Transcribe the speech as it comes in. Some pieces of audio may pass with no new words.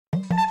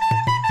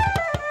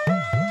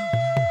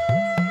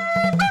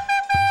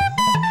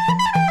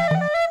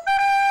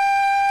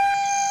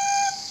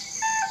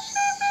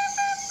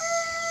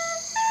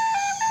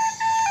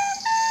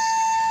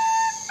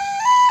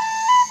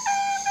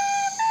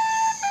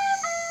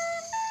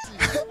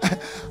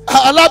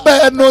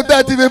alábẹ̀ẹ́nu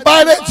tẹ́ ti fi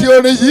párẹ́tì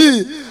orin yìí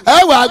ẹ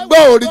wà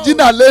gbọ́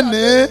original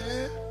lénìí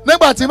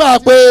nígbà tí màá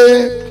pé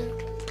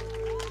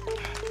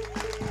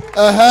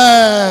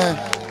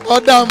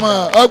ọ̀dàmọ̀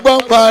ọgbọ́n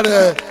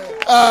parẹ̀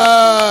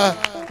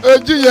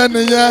ojú yẹn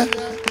nìyẹn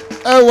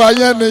ẹwà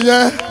yẹn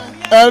nìyẹn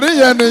ẹ̀rí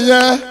yẹn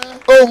nìyẹn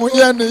ohùn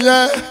yẹn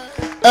nìyẹn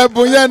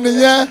ẹ̀bùn yẹn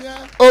nìyẹn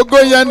ògo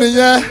yẹn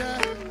nìyẹn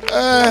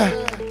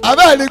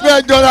abẹ́rẹ́ gbé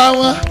jọra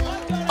wọn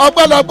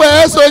ọpẹ́lọpẹ́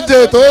ẹ̀sọ́jẹ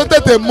tó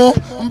tètè mú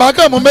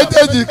mbàkàmù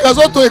méjèèjì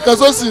ìkànsótò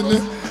ìkànsósì ni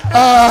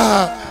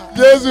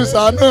Jésù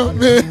ṣàánú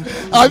mi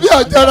àbí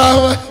ọ̀jọ̀ra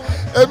wọn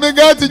èmi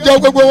gan ti jọ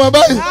gbogbo wọn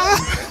báyìí.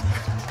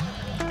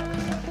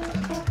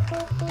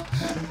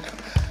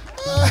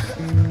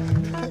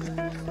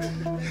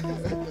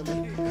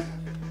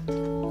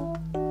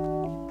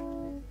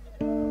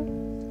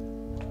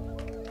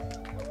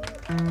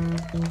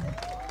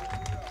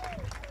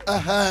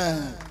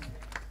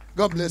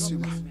 God bless you.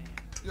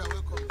 You are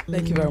welcome.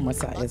 Thank you very much,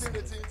 sir. Yes,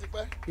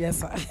 yes,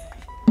 sir.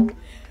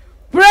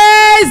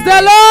 Praise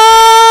the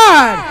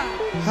Lord.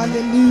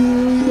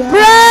 Hallelujah.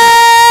 Praise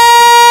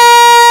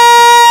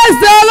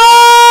the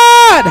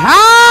Lord.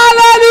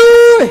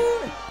 Hallelujah.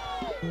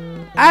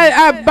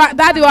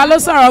 Daddy wa ló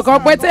sọ̀rọ̀ kan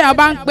pé téèyàn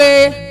bá ń pè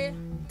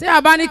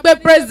téèyàn bá ní pé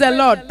praise the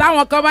Lord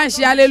táwọn kan bá ń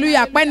ṣe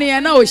hallelujah pé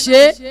nìyẹn náà ò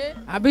ṣe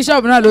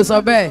Bishop náà ló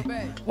sọ bẹ́ẹ̀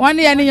wọ́n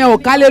ní ẹnìyẹn ò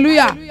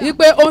hallelujah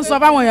wípé ó ń sọ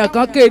fáwọn èèyàn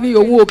kan ké ní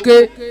òun òkè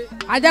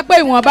a jẹ́ pé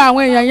ìwọ̀nba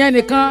àwọn èèyàn yẹn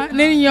nìkan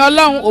níyìn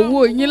Ọlọ́run òun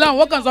ò yìn Ọlọ́run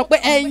wọ́n kàn sọ pé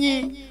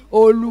ẹ̀yin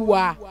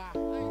Olúwa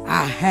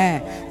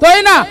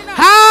torí náà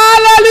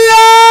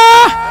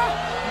hallelujah.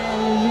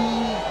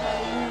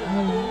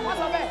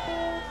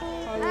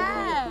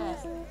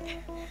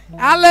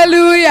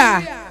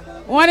 Hallelujah.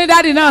 Wọ́n ní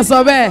dáàdì náà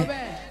sọ bẹ́ẹ̀.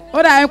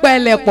 Ó dà ń pẹ́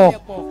ẹlẹ́pọ̀.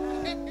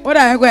 Ó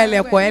dà ń pẹ́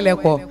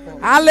ẹlẹ́pọ̀.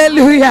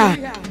 Hallelujah.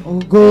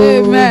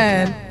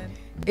 Amen.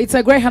 It's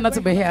a great honor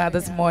to be here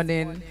this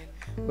morning.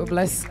 We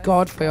bless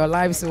God for your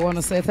lives. We want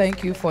to say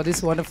thank you for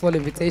this wonderful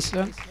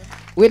invitation.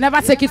 We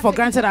never take it for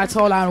granted at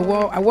all. And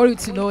I want you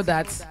to know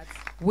that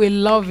we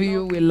love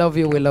you, we love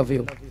you, we love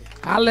you.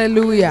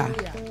 Hallelujah.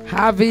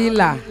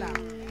 HAVILAH.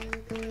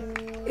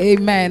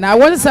 Amen. I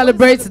want to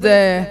celebrate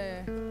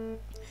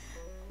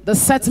the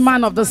set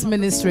man of this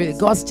ministry,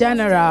 God's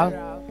general,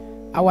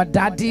 our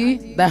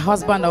daddy, the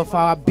husband of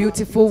our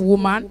beautiful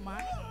woman,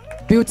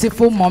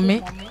 beautiful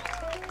mommy.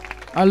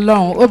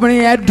 Alone,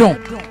 obìnrin yẹn dùn,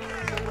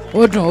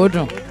 ó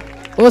dùn,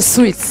 ó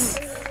sweet,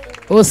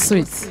 ó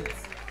sweet.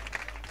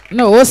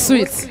 No, ó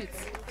sweet.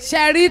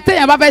 Ṣé rí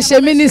téèyàn bá fẹ́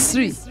ṣe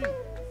ministry,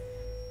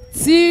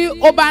 tí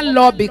ó bá ń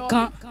lọ ibì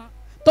kan,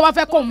 tó bá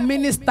fẹ́ kó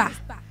minister,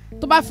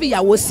 tó bá fi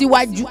ìyàwó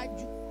síwájú,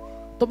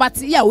 tó bá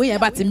ti ìyàwó yẹn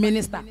bá ti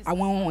minister,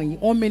 àwọn wọ̀nyí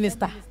wọ́n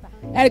minister.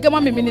 Ẹ̀ríkẹ́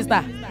mọ́ mi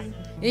minister.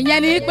 Ìyẹn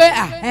ni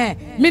pé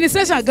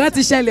ministration gan ti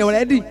ṣẹlẹ̀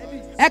already.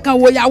 Ẹ kàn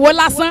wo ìyàwó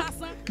lásán,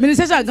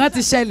 ministration gan ti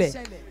ṣẹlẹ̀.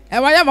 Ẹ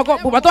wá yẹ mọ̀kọ́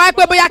bùbọ̀ tó wá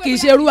pé bóyá kì í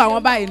ṣe irú àwọn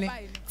báyìí ni.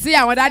 Tí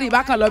àwọn dádì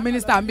bá kàn lọ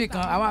minister ń bì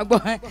kan, àwọn àgbọ̀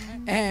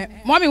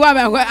mọ́mì wà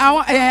bẹ̀rẹ̀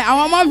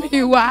àwọn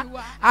mọ́mì wa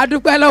a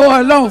dúpẹ́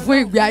lọ́wọ́ Ọlọ́run fún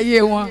ìgbé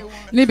ayé wọn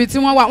níbi tí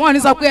wọ́n wà. Wọ́n ní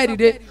sọ pé ẹ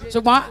dìde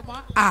ṣùgbọ́n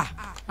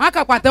wọ́n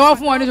kàn pàtẹ́wọ́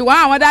fún wọn ní ṣùgbọ́n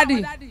àwọn dádì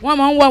wọ́n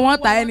máa ń wọ́ wọn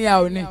ta ẹni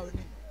àwọn ni.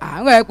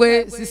 Àwọn ẹ̀ pé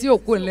sisi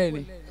òkú ńlẹ̀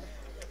ni.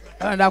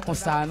 Ọlọ́run dákun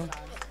ṣàánú.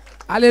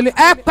 Hallelujah.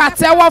 Ẹ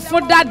pàtẹ́wọ́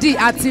fún daddy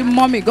àti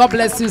mommy. God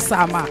bless you,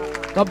 Sama.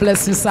 God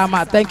bless you,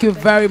 Sama. Thank you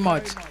very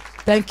much.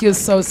 Thank you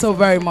so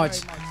very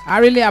much. I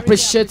really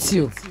appreciate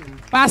you.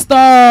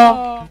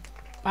 Pastor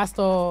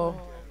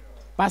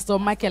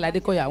Michael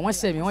Adekoya, wọ́n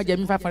ṣe mí, wọ́n jẹ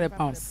mí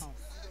 £500.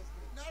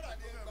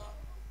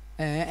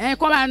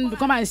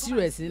 Kọ́ máa ń ṣírò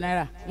ẹ̀ sí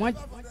náírà.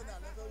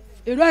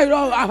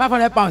 Irọ́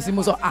 £500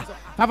 mo sọ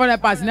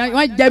 £500 ni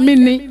wọ́n jẹ mí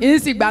ní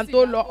ìsìgbà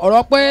tó lọ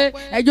ọ̀rọ̀ pé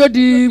ẹjọ́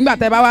di nígbà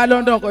tẹ́ bá wá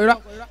London kò irọ́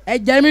ẹ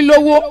jẹ mí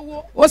lówó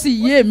ó sì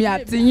yé èmi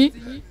àti yín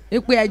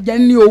pé ẹ jẹ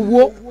ní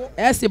owó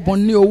ẹ sì bùn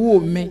ní owó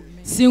mi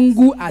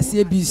single as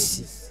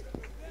ABC.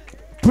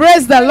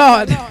 Praise the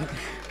Lord.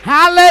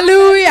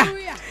 Hallelujah.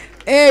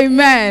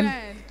 Amen.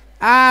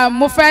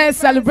 Mo fẹ́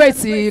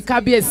celebrate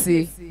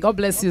kábíyèsí. God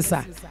bless you,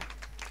 sir.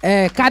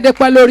 Kádé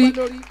pẹ́ lórí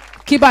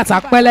kí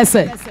bàtà pẹ́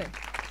lẹ́sẹ̀.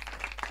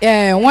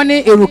 Wọ́n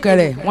ní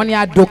èrùkẹ̀rẹ̀ wọ́n ní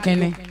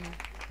adókinni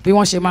bí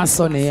wọ́n ṣe máa ń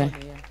sọ nìyẹn.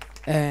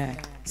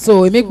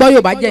 So èmi gbọ́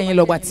Yorùbá jẹ́ yín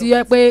lọ́gbà tí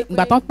yẹ pé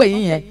ìgbà tán pè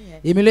yín yẹn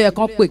èmi ló yẹ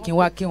kán pè kí n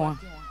wá kí wọn.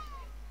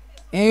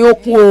 Ẹ̀yin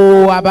okun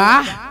o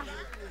àbá.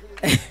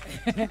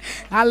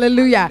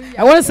 Hallelujah.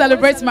 I want to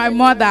celebrate my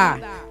mother.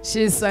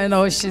 She's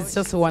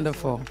just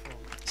wonderful.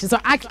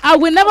 I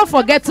will never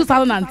forget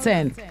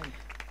 2010.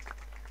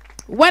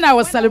 When I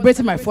was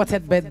celebrating my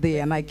 40th birthday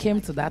and I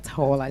came to that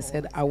hall, I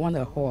said, I want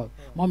a hall.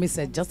 Mommy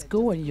said, just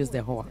go and use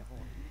the hall.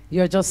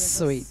 You're just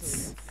sweet.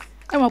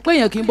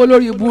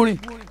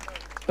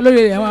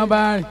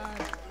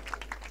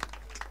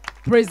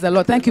 Praise the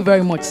Lord. Thank you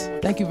very much.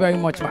 Thank you very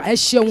much.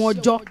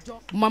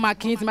 Mama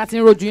King,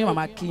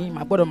 Mama King,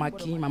 my brother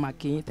King, Mama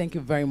King. Thank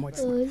you very much.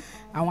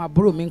 Àwọn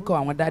àbúrò mi ńkọ́,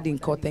 àwọn daddy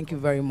ńkọ́. Thank you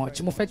very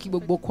much. Mo fẹ́ kí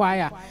gbogbo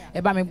choir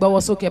ẹ bá mi gbọ́wọ́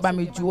sókè, ẹ bá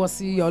mi juwọ́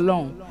sí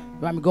Ọlọ́run.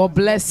 God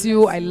bless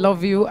you. I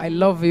love you. I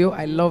love you.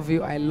 I love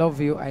you. I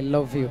love you. I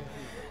love you.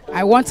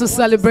 I want to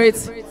celebrate.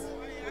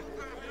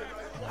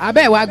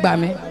 Abẹ́ ìwà gbà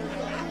mí.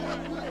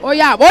 Ó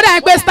yá, ó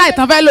dà pé style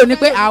tán fẹ́ lò ní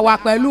pé àwa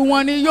pẹ̀lú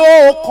wọn ni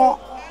yóò kọ́.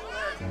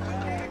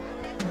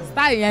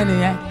 Style yẹn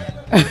nìyẹn.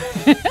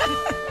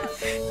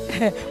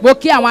 Mo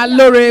kí àwọn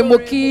alóore, mo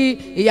kí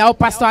ìyàwó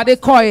Pastor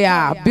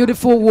Adekoya,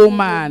 beautiful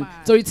woman.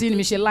 Torí tí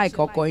mi ṣe like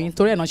ọkọ yín,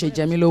 torí ẹ̀ náà ṣe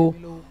jẹ mí lówó.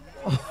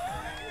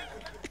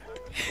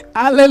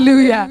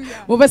 Hallelujah.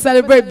 We will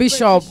celebrate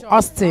Bishop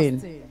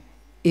Austin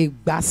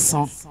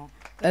Igbason.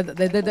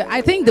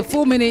 I think the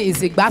full meaning is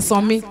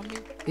Igbasomi.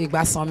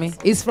 Igbasomi.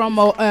 It's from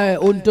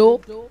Ondo,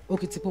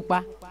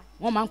 Okitipupa.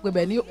 One man could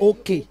be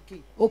okay.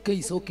 Okay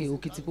is okay,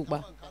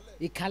 Okitipupa.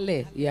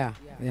 Ikale, yeah.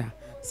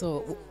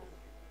 So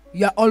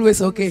you are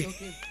always okay.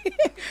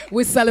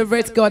 We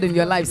celebrate God in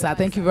your life, sir.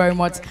 Thank you very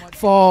much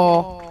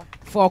for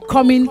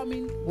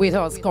coming with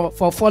us,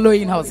 for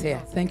following us here.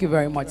 Thank you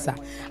very much, sir.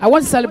 I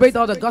want to celebrate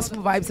all the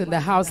gospel vibes in the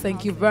house.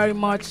 Thank you very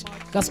much.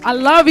 I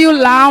love you,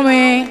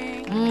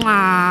 Lami.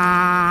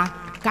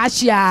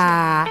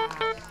 Kasia.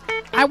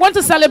 I want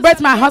to celebrate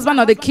my husband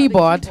on the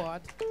keyboard.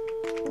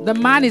 The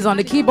man is on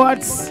the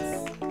keyboards.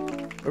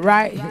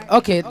 Right?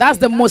 Okay, that's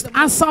the most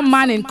handsome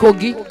man in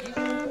Kogi.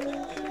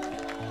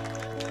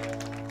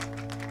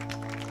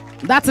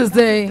 That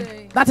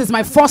is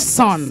my first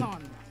son.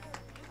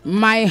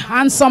 My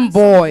handsome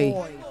boy.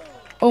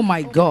 Oh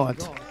my God.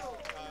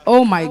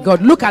 Oh my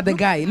God. Look at the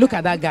guy. Look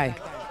at that guy.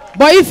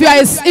 But if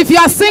you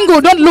are single,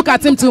 don't look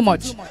at him too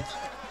much.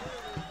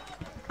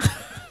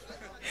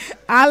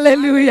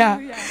 Hallelujah.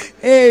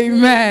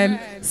 Amen.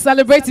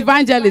 Celebrate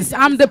evangelist.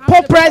 I'm the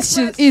popress.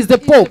 She is the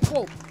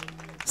pope.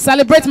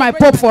 Celebrate my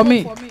pope for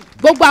me.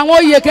 That's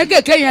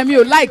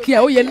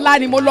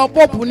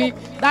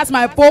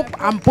my pope.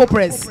 I'm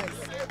popress.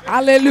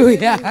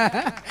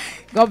 Hallelujah.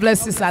 God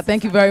bless you, sir.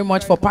 Thank you very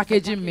much for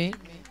packaging me.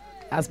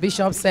 As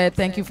Bishop said,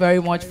 thank you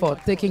very much for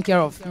taking care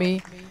of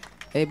me.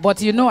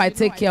 But you know I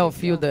take care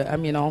of you,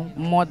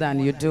 more than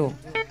you do.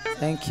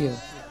 Thank you.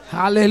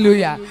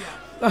 Hallelujah.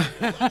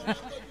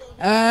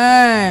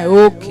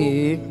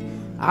 Okay.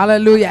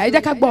 Hallelujah. Ẹ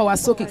jẹ́ ká gbọ́ wa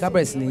sókè ká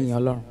bẹ̀rẹ̀ sí ní yìn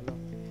Ọlọ́run.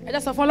 Ẹ jẹ́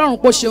sọ fún Ọlọ́run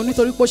pé ó ṣeun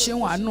nítorí pé ó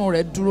ṣeun àánú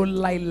rẹ̀ dúró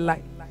láéláé.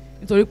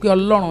 Nítorí pé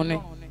Ọlọ́run ni.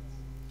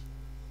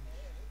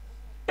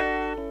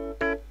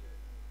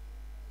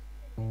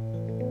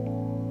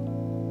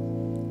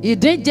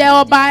 Ìdíje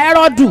ọba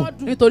Hẹ́rọ́dù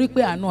nítorí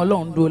pé àánú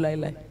Ọlọ́run dúró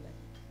láéláé.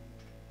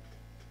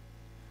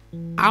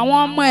 Àwọn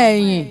ọmọ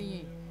ẹ̀yìn,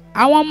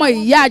 àwọn ọmọ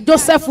ìyá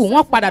Jósẹ́fù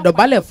wọ́n padà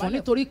dọ̀bálẹ̀ fún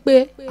nítorí pé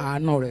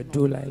àánú rẹ̀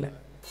dúró láéláé.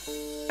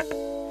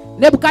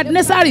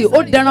 Nebukadnesari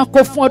ó dẹranko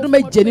fún ọdún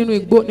 7 nínú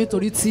igbó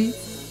nítorí tí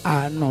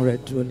àánú rẹ̀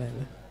dúró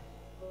láéláé.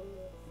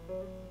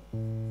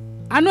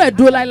 Àánú ẹ̀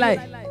dúró láéláé.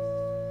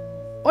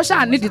 Ó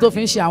ṣáà nídìí tó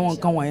fi ń ṣe àwọn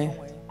nǹkan wọ̀nyẹn.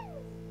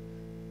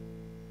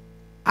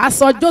 A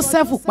sọ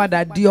Jósẹ́fù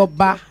padà di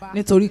ọba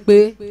nítorí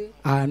pé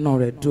àánú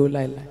rẹ̀ dúró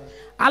láéláé.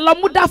 A lọ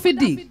mú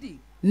Dáfídì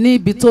ní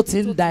ibi tó ti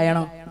ń da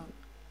ẹran.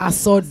 A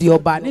sọ di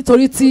ọba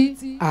nítorí tí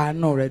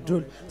àánú rẹ̀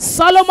dúró.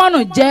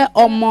 Sólómọ́nì jẹ́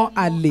ọmọ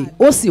àlè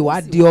ó sì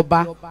wá di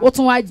ọba. Ó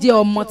tún wá jẹ́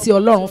ọmọ tí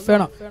Ọlọ́run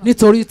fẹ́ràn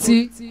nítorí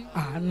tí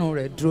àánú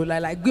rẹ̀ dúró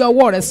láéláé. Gbé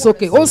ọwọ́ rẹ̀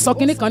sókè. Ó ń sọ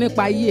kinní kan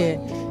nípa ayé ẹ.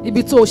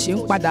 Ibi tó o ṣe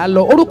ń padà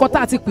lọ. Orúkọ tá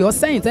a ti pè ọ́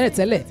sẹ́yìn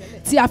tẹ́lẹ̀tẹ́lẹ̀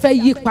tí a fẹ́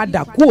yí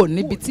padà kúrò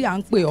níbi tí à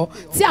ń pè ọ́.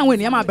 Tí àwọn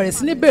ènìyàn máa bẹ̀rẹ̀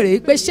sí ní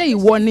béèrè pé ṣé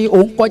ìwọ ni ò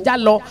ń kọjá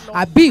lọ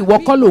àbí ìwọ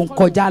kọ́ ló ń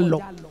kọjá lọ.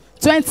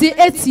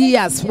 28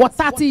 years,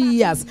 30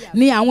 years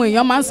ni àwọn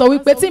èèyàn máa ń sọ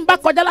wípé tí n bá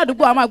kọjá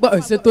ládùúgbò àwọn àgbà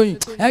ẹ̀ṣẹ̀ Tóyìn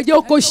ẹ jẹ́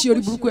ó kó ṣe orí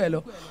burúkú ẹ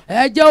lọ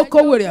ẹ jẹ́ ó kó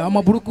wèrè ọmọ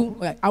burúkú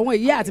àwọn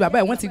ìyá àti bàbá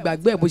ẹ̀ wọ́n ti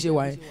gbàgbé ẹ̀ bó ṣe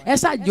wà yẹn ẹ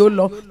ṣáàjì ó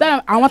lọ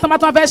àwọn tó bá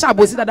tó fẹ́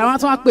ṣàbòsí dáadáa wọ́n á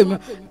tún wá pè mí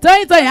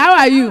Tóyìn how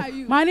are you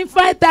màá ní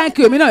fine thank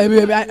you èmi náà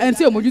ẹni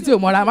tí ò mójú tí ò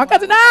mọ́ra màá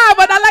kẹ́tì náà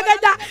bọ́dà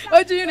alágẹ́já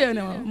ojú yìí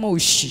rẹ̀ mo ò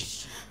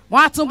ṣì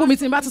wọ́n á tún bú mi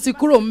tí n bá tún ti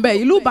kúrò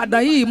ńbẹ̀ ìlú Ìbàdàn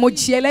yìí mo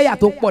ṣe ẹlẹ́yà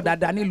tó pọ̀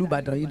dáadáa nílùú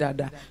Ìbàdàn yìí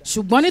dáadáa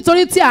ṣùgbọ́n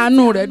nítorí tí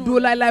àánú rẹ̀ dúró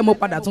láéláé mo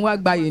padà tún wá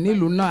gbayè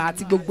nílùú náà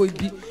àti gbogbo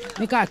ibi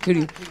ní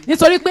káàkiri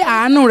nítorí pé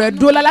àánú rẹ̀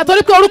dúró láéláé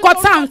torí pé orúkọ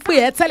tá à ń pè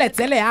ẹ́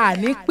tẹ́lẹ̀tẹ́lẹ̀ à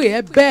ní pè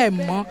ẹ́ bẹ́ẹ̀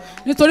mọ́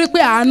nítorí pé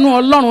àánú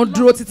Ọlọ́run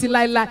dúró títí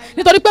láéláé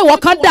nítorí pé wọ́n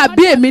kan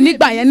dàbí èmi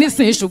nígbà yẹn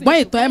nísìnyí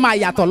ṣùgbọ́n ìtàn ẹ̀ máa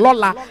yàtọ̀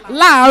lọ́la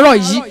láàárọ̀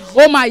yìí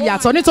ó máa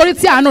yàtọ̀ nítorí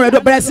tí àánú rẹ̀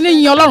bẹ̀rẹ̀ sí ní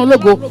yin Ọlọ́run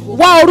lógo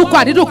wá orúkọ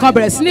àdídùn kan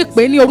bẹ̀rẹ̀ sí ní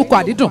pè é ní orúkọ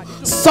àdídùn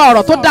sọ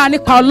ọ̀rọ̀ tó dáa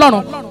nípa Ọlọ́run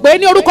pè é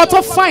ní orúkọ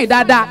tó fine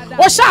dáadáa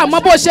ó ṣáà mọ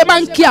bó ṣe máa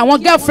ń kí àwọn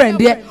girlfriend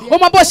yẹ ó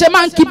mọ bó ṣe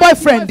máa ń kí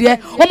boyfriend yẹ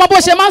ó mọ bó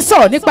ṣe máa ń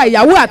sọ̀rọ̀ nípa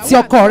ìyàwó àti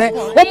ọkọ rẹ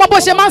ó mọ bó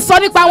ṣe máa ń sọ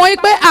nípa wọn yìí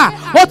pé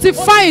ó ti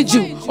fine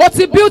jù ó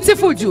ti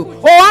beautiful jù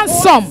ó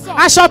handsome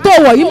aṣọ tó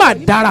wọ̀ yìí mà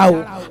dára o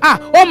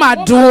ó mà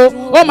dùn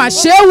o ó mà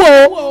ṣe é wò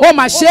o ó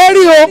mà ṣe é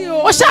rí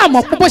o ó ṣáà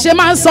mọ̀ bó ṣe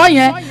máa ń sọ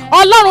yẹn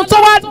Ọlọ́run tó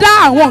wá dá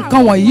àwọn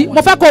nǹkan wọ̀nyí mo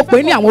fẹ́ kó o pè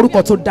é ní àwọn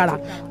orúkọ tó dára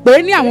pè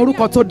é ní àwọn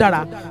orúkọ tó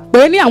dára pè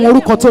é ní àwọn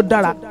orúkọ tó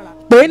dára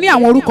pè é ní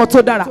àwọn orúkọ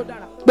tó dára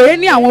pè é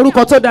ní àwọn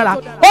orúkọ tó dára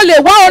o lè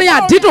wá orin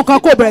àdídùn kan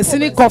kó o bẹ̀rẹ̀ sí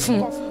ní kọ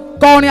fún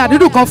kọ orin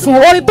àdídùn kan fún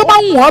orin tó bá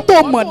wù ọ́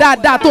tó mọ̀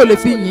dáadáa tó lè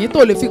fi yìn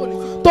tó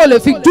lè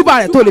fi júbà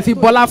rẹ̀ tó lè fi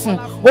bọlá fún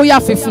ó yá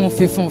fífún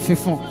fífún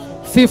fífún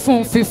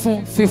fífún fífún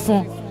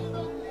fífún.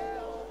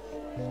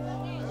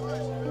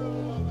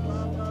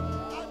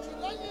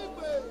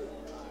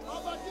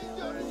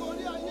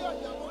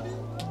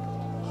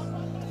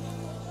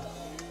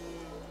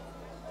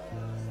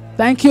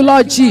 Thank you,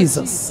 Lord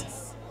Jesus.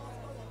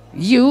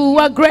 You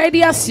are great,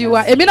 yes you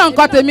are. Èmi náà ń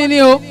kọ́ tèmi ni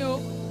o.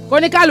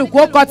 Kóníkàlùkù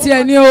ó kọ́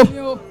tiẹ̀ ni o.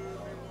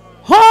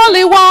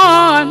 Holy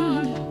One,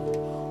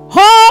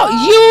 oh,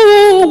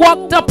 you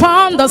walked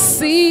upon the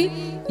sea,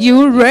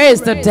 you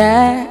raised the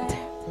dead,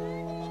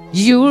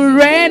 you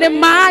reign in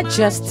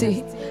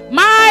majesty,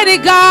 mighty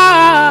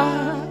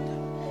God.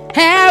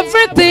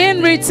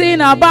 Everything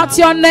written about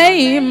your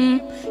name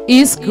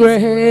is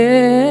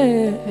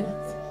great.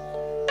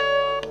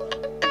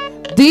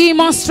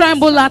 Demons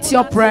tremble at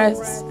your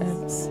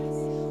presence.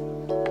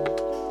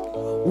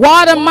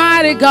 What a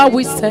mighty God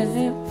we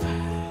serve.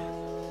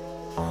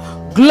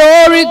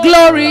 Glory,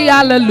 glory,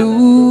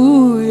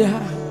 hallelujah.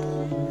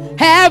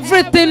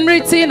 Everything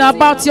written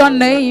about your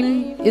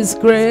name is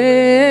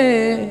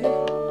great.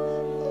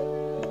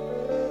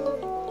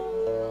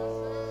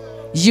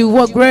 You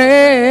are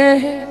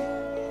great.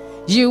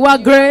 You are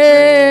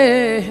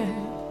great.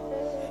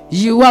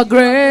 You are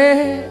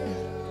great.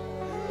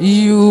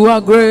 You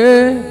are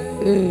great.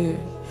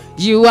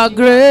 You are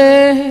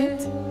great.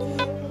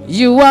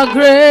 You are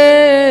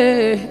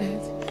great.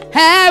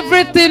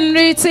 Everything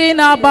written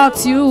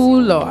about you,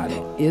 Lord,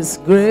 is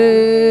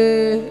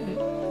great.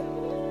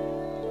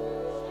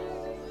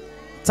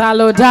 Ta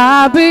ló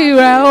dàbí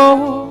rẹ o?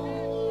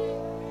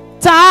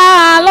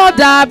 Ta ló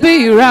dàbí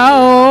rẹ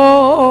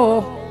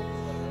o?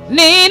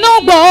 Nínú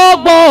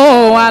gbogbo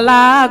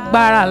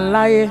alágbára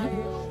láyé,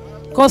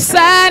 kò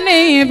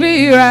sẹ́ni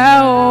bí rẹ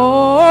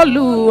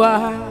Olúwa.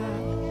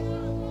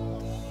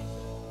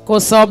 Kò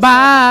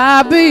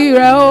sọ́ba bí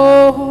rẹ o.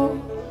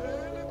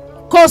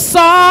 Kò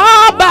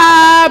sọ́ba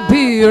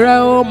bí rẹ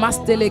o.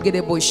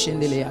 Mastelegede bo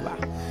ìṣẹ̀lẹ̀ yaba.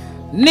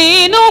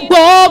 Nínú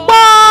gbogbo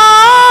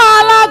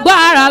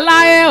alágbára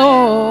láyé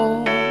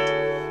o.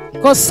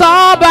 Kò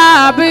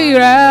sọ́ba bí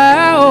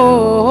rẹ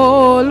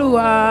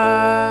Olúwa.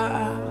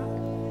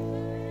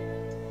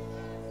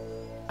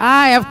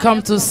 I have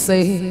come to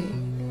say,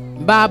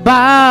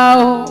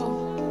 Baba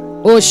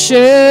o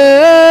ṣé.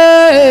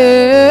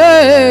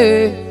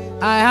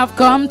 I have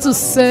come to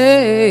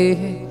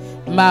say,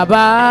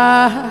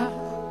 Baba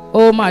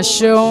o ma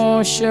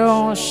ṣeun,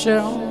 ṣeun,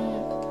 ṣeun.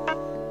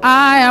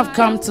 I have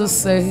come to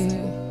say,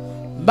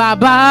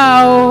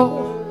 Baba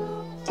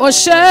o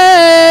ṣé.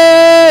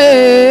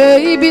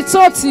 Ibi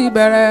tó ti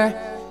bẹ̀rẹ̀,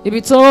 ibi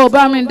tó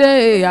bá mi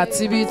dé,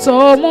 àti ibi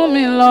tó mú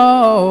mi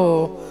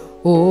lọ.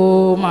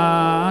 Oh,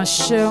 my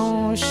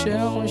shell.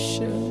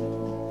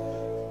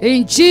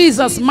 In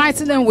Jesus'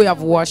 mighty name we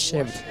have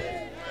worshipped.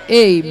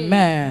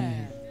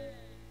 Amen.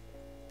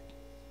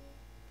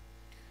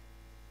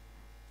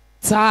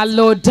 Ta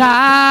ló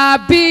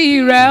dàbí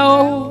rẹ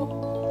o?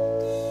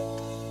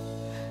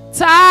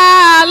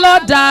 Ta ló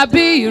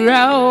dàbí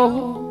rẹ o?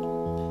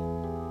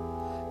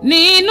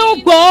 Nínú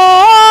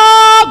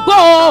gbogbo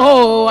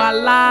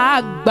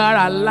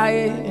alágbára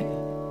láyé.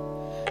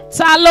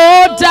 Ta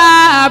ló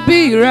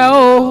dàbí rẹ o,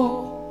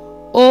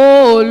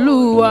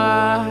 Olúwa.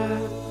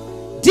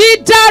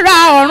 Dídára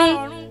ọ̀run,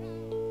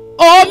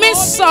 omi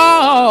sọ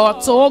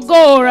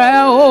tògo rẹ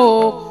o,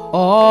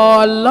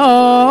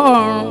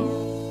 Ọlọ́run.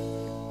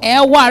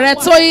 Ẹwà rẹ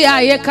tó yí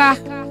ayé ká,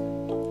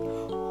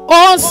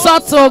 ó ń sọ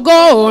tògo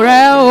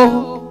rẹ o,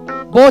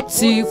 bó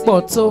ti pọ̀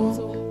tó.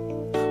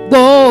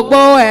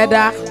 Gbogbo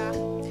ẹ̀dá,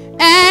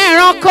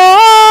 ẹranko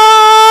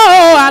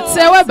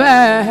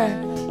àtewébẹ̀,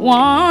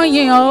 wọ́n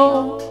yìn ọ́.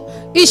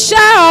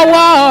 Iṣẹ́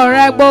ọwọ́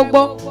rẹ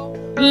gbogbo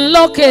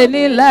lókè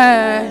nílẹ̀,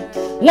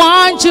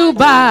 wọ́n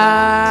júbà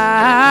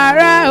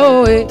rẹ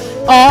òye.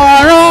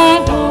 Ọ̀run,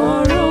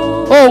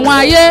 ohun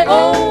ayé,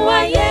 kún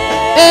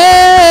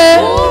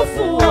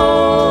fún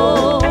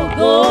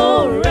ògo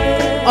rẹ.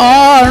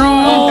 Ọ̀run,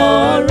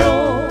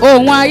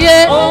 ohun ayé,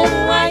 kún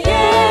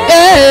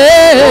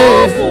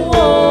fún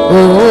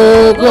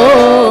ògo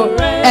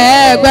rẹ.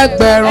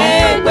 Ẹgbẹgbẹ̀rún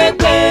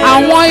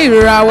àwọn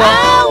ìràwọ̀.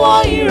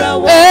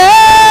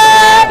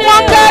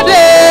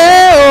 Kéde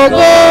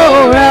ògo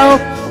rẹ o.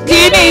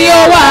 Kí ni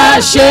yóò wá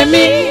ṣe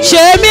mí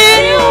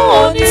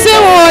tí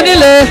wọn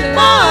nílé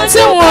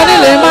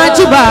máa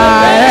júbà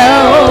rẹ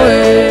o.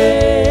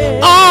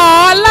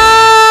 Ọlá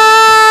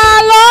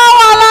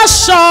lọ́wọ́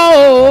láṣọ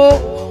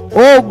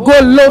o, ògo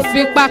ló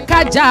fi pa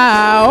kájà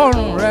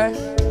ọrùn rẹ.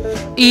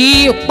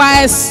 Ipa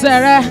ẹsẹ̀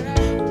rẹ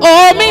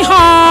omi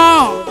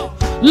hàn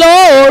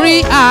lórí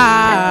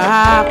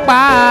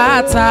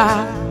àpáta.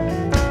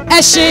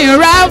 Ẹṣin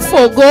rẹ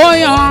fògo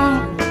yan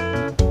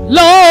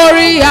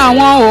lórí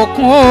àwọn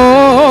òkun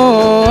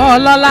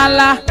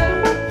ọlọ́lá.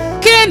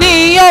 Kí ni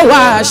yóò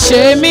wá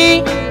ṣe mí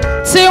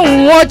tí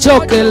n ó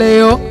jókèlè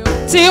o,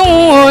 tí n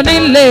ò ní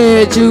lè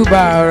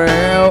júbà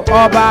rẹ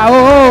ọba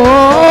o.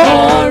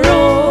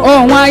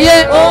 Ohun ayé,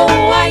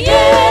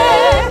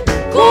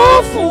 kún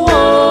fún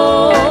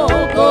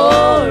ògo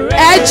rẹ.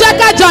 Ẹ jẹ́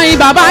ká jọyìn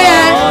bàbá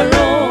yẹn.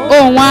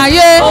 Ohun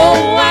ayé,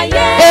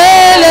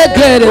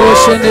 elégèrè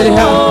òṣèlérè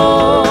hàn.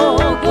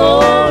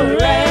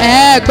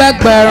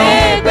 Ẹgbẹgbẹ̀rún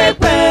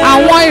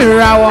àwọn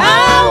ìràwọ̀,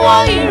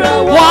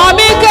 wọ́n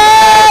mí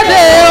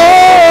kéde o.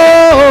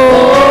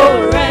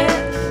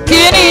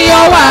 Kí ni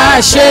yóò wá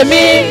ṣe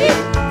mí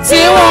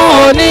tí wọn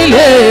ò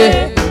nílé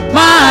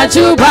máa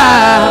júbà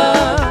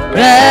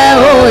rẹ̀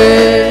òye.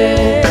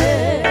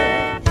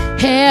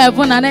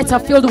 Heaven and earth are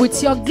filled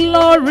with your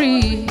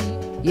glory.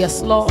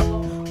 Yes, Lord,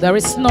 there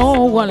is no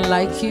one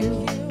like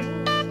you.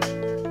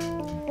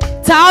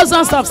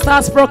 Thousands of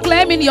stars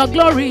proclaiming your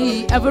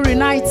glory every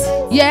night.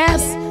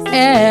 Yes,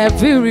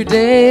 every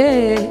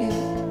day.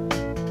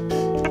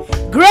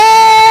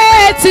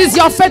 Great is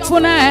your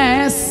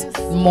faithfulness.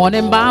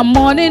 Morning by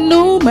morning,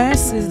 new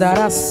mercies that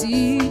I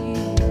see.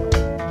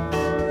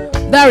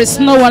 There is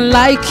no one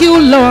like you,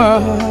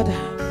 Lord.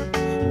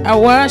 I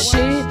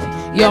worship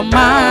your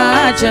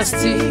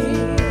majesty.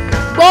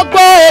 Gbogbo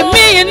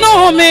èmi inú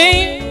mi,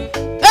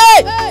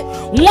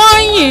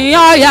 wọ́n yìn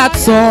ọ́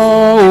yàtọ̀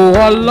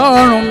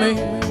Ọlọ́run mi.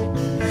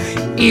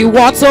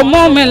 Ìwọ tó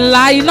mú mi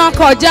la iná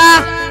kọjá,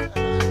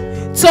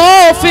 tó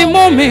fi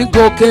mú mi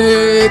gòkè,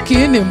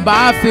 kí ni bá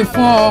fi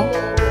fún ọ?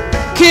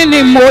 Kí ni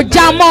mo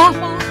já mọ́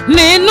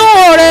nínú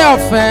oore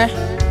ọ̀fẹ́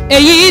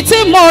èyí tí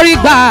mo rí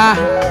gbà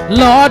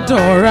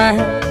lọ́dọ̀ rẹ?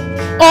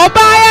 Ó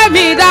bá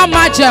yẹ̀mí dá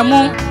májẹ̀mú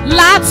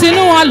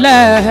látinú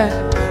ọlẹ̀,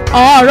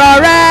 ọ̀rọ̀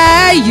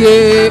rẹ̀ yè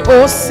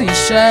ó sì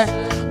ṣẹ.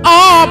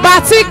 Ọba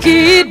tí kì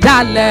í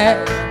dalẹ̀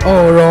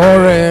ọ̀rọ̀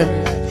rẹ̀,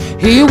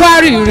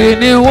 ìwárìrì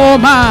ni wọ́n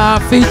máa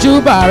fi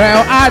júbà rẹ̀.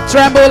 I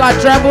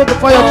tremble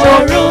before your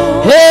throne.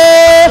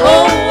 Hey,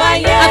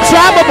 I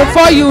tremble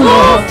before you,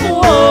 Lord.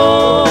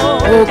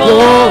 Ògo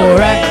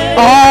rẹ̀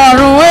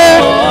ọ̀run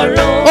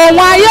ohun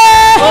ayé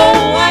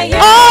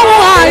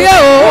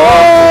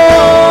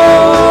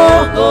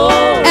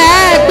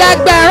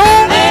ẹgbẹgbẹ̀rún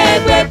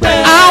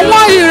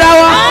àwọn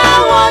ìràwọ̀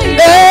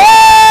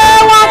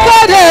wọ́n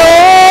kéde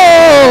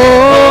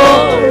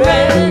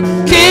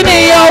kí ni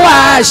yóò wá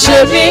ṣe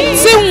mí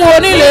tí wọn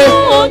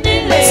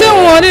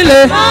ò nílé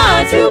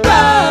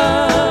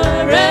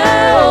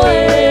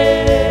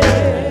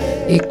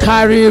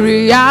ìkárìrì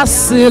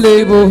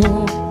àsìlèbò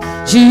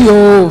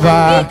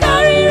Jehovah.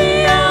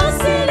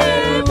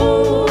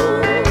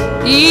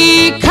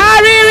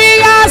 Ìkárìrì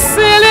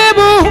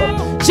àsìlèbò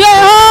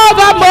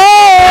Jehovah mo.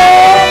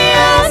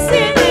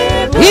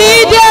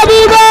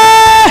 Ìdèbùbè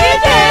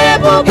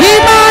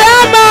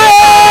ìmàràmà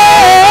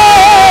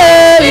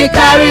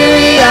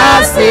ìkárìrì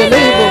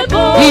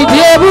àsìlèbò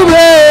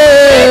ìdèbùbè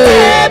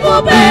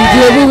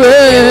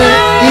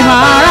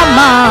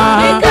ìmàràmà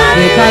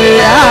ìkárìrì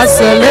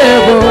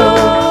àsìlèbò.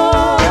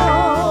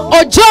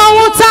 Òjò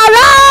ohun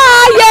tààrà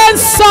ayé ń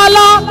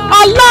sọlọ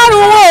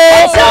Ọlọ́run o.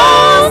 Òjò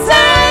ohun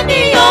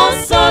tẹ́nìyàn ń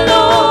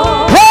sọlọ.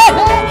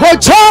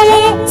 Òjò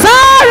ohun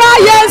tààrà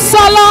ayé ń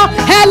sọlọ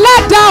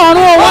Ẹlẹ́dàá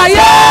ọ̀run òun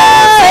ayé.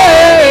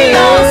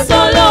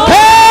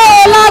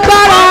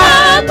 Lágbára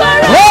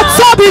ó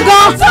tóbi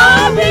gan.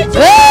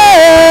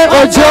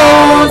 Òjò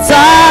ohun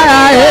tààrà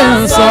ayé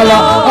ń sọlọ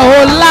ó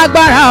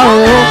lágbára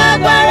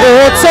ó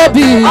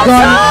tóbi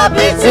gan.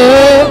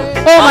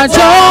 Ó máa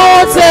jọ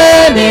ohun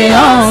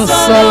tẹ́nìyàn ń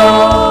sọlọ.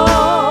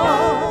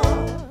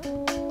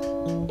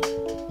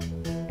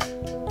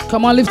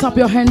 Come on, lift up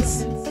your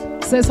hands.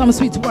 Say some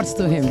sweet words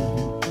to him.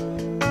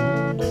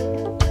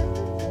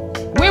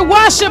 We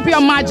worship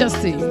your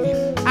majesty.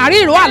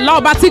 Àríro àlá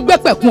ọba tí gbé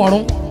pẹ̀kun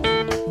ọ̀run.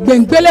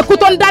 Gbèǹgbélekú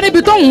tó ń dá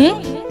níbi tó ń.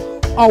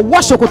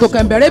 Ọ̀wọ́ ṣòkòtò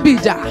kẹ̀m̀bẹ̀rẹ̀ bí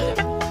ìjà.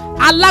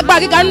 Alágbára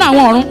gíga nínú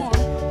àwọn ọ̀run.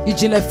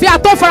 Ìjìnlẹ̀ fí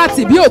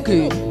atófaratì bí òkè.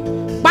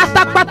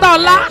 Pátápátá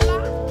ọlá.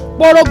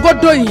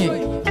 Porogodo ìyìn.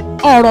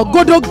 Ọ̀rọ̀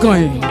gódó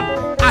gàn-ìn.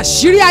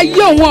 Àṣírí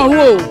ayé òun ọ̀run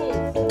o.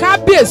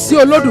 Kábíyèsí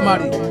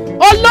Olódùmarè.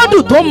 Olódù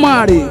tó mọ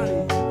àrè.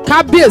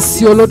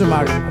 Kábíyèsí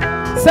Olódùmarè.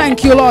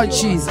 Thank you, Lord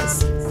Jesus.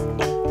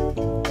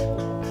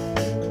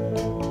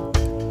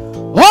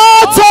 Ó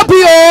tóbi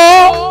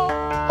o,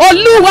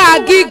 Olúwa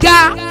gíga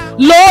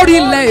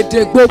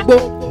lórílẹ̀-èdè gbogbo.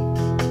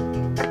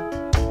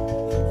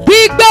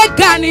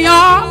 Gbígbéga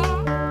nìyàn,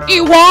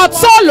 ìwọ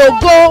tó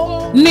lógo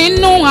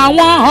nínú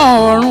àwọn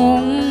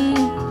ọ̀run.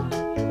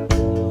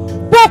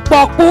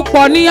 Púpọ̀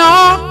púpọ̀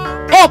nìyàn,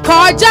 ó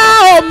kọjá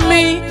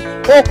omi,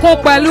 òkun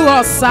pẹ̀lú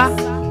ọ̀sà.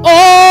 Ó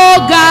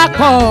ga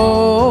kọ́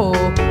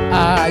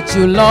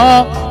àjùlọ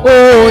ó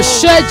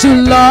ṣe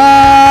jùlọ.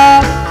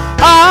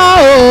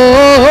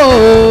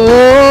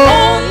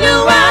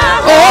 Olúwa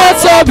ó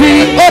tóbi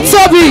ó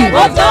tóbi.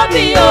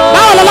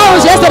 Báwo lọ́lọ́run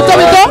ṣe é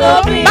tóbi tó?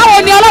 Báwo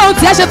ni Ọlọ́run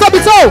tiẹ̀ ṣe tóbi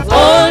tó?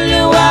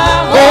 Olúwa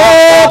ó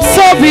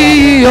tóbi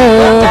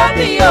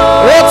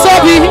ó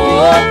tóbi.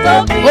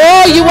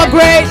 Oh, you are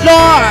great,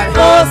 Lord.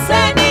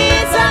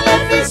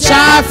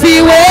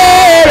 Ṣàfiwé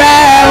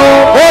rẹ̀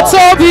ó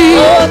tóbi.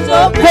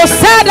 Kò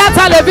sẹ́dá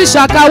tá lè fi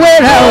ṣàkàwé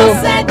rẹ̀ o.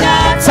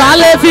 Tá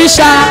lè fi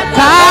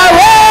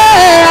ṣàkàwé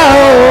rẹ̀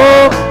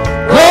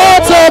ó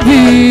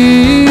tóbi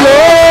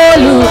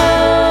olú.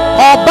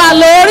 Ọba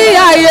lórí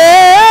ayé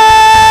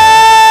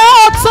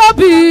ó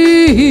tóbi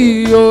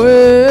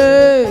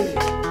òye.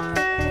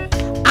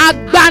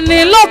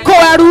 Agbanilóko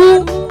ẹrú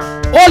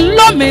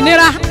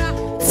olómìnira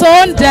tó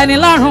ń dẹni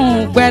lọ́rùn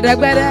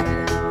gbẹ̀dẹ̀gbẹ̀dẹ̀.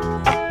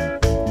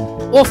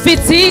 Òfin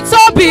tí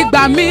tóbi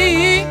gbà mí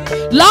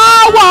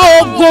lọ́wọ́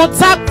ogun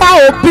tápá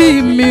òbí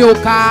mi ò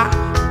ká.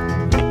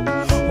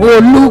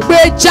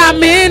 Olùgbèjà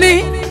mi ni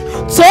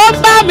tó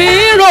bá mi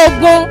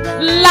rògbòn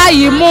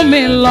láyé mú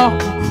mi lọ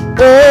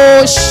ó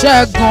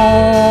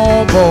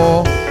ṣẹ́gun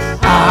bọ̀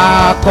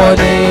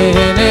akọni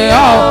ni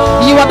ọ́.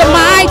 You are the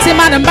mighty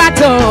man in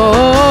battle.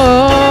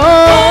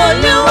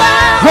 Olúwa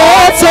ó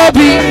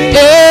tóbi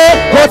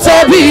ó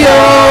tóbi o.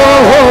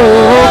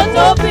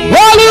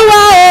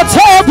 Olúwa ó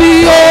tóbi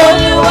o.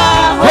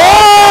 Ó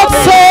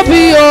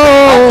tóbi o.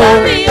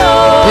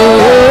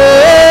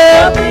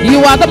 You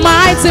are the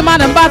mighty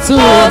man in battle.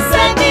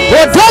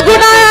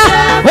 Odogunaya,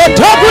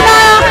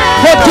 Odogunaya,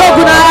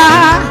 Odogunaya.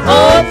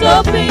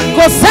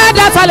 Kò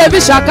sẹ́dá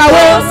tẹlifíṣàn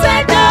kàwé,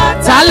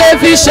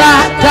 tẹlifíṣàn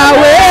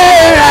kàwé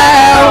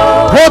rẹ̀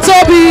ó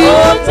tóbi,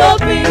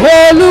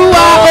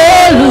 Olúwa,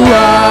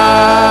 Olúwa.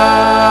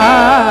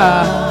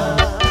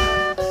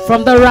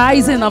 From the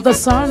rising of the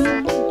sun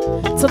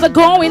to the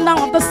going down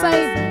of the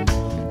same.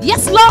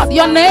 Yes, Lord,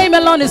 your name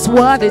alone is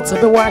worthy to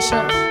be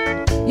worshipped.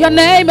 Your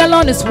name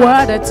alone is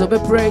worthy to be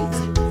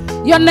praised.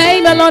 Your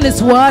name alone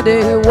is worthy,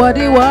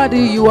 worthy, worthy.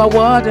 You are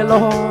worthy,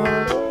 Lord,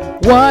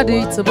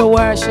 worthy to be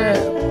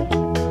worshipped.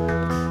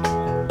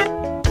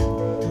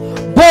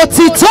 Bó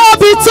ti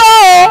tóbi tó,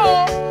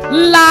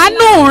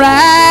 làánú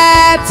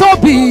rẹ̀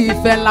tóbi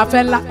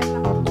fẹ̀làfẹ̀là.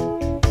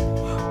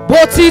 Bó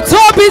ti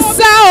tóbi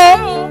sẹ́ o,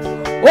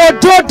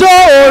 òdodo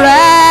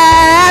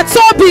rẹ̀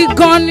tóbi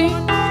gan ni.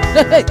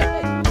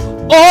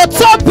 Ó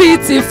tóbi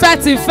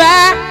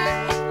tìfẹ́tìfẹ́,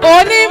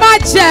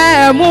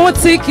 onímájẹ̀mú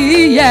tí kì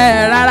í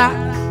yẹ̀ rárá.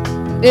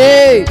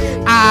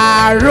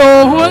 Àrò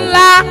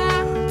ńlá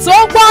tó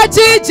gbọ́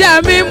jíjẹ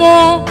mímu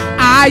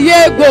ayé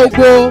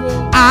gbogbo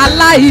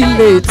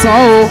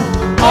aláìlètàn o.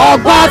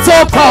 Ọgbọ́n tó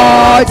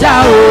kọjá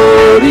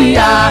orí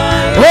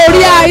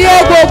ayé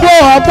gbogbo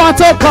ọgbọ́n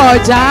tó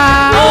kọjá.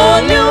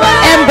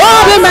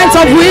 Embodiment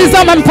of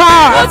wisdom and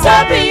power.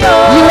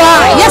 You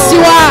are, yes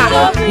you are,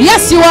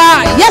 yes you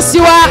are, yes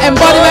you are.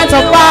 Embodiment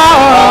of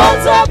power.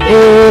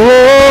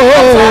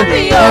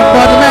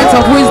 Embodiment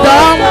of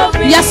wisdom.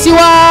 Yes you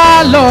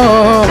are,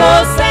 Lord.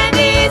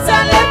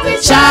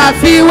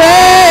 Ṣàfiwé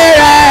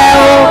rẹ̀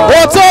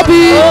ó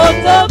tóbi,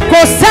 kò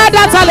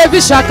sẹ́dá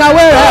tẹlifíṣàn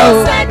kàwé rẹ̀ o.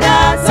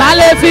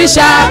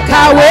 Tẹlifíṣàn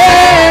kàwé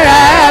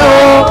rẹ̀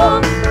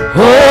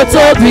ó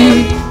tóbi,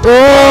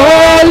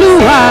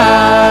 Olúwa.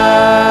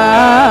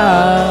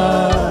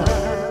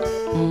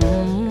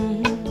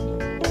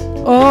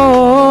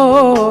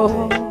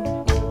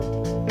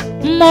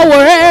 Mo wò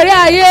rere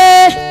ayé,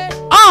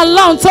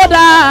 Ọlọ́run tó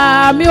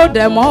dá mi ò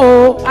dẹ̀ mọ́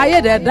o,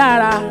 ayé dẹ̀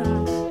dára.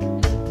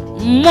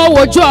 Mo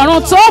wojú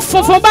ọ̀run tó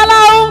funfun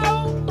báláú,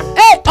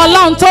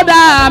 Ọlọ́run tó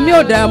dá mi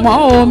ò dẹ̀ mọ́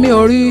o, mi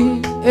ò rí.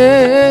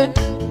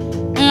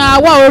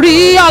 Àwa ò rí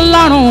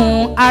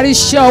Ọlọ́run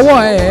àríṣẹ́ ọwọ́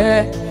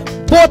ẹ̀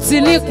bó ti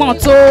nípọn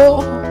tó.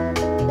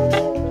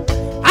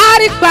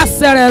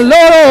 Àrípasẹ̀ rẹ̀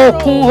lóró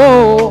òkun o,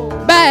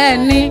 bẹ́ẹ̀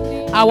ni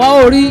àwa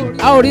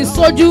ò rí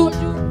sójú.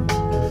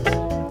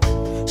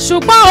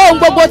 Ṣùgbọ́n ohun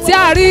gbogbo tí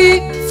a rí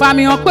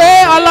fàmìhàn pé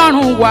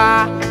Ọlọ́run wà,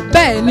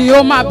 bẹ́ẹ̀ ni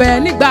ó máa bẹ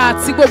nígbà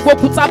tí gbogbo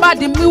òkúta bá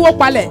di wíwó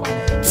palẹ̀,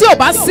 tí ò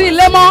bá sí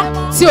ilé mọ́,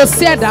 tí ò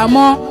sí ẹ̀dá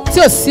mọ́, tí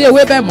ò sí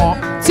ewébẹ̀ mọ́,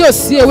 tí ò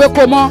sí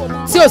ewéko mọ́,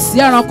 tí ò sí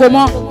ẹranko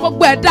mọ́,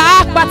 gbogbo ẹ̀dá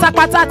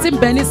pátápátá tí ń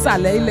bẹ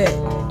nísàlẹ̀ ilẹ̀.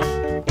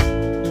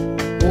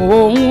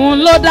 Òun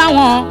ló dá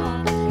wọn.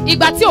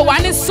 Ìgbà tí ò wá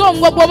ní sóhun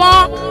gbogbo mọ́,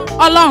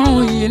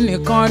 Ọlọ́run yìí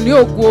nìkan ní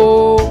ògo.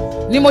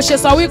 Ni mo ṣe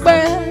sọ wípé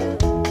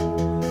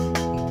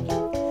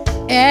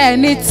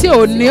ẹni tí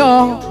ò ní ọ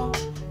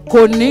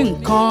kò ní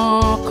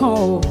nǹkan kan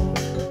o.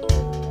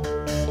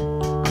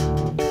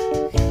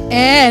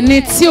 Ẹni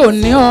tí ò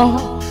ní ọ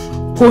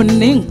kò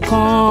ní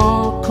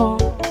nǹkan kan.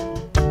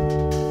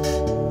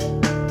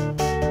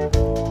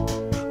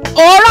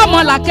 Òrọ̀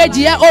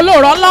ọmọlàkejì ẹ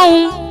olóòrọ̀ Ọlọ́run,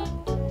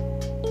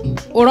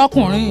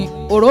 òrọ̀kùnrin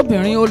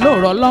òrọ̀bìnrin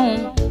olóòrọ̀ Ọlọ́run.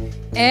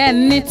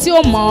 Ẹni tí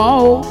ó mọ̀ ọ́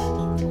o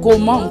kò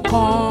mọ̀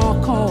nǹkan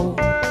kan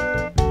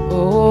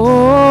o.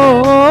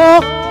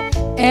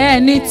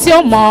 Ẹni tí ó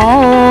mọ̀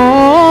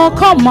ọ́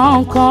kò mọ̀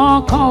nǹkan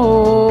kan o.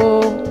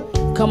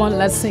 Come on,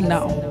 let's sing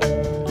now.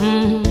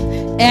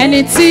 Ẹni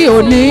tí ò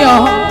ní ọ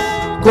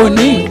kò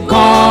ní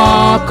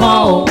nǹkan kan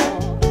o.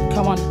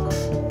 Come on,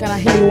 can I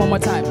hear you one more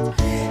time?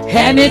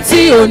 Ẹni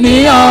tí ò ní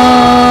ọ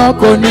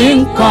kò ní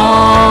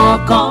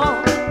nǹkan kan.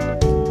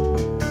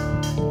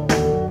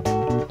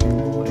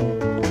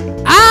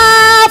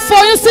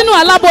 Foyún sínú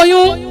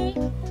aláboyún,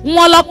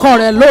 wọn lọ́kọ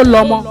rẹ̀ ló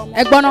lọ́mọ.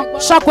 Ẹ̀gbọ́n náà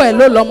ṣọ́kọ ẹ̀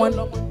ló lọ́mọ.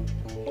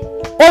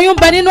 Oyún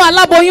bẹ nínú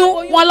aláboyún,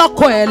 wọn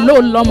lọ́kọ ẹ̀ ló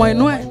lọ́mọ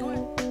inú ẹ̀.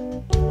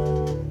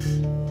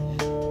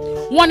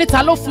 Wọ́n ní ta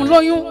ló fún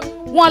lóyún,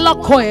 wọn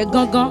lọ́kọ ẹ̀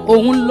gangan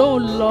òun ló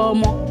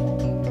lọ́mọ.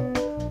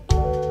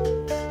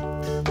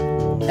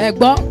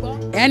 Ẹ̀gbọ́n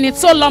ẹni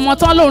tó lọ́mọ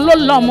tán lòun ló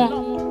lọ́mọ,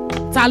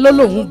 ta ló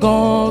lòun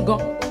gangan?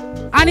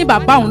 Á ní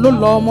bàbá òun ló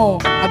lọ́mọ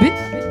àbí?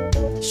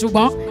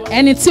 Ṣùgbọ́n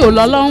ẹni tí ò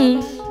lọ́lọ́hun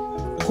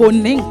kò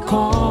ní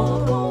nǹkan.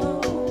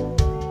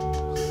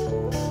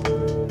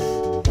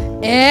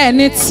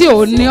 Ẹni tí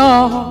ò ní ọ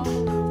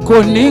kò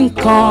ní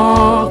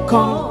nǹkan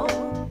kan.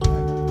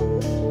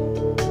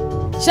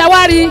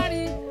 Ṣàwárí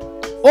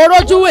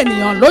orójú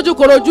ènìyàn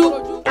lójúkorojú,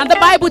 and the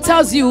Bible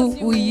tells you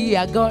we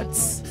are gods.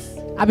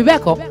 Àbí bẹ́ẹ̀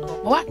kọ́?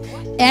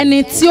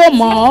 ẹni tí ó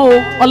mọ̀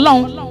ọ́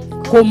Ọlọ́run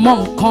kò mọ̀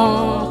nǹkan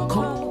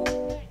kan.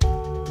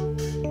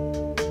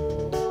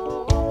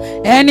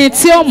 Ẹni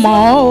tí ó mọ̀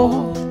ọ́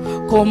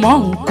kò mọ̀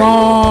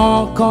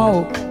nǹkan kan o.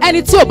 Ẹni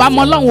tí ò bá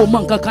mọ̀ Ọlọ́run ò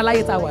mọ̀ nǹkan kan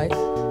láyé tá a wà yìí.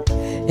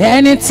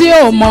 Ẹni tí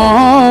ò mọ̀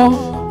ọ́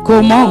kò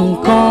mọ̀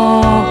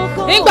nǹkan.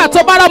 Nígbà tó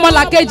bá rọ́mọ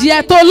làkejì ẹ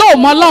tó lóò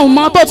mọ̀ Ọlọ́run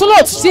mọ́ tó tún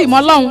lóò sí ìmọ̀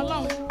Ọlọ́run.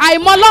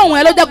 Àìmọ̀ Ọlọ́run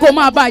ẹ ló jẹ́ kó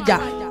máa bàjà.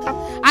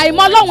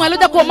 Àìmọ̀ Ọlọ́run ẹ ló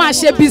jẹ́ kó máa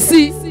ṣe bí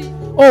sí.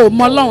 O ò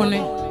mọ̀ Ọlọ́run ni.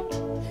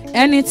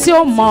 Ẹni tí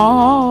ó mọ̀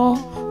ọ́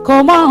kò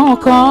mọ̀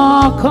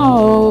nǹkan kan o.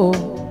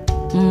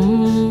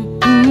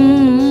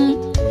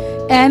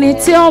 Ẹni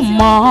tí ó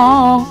mọ̀ ọ́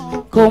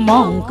kò mọ̀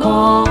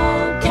nǹkan.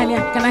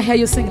 Can I hear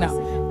you sing now?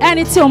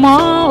 Ẹni tí ó mọ̀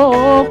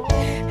ọ́,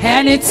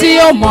 ẹni tí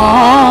ó mọ̀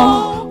ọ́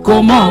kò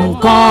mọ̀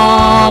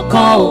nǹkan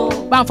kan o.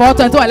 Bá ń fọwọ́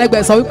tó ẹni tó wà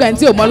lẹ́gbẹ̀ẹ́ sọ wípé ẹni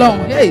tí ò mọ̀ Ọlọ́run.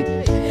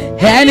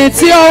 Ẹni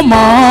tí ó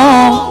mọ̀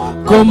ọ́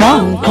kò mọ̀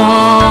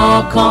nǹkan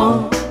kan.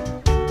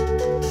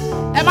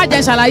 Ẹ má jẹ́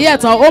n ṣàlàyé ẹ̀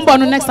tán, ó ń bọ̀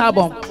nínú next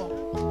album.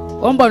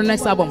 Ó ń bọ̀ nínú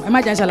next album. Ẹ má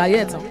jẹ́ n ṣàlàyé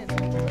ẹ̀ tán.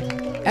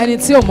 Ẹni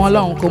tí ò mọ̀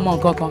Ọlọ́run kò mọ̀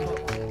nǹkan kan.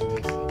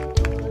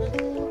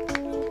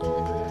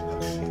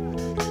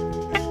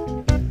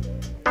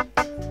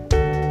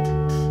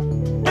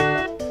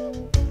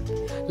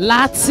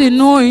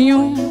 Látinú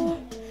oyún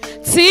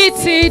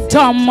títí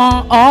dọmọ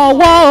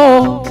ọwọ́ o.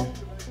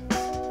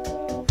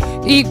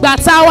 Ìgbà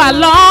táwa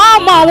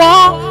lọ́mọwọ́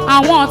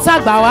àwọn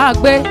tàgbà wá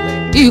gbé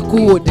ikú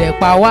òdẹ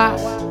pa wá.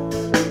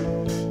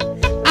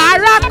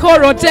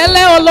 Arákòrò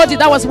délé olódì,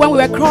 that was when we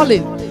were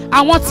crawling.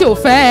 Àwọn tí ò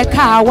fẹ́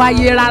ká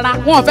wáyé rárá,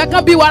 wọn ò fẹ́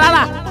kán bí wa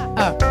rárá.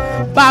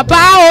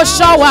 Bàbá ó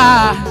ṣọ́ wa,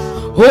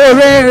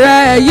 oore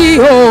rẹ̀ yìí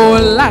ò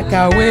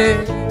lákàwé.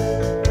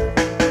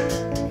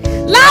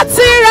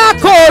 Láti ra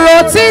kòrò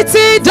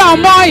títí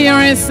dánmọ́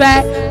irinṣẹ́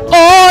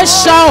ó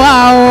ṣọ́ wa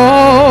o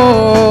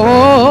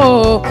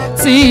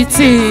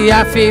títí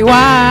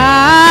àfiwá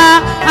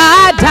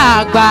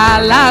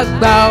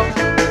àdàgbàlagbà o.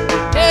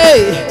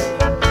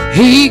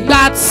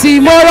 Ìgbà tí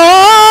mo rò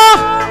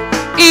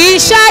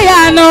iṣẹ́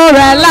ìyanu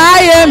rẹ̀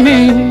láyé mi,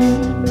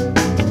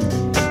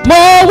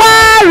 mo wá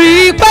rí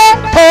i pé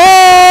ó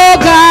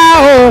ga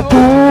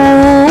òkú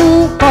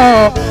pọ̀.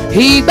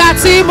 Ìgbà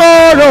tí mo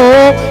rò,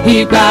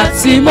 ìgbà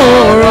tí mo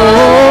rò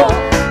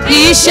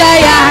iṣẹ́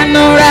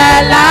ìyanu rẹ̀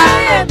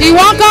láyé mi.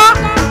 Ìwọ ńkọ́?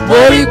 Mo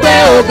rí pé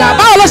ó ga.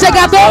 Báwo ló ṣe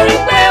ga tó?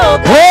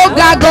 Ó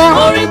ga gan.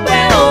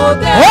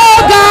 Ó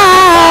ga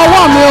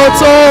ọwọ́ mi ò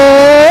tó.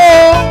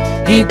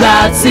 Ìgbà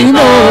tí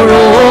mo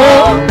rò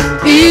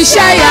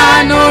iṣẹ́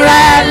ìyanu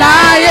rẹ̀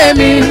láyé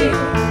mi.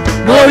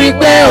 Mo rí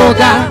pé ó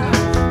ga.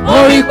 Mo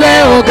rí pé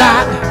ó ga.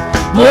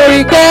 Mo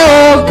rí pé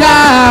ó ga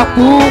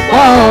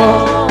púpọ̀.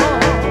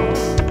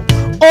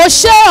 Ó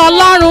ṣé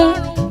Ọlọ́run,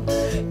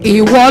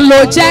 ìwọ ló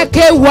jẹ́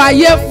kéwu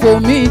ayé fò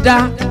mí dá.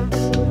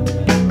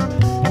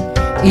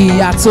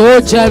 Ìyà tó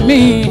jẹ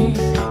mí,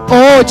 ó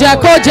jẹ́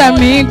kó jẹ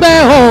mí gbé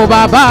o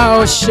bàbá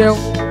o ṣeun.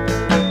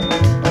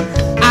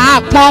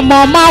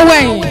 Àpọ̀nmọ́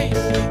máwẹ̀yìn,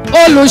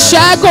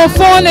 olùṣègùn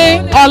fúnni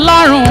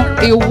Ọlọ́run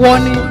ìwọ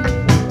ni.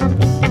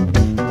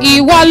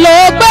 Ìwọ ló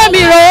gbé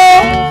mi ró,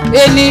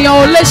 ènìyàn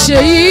ò lè ṣe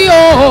yìí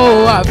o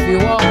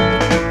àfiwọ́.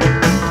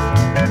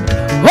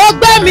 Ó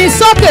gbé mi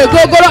sókè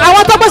gogoro,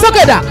 àwọn tó gbé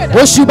sókè dà,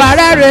 òṣùbà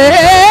rẹ̀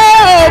rèé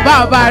o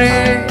bàbá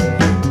rẹ̀.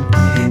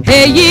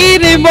 Èyí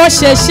ni mo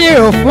ṣe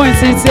ṣírò fún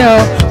títí o,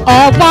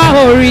 ọgbọ́n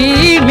orí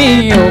mi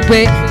ò gbé.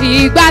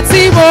 Ìgbà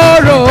tí mo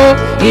rò,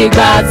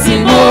 ìgbà tí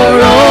mo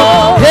rò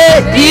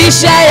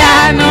iṣẹ́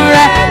ìyanu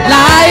rẹ̀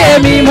láyé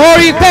mi. Mo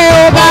rí pé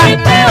ó ga,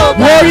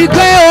 mo rí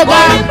pé ó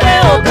ga,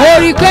 mo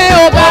rí pé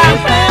ó ga.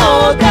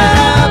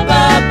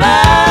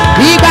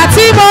 Ìgbà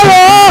tí mo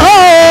rò,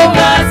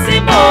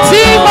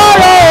 tí mo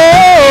rò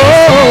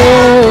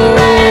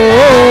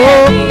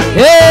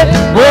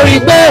mo rí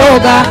pé ó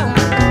ga,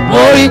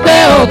 mo rí pé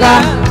ó ga,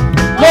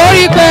 mo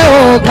rí pé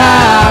ó ga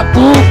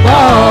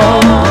púpọ̀.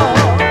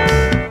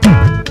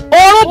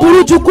 Oorun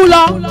burú jù kú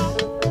lọ,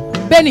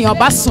 bẹ́nìyàn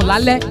bá sùn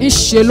lálẹ́ ń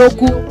ṣe ló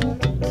kú.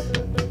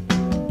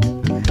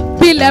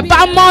 Bílẹ̀ bá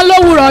mọ́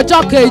lówùrọ̀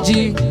ọjọ́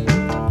kejì,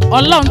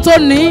 Ọlọ́run tó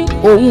ní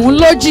òun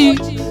ló jí.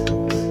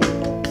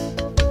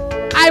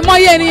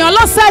 Àìmọye ènìyàn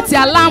ló sẹ́ẹ̀tì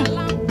aláàmù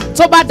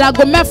tó bá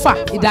dago 6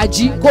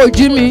 ìdájí kó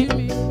jí mi.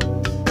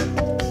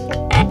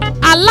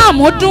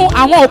 Aláàmù dún,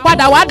 àwọn ò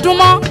padà wá dún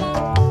mọ́,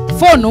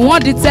 fóònù wọn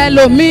di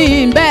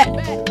tẹlòmíì bẹ́ẹ̀.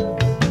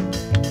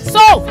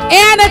 So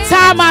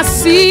anytime I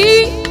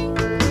see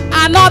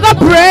another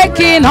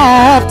breaking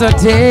of the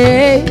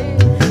day,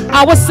 I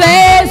will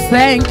say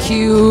thank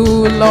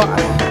you, Lord.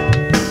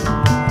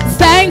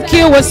 Thank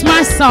you is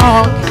my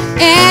song.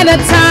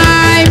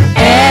 Anytime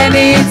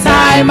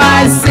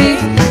I see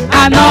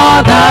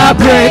another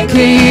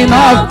breaking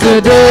of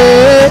the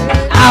day,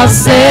 I'll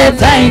say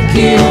thank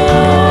you.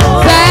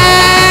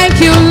 Thank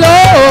you,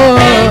 Lord.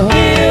 Thank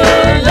you,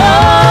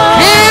 Lord.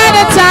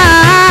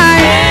 Anytime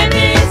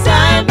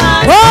I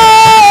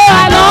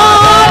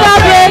another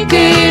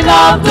breaking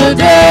of the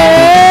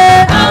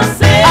day, I'll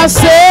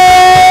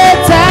say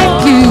thank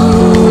you,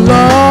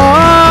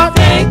 Lord.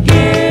 Thank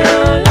you,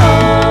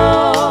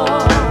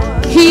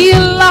 Lord. He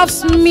loves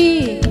me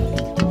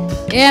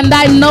And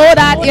I know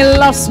that He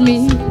loves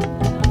me.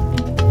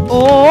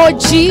 Oh,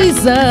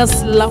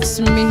 Jesus loves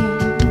me.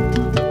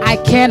 I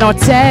cannot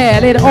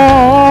tell it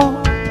all.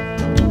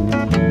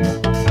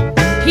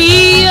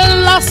 He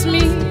loves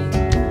me.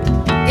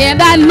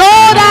 And I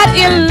know that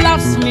He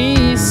loves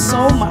me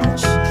so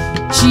much.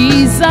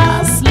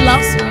 Jesus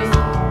loves me.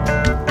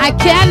 I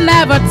can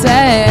never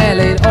tell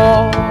it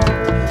all.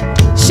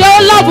 Show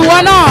love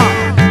one on.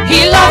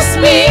 He loves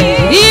me.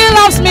 He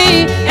loves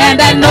me.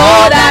 And I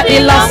know that He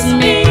loves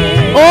me.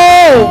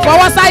 Oh, for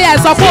what I am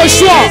so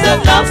sure.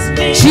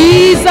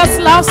 Jesus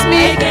loves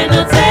me.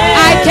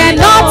 I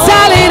cannot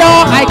tell it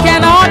all. I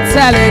cannot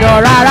tell it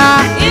all.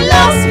 Rara. He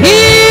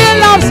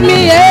loves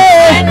me.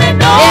 Yeah.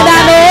 And I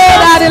know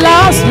that He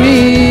loves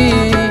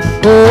me.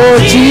 Oh,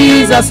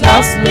 Jesus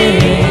loves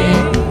me.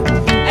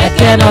 I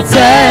cannot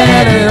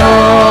tell it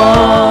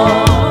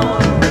all.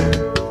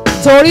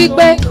 Torí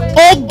pé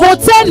ogun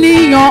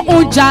tẹ́nìyàn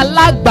ń jà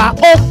lágbà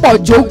ó pọ̀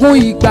jogún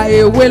ìgbà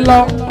èwe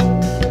lọ.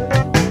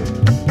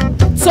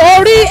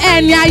 Torí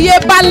ẹni ayé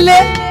bá lé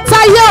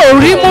táyé ò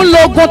rí mú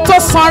lógun tó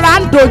sanra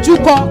ń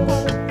dojúkọ.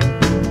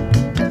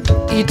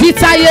 Ìdí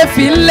táyé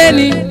fi ń lé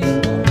ni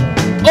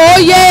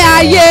oyè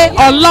ayé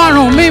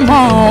Ọlọ́run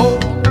mímọ́.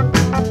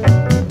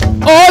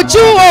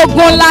 Ojú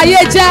ogun láyé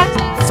jẹ́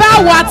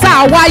fáwa tá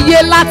a wáyé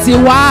láti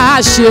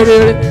wá ṣe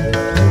rere.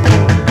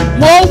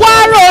 Mo wá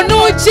ronú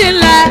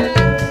jinlẹ̀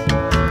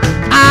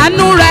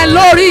àánú rẹ̀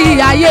lórí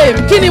ayé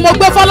mi. Kí ni mo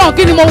gbé fọ́lọ́run,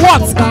 kí ni mo wọ̀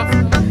tán?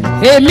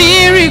 Èmi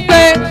rí i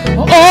pé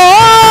ó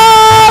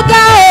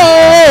ga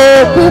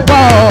ó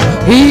púpọ̀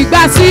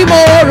ìgbà tí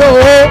mo rò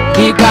ó,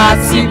 ìgbà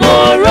tí mo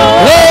rò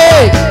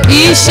ó.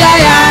 Iṣẹ́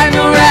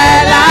ìyanu rẹ̀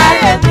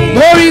láyé mi.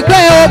 Mo rí i pé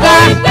ó ga,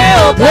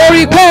 mo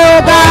rí i pé ó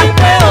ga,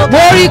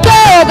 mo rí i pé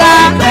ó ga,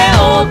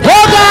 ó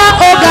ga,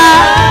 ó ga,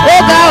 ó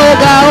ga, ó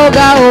ga, ó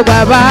ga, ó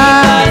bàbá.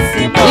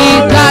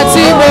 Ìgbà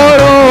tí mo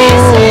rò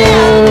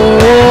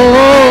ó,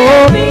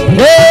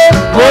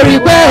 mo rí i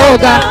pé ó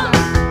ga,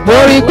 mo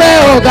rí i pé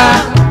ó ga,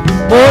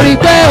 mo rí i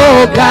pé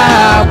ó ga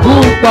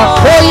púpọ̀.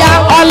 Ó yá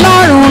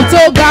Ọlọ́run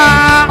tó ga,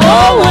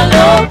 òun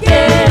lókè.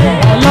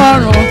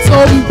 Ọlọ́run tó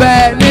ń bẹ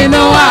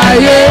nínú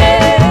ayé,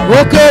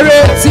 ó kéré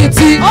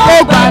títí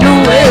ó gbanú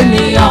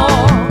ènìyàn.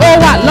 Ó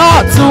wà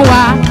lọ́ọ̀tún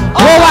wa,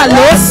 ó wà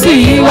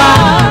lósì wa,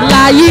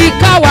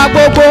 láyìíká wa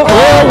gbogbo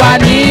ó wà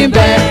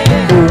níbẹ̀.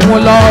 Òun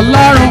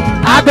lọ́lọ́run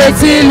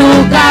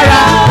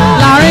abẹ́tílùkára,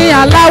 láàrin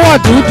aláwọ̀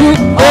dúdú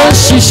ó ń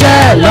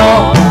ṣiṣẹ́ lọ.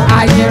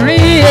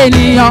 Àyìnrín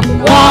ènìyàn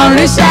wọ́n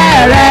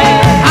ríṣẹ́ rẹ̀,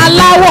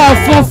 aláwọ̀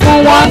funfun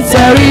wọ́n ń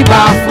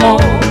tẹríba fún.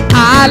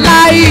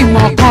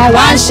 Aláìmọ̀kan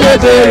wá ń ṣe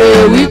béèrè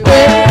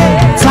wípé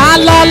ta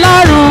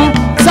lọ́lọ́run,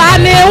 ta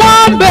ni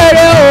wọ́n ń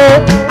béèrè o?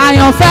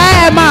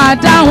 Àyànfẹ́ máa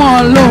dá wọn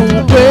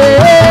lóhùn pé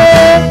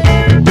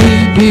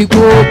ibi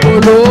gbogbo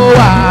ló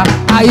wà,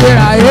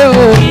 ayérayé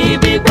o.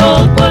 Ibi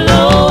gbogbo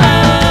ló wà.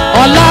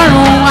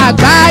 Ọlọ́run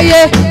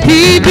àgbáyé,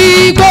 ibi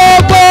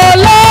gbogbo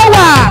ló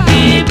wà.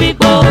 Ibi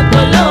gbogbo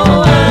ló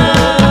wà.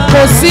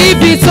 Kò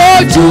síbi tó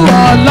ju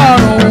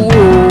Ọlọ́run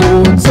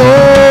ò tó.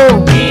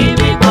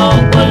 Ibi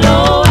gbogbo ló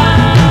wà.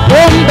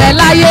 Ó ń bẹ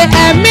láyé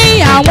ẹ̀mí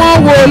àwọn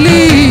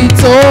wòlíì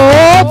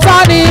tòótọ́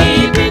ni.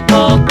 Ibi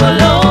gbogbo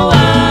ló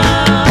wà.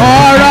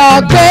 Ọ̀rọ̀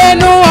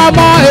gbénú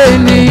ọmọ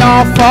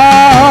ènìyàn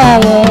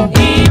fọ́ọ̀hún.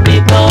 Ibi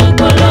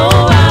gbogbo ló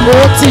wà. Ó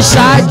ti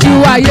ṣáájú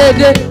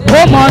ayédè, ó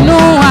mọ̀nú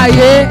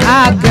ayé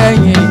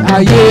akẹ́yìn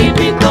ayé.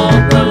 Ibi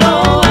gbogbo ló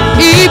wà.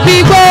 Ibi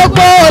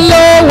gbogbo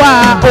ló wà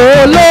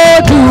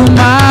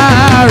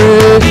Olódùmarè.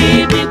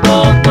 Ibi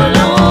gbogbo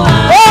ló wà.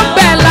 Ó ń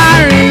bẹ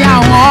láàrin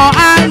àwọn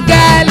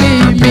áńgẹ́lì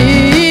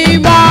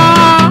mímọ́.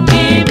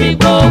 Ibi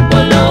gbogbo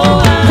ló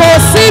wà. Kò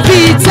síbi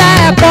tẹ́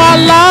ẹ̀kọ́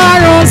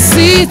lọ́rùn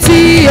sí tí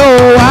ó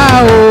wà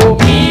o.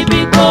 Ibi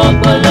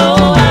gbogbo ló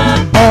wà.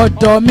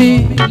 Ọ̀dọ̀ mi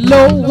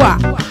ló wà.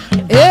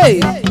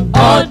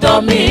 Ọ̀dọ̀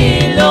mi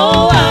ló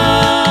wà.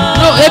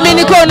 Èmi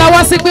ni kò náwó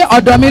sí pé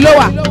ọ̀dọ̀ mi ló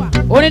wà.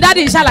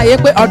 Onídàdí ṣàlàyé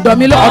pé ọ̀dọ̀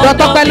mi ló, ọ̀dọ̀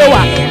Tọ́pẹ́ ló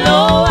wà.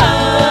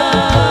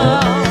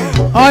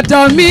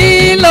 Ọ̀dọ̀ mi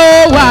ló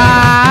wà.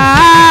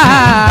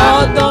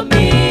 Ọ̀dọ̀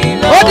mi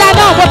ló wà. Ó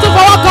dáná mo tún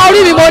fọwọ́ kan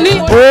orí mi, mo ní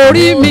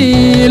orí mi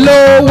ló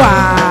wà.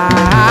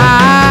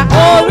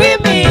 Orí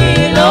mi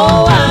ló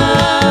wà.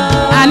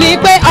 Àní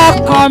pé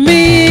ọkàn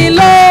mi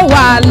ló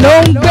wà ló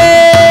ń gbé.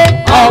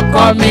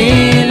 Ọkàn mi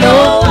ló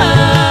wà.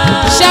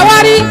 Ṣé wá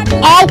rí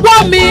ọwọ́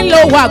mi ló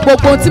wà,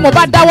 gbogbo tí mo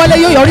bá dáwọ́lé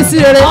yóò yọrí sí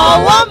rere.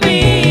 Ọwọ́ mi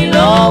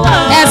ló wà.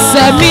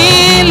 Ẹsẹ̀ mi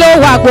ló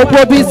wà, gbogbo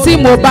ibi tí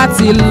mo bá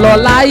ti lọ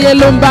láyé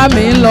ló ń bá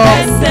mi lọ.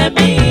 Ẹsẹ̀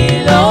mi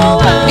ló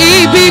wà.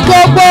 Ibi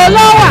gbogbo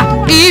ló wà,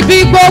 ibi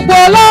gbogbo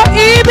ló,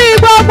 ibi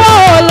gbogbo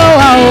ló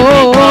wà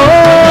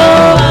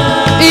ooo.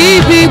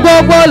 Ibi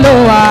gbogbo ló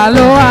wà,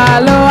 ló wà,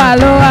 ló wà,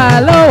 ló wà,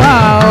 ló wà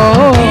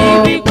ooo.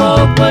 Ibi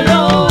gbogbo ló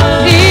wà.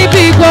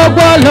 Ibi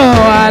gbogbo ló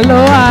wà, ló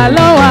wà,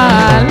 ló wà,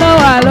 ló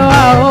wà, ló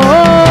wà ooo.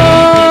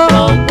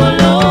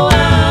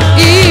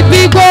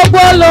 Ibi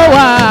gbogbo ló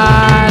wà,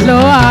 ló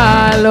wà,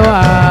 ló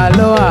wà,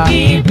 ló wà.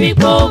 Ibi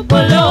gbogbo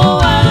ló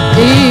wà.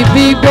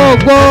 Ibi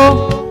gbogbo,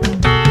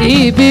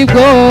 ibi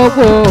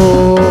gbogbo,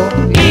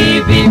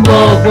 ibi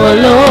gbogbo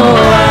ló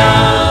wà.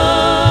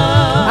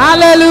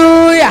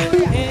 Hallelujah.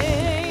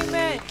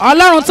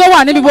 Ọlọ́run tó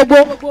wà níbi gbogbo,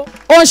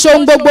 ó ń ṣe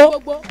ohun gbogbo,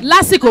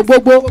 lásìkò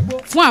gbogbo,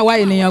 fún àwa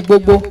ènìyàn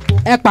gbogbo.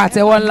 Ẹ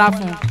pàtẹ́wọ́ ńlá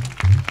fún un.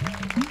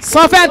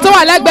 Sọ fẹ́ tó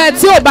wà lẹ́gbẹ̀ẹ́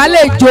tí ò bá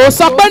lè jó,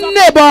 sọ pé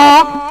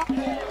neighbor.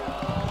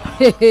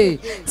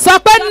 Sọ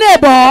pé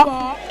neighbor.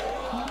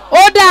 Ó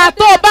dáa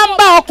tó o bá ń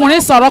bá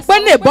ọkùnrin sọ̀rọ̀ pé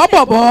neighbor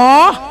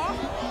bọ̀bọ̀.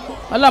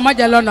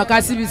 Ọlọ́mọjà lọ́nà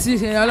ká síbi tí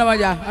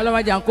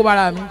ọlọ́mọjà ń kó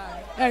bára mi.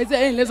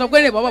 Ẹ̀yin lè sọ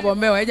pé neighbor bọ̀bọ̀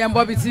mẹ́wàá, ẹ jẹ́ ń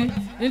bọ́ bí tí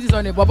ní ti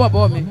sọ neighbor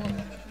bọ̀bọ̀ mi.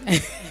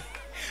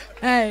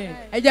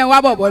 Ẹ jẹ́ ń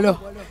wá bọ̀bọ̀ lọ.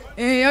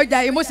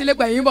 Ọjà ìmúsílẹ̀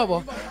pẹ̀yìn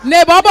bọ̀bọ̀.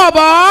 Neighbor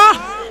bọ̀bọ̀.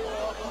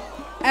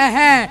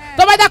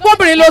 Tó bá jẹ́ pé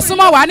obìnrin ló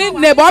súnmọ́ wá ní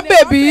neighbor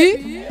bèbí.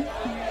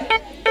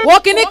 Wo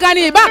kíní kan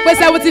ní ìbá pé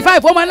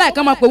 75 ó máa ń láì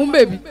kán máa pè ń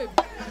bèbí.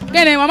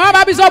 Kíni màmá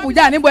bá bíṣọ̀bù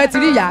jà níbo ẹ ti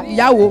rí ìyá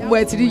ìyàwó níbo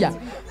ẹ ti rí ìyá.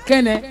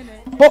 Kíni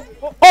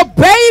o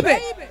baby.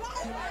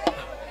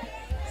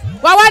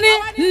 Wá wá ní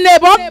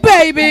neighbor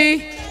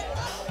baby.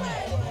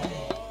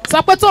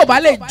 Sọ pé tó o bá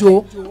lè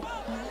jó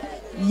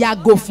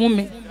yàgò fún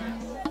mi.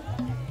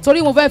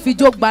 Torí mo fẹ́ fi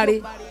jó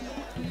gbare.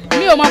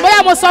 Mi ò mọ̀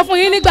bóyá mo sọ fún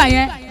yín nígbà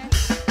yẹn.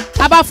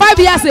 About 5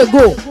 years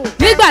ago,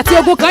 nígbà tí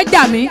ogun kan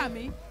jà mí.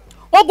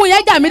 Ogun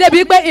yẹn jà mí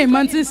débi pé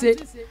ìmọ̀ ti ń ṣe.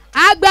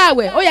 A gba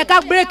àwẹ̀, ó yẹ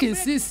ká break in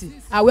 6.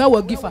 Àwẹ̀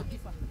wọ gífà.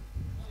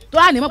 Tó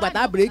wà ní mọ̀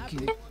pàtà break.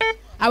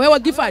 Àwẹ̀ wọ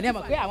gífà ni ẹ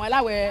mọ̀ pé àwọn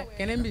aláwẹ̀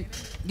kẹ́nẹ́mbì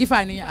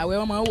gífà ni àwẹ̀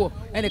wọn máa ń wọ̀.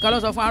 Ẹnìkan ló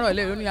sọ fún àárọ̀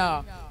ilé lónìí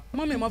à.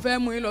 Mọ́mì mo fẹ́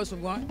mú yín lọ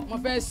ṣùgbọ́n mo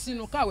fẹ́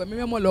sínú káwẹ̀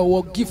mímọ́ mọ́ lọ wọ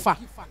gífà.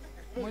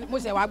 Mo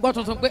ṣe wá gbọ́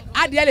tuntun pé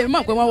adìẹ lè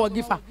mọ̀ pé wọ́n wọ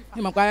gífà.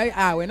 Ní mọ̀ pé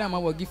àwẹ̀ náà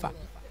máa wọ gífà.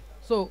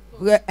 So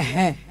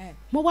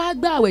mo wá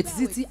gbà àwẹ̀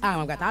títí tí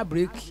àwọn àgbàtà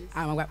break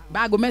àwọn àgbà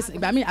aago mẹ́sàn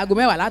ìgbà míì aago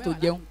mẹ́wàá látò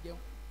jẹun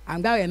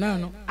àgbàwẹ̀ náà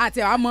nù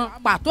àti àwọn ọmọ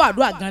pàtó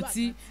àdúrà gan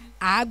tí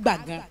a gbà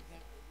gan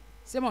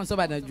ṣé mò ń sọ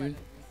Ìbàdàn jù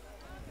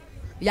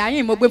ìyá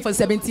yín mo gbé for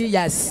 17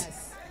 years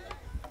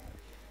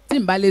tí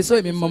n bá lè sọ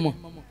èmi mọ̀mọ́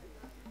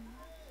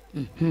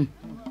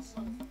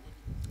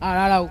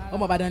rárá o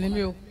ọmọ Ìbàdàn ni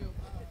mí o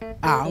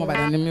ọmọ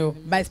Ìbàdàn ni mí o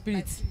by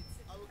spirit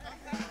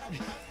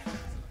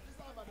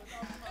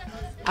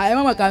àyè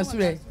mọ̀mọ́ kan sùn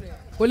rẹ̀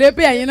kò lè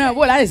pé ẹ̀yin náà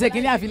bó láti ṣe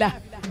kínní àfilà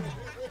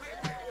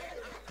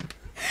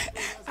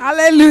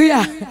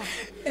hallelujah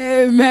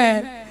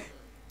amen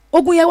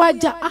ogun yẹn wá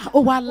jà ó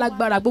wá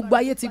lágbára gbogbo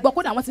ayé ti gbọ́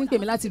kódà wọ́n ti ń pè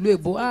mí láti ìlú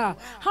èbó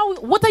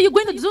what are you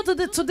going to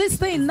do to this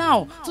thing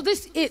now to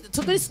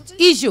this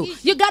issue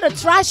you gotta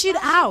trash it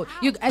out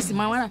you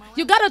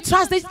gotta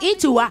trash this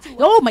issue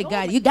oh my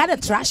God you gotta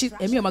trash it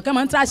èmi ò mọ̀ kí wọ́n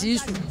máa ń trash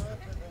issue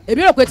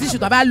èmi rò pé tíṣù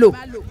tó bá lò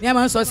ní ẹ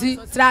máa ń sọ sí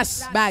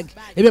trash bag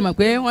èmi mọ̀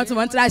pé wọ́n tún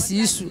máa ń trash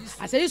issue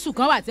àṣẹ issue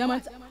kan wà tí wọ́n máa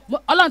ń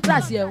ọlọ́run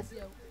trash yẹ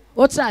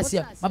ó trash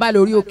yẹ wọ́n bá lọ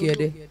orí òkè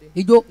ẹ̀dẹ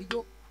ijó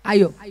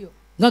ayọ̀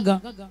gángan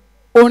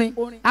orin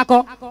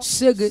akọ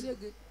ṣége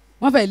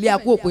wọ́n fẹ́ lé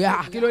akó òpè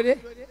kí ló dé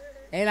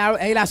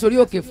ẹ̀yin la sórí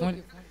òkè fún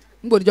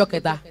un gbòdìjọ́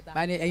kẹta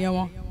bá ní ẹ̀yẹ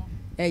wọn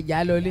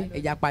ẹ̀jà lọlé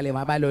ẹ̀jà palẹ̀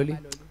máa bá lọlé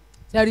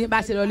sẹ́rí bá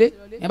ṣe lọlé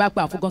ẹ̀ bá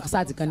pè àfọkàn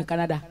sáàtì kan ní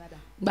Canada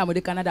nígbà mo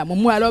dé Canada mo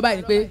múra lọ́ọ́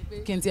báyìí pé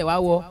kí n tiẹ̀ wá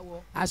wọ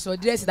aṣọ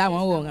dírẹ́sì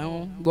táwọn wọ̀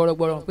àwọn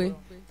gbọ̀rọ̀gbọ̀rọ̀ pé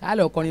ká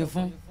lọ kọrin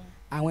fún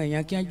àwọn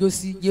èèyàn kí wọ́n jó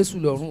sí Jésù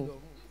lọ́rùn o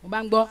mo bá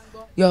ń gbọ́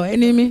your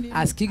enemy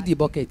has kicked the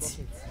bucket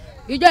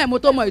ìjọ ìmọ̀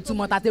tó mọ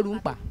ìtumọ̀ tatẹ́rù ń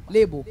pa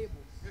léèbò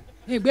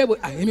ìgbébo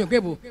èmi ò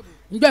gbébo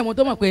ìjọ ìmọ̀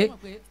tó mọ̀ pé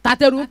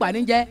tatẹ́rù ń pa ní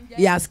jẹ́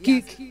he has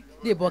kicked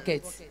the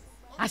bucket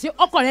àṣẹ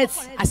correct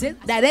àṣẹ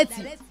direct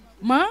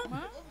mọ́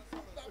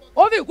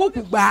ó fi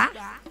ìkúùkù gbá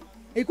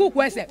ìkúùkù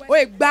ẹsẹ̀ ó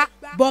yẹ gbá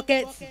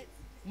bucket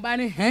n bá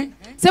ní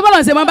ṣé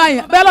bọ́lọ̀ ṣe máa bá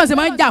yàn bọ́lọ̀ ṣe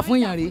máa ń jà fún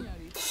yàn rí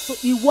so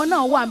ìwọ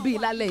náà wà ń bí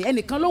ìlàlẹ̀ yìí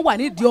ẹnìkan ló wà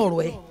nídìí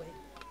ọ̀rọ̀ ẹ̀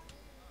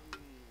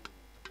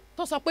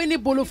tó sọ pé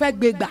níbo ló fẹ́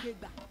gbé gbà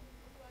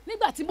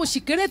nígbà tí mo sì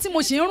kéré tí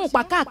mo sì ń rùn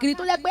pa káàkiri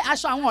tó jẹ́ pé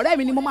aṣọ àwọn ọ̀rẹ́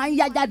mi ni mo máa ń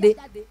yá jáde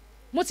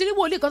mo ti rí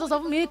wòlíì kan tó sọ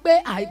fún mi pé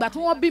ìgbà tí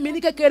wọ́n bí mi ní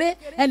kékeré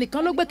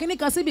ẹnìkan ló gbé kinní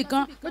kan síbì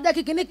kan tó jẹ́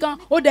kí kinní kan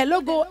ó dẹ̀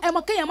lógo ẹ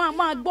mọ kéèyàn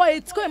máa gbọ́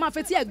etí kéèyàn máa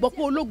fetí ẹ̀ gbọ́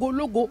pé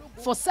ológo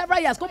for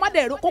several years kó má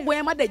dẹ̀ kógo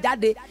yẹn má dẹ̀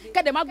jáde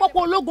kẹ́dẹ̀ má gbọ́ pé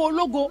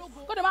ológo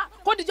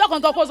kó dijọ́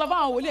kankan kó sọ fún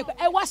àwọn wòlíì pé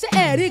ẹ wá sí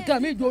ẹ̀rí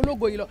nǹkan mi ju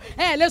ológo yìí lọ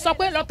ẹ lè sọ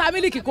pé lọ ta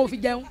mílìkì kó fi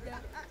jẹun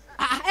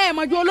ẹ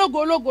mọ̀ ju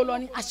ológo lọ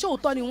ni àṣé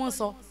òótọ́ ni wọ́n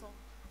sọ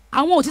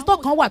àwọn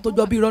òtítọ́ kan wà tó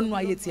jọ bí irọ́ nínú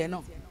ayé tiẹ̀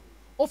náà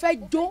ó fẹ́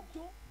jó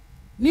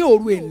ní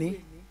òru èní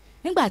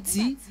nígbà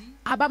tí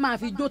a bá máa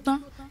fi jó tán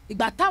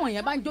ìgbà táwọn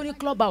èèyàn bá ń jó ní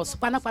club house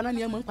panápaná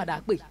ni ẹ mọ̀ ń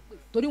padà pè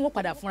torí wọ́n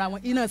padà fúnra wọn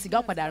iná sìgá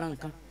ó padà ran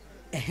nǹkan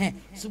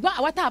ṣùgbọ́n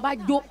àwa tá a bá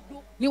jó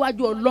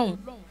níwájú Ọlọ́run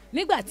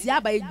nígbà tí a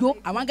bá yẹ jó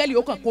àwọn áńgẹ́lì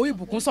ó kàn kó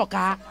ìbùkún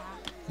sọ̀ka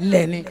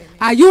lẹ́ni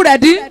are you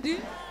ready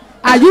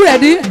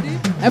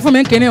ẹ fún mi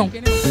ń kíní o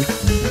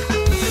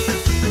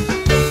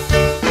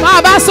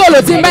máa bá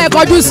sọ̀rọ̀ tí ń bá ẹ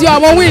kọjú sí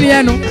ọmọ wíìnì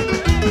ẹnu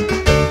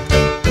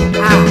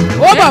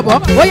ó bọ̀bọ̀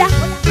ó yá.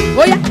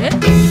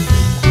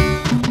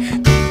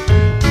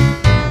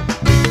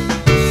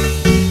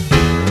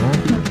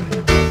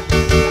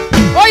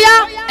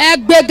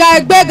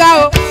 ẹgbẹ́ga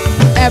o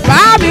ẹ bá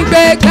mi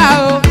gbéga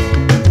o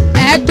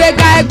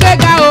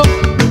ẹgbẹ́ga o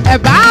ẹ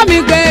bá mi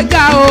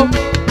gbéga o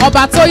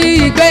ọba tó yí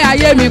ìgbé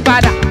ayé mi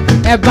padà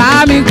ẹ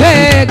bá mi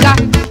gbéga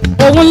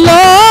òun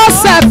ló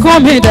sẹ́kún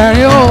mi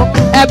dẹ̀rín o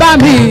ẹ bá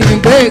mi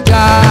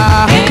gbéga.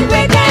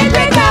 Ẹgbẹ́ga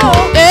ẹgbẹ́ga o.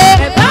 Ẹ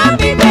bá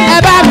mi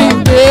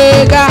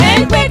gbéga.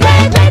 Ẹgbẹ́ga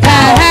ẹgbẹ́ga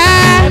o.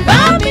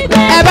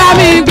 Ẹ bá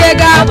mi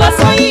gbéga. Ọba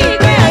tó yí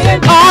ìgbé ayé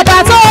mi. Ọba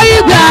tó yí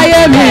ìgbé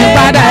ayé mi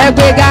padà ẹ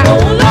gbéga.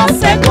 Òun ló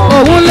sẹ́kún.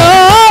 Òun ló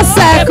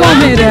sẹ́kún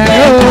mi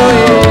dẹ̀rín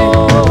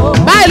o.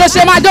 Báyìí ló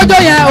ṣe máa jójó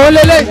yẹn ó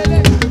lélẹ̀.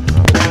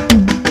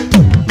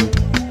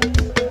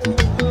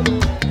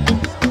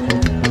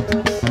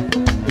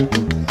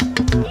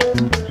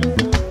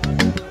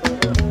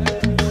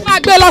 Máa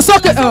gbé lọ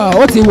sókè.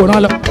 Ó ti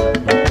wòran lọ.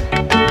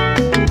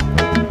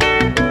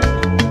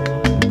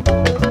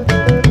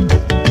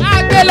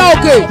 Máa gbé lọ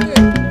òkè.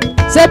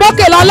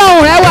 Ṣèbókè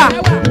lọ́lọ́run rẹ wà.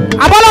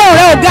 Abọ́lọ́run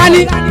rẹ ò ga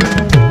ni.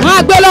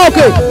 Máa gbé lọ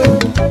òkè.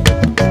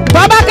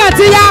 Bàbá kan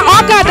ti ya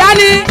ọkàn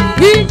dání.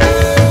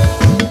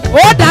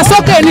 Ó dà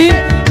sókè ni.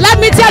 Let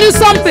me tell you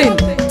something.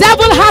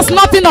 Devil has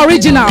nothing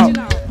original.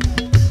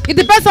 It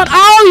depends on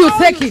how you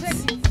take it.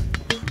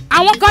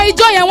 Àwọn kan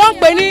ijó yẹn wọ́n ń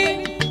pè ní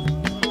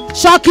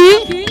ṣọ́kì.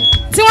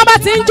 Tí wọ́n bá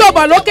ti ń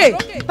jòbọ̀ lókè,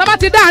 tó bá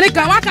ti dá àárín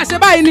kan, wọ́n á kàn ṣe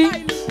báyìí ni.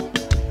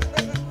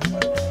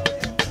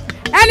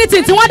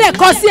 Anything tí wọ́n dẹ̀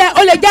kọ sí ẹ,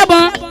 ó lè jẹ́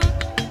bọn.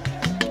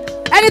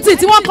 Anything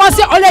tí wọ́n kọ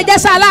sí ẹ, ó lè jẹ́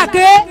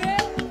ṣáláàké.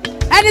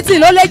 Anything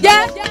ló lè jẹ́.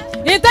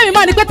 Ní tẹ́mi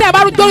mọ̀ ní pé tẹ́ ẹ bá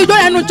dórí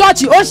dórí ẹnu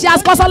chọ́ọ̀chì, ó ṣe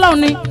asikọ́sọ́lọ́run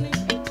ni.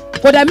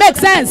 Kò dẹ̀ make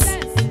sense.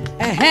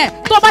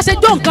 Tó bá ṣe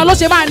jó nǹkan ló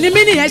ṣe máa ní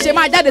mí nìyẹn ṣe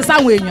máa jáde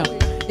sáwọn èèyàn.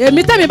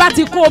 Èmi tẹ́mi bá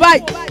ti kó o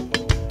báyìí.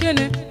 Kí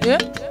ni?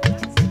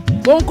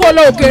 Mo ń kó o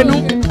lóòkè nu.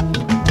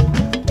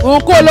 Òun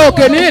kó lo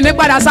òkè ní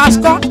ìnípadà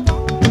sásùkọ́.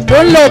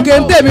 Ó ń lo òkè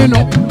ń tèmi nù.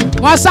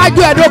 Wọ́n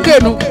ṣáájú ẹ̀dókè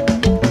nù.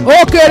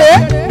 Òkèrè.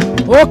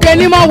 Òkè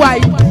ní mọ̀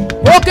wàyí.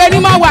 Òkè ní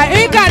mọ̀ wàyí.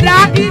 Ìkàdá.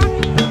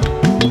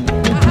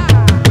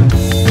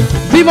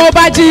 Bí mo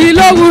bá jí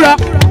lówùrọ̀,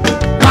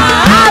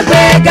 màá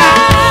gbéga.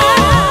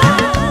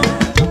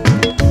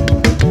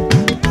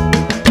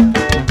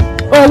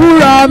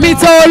 Òwúrọ̀ mi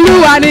tó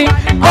Olúwa ni.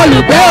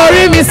 Olùgbé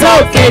orí mi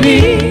sókè ni.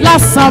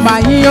 Lọ́sàn-án màá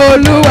yìn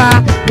Olúwa.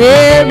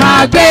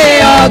 Máa gbé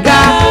ọ̀gá.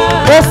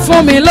 Ó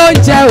fún mi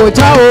lóúnjẹ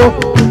òòjọ́ o.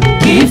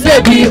 Kì í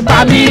fèbí pa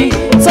mí.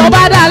 Tó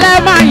bá dalẹ̀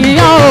máa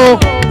yìnyán o.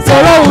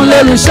 Sọ̀rọ̀ òun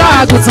lolùṣọ́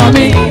àgùntàn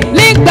mi.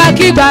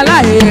 Nígbàkigbà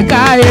láyé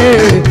káyé.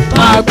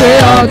 Máa gbé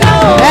ọ̀gá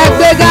o. Ẹ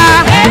gbéga.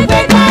 Ẹ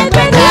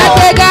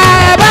gbéga.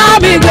 Ẹ bá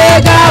mi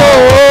gbéga o.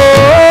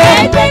 Ẹ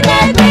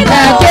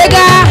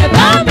gbéga.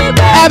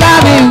 Ẹ bá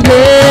mi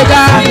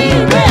gbéga.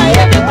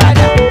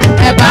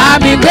 Ẹ bá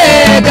mi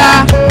gbéga.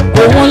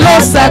 Òun ló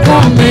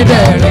sẹ́kún mi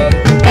dẹ̀rín.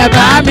 Ẹ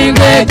bá mi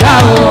gbéga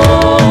o.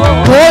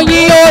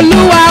 Oyin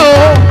Olúwa o.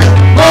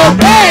 Mo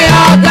gbé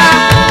ọ̀gá.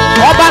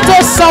 Ọba tó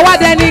sọ wá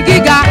dẹni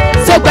gíga.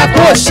 Tó gbẹ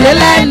kó ṣe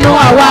lẹ́nu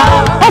àwa.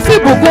 Ó fi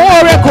bùkún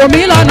oore kò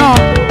mí lọ́nà.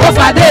 Ó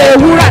fàdé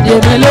ewúrà dè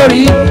mí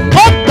lórí.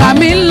 Ó gbà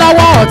mí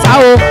lọ́wọ́ ọ̀tá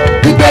o.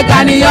 Gbígbéga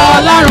ni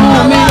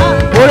Ọlọ́run mi.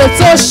 Oore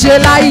tó ṣe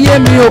láyé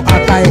mi o.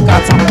 Àkà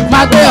ìkàtà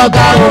máa gbé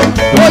ọ̀gá o.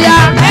 Bóyá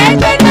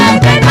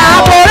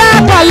ààbò rẹ̀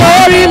pọ̀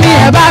lórí mi.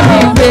 Ẹ bá mi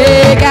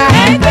gbéga.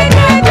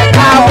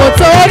 Ààbò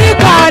torí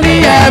kan ni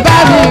ẹ bá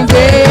mi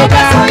gbéga. Ẹ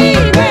bá mi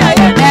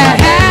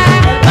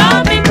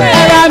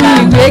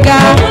gbéga.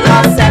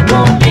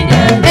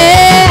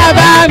 Ẹ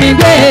bá mi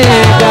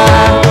gbéga.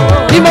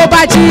 Bí mo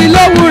bá jí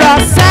lówùrọ̀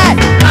sẹ́,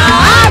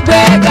 màá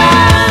gbéga.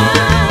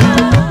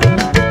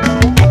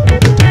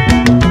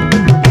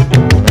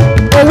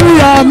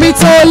 Òwúrọ̀ mi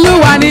tó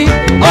Olúwa ni.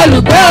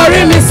 Olùgbé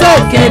orí mi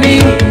sókè ni.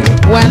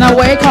 When I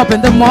wake up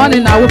in the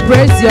morning, I will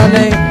praise your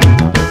name.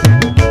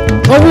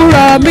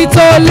 Òwúrọ̀ mi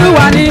tó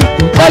Olúwa ni.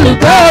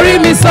 Olùgbé orí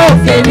mi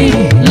sókè ni.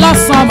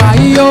 Lọ́sàn-án màá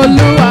yìn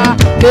Olúwa.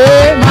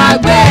 Máa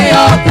gbé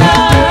ọ̀gá.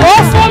 Ó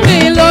fún mi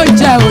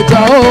lóúnjẹ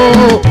òòjọ́ o.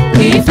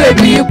 Kì í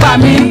fèbí pa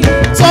mí.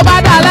 Tó bá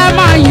dalẹ̀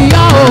máa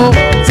yìnyán o.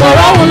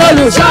 Sọ̀rọ̀ òun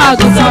lolùṣọ́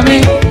àgùntàn mi.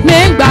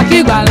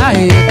 Nígbàkigbà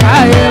láyé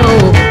káyé o.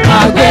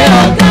 Máa gbé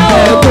ọ̀gá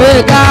o. Ẹ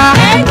gbéga.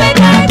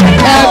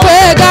 Ẹ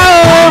gbéga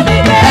o.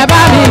 Ẹ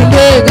bá mi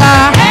gbéga.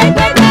 Ẹ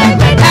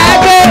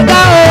gbéga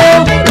o.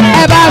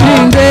 Ẹ bá mi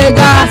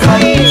gbéga.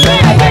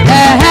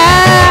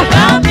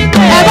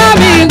 Ẹ bá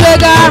mi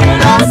gbéga.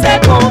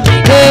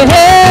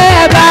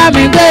 Ẹ bá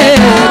mi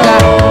gbéga.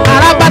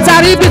 Àràbàtà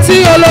ríbi tí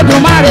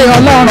Olódùmarè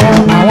Ọlọ́run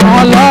àwọn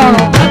ọlọ́run.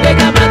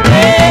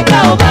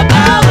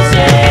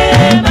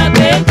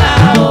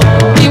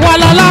 Ìwọ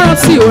lọ́lọ́run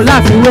tí ò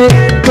láfiwé,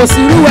 kò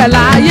sí irú ẹ̀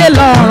láyé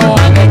lọ́run.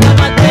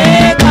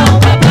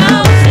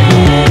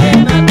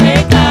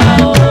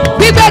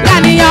 Gbígbéga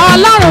nìyẹn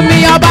Ọlọ́run mi,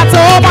 ọba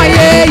tó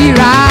mọ̀ye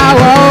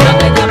ìràwọ̀.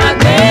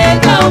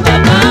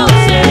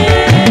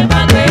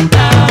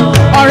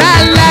 Ọ̀rẹ́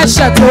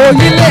ẹlẹ́ṣẹ̀ tó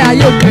yílé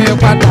ayé mi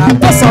padà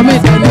tó sọ mí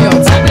dẹni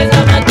ọ̀tá.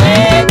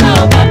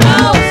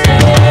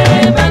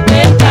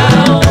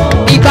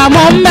 Ìgbà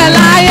mo ń bẹ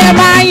láyé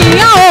máa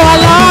yìnyán o,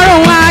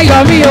 Ọlọ́run ayọ̀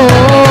mi o.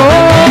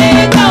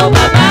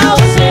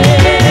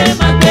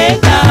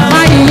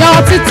 Máa yìnyán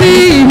títí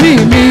ìmí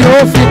mi ó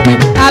fi pin,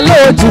 ta ló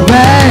jù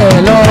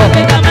bẹ́ẹ̀ lọ.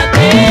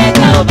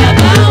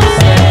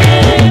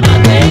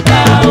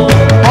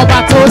 Ọba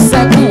tó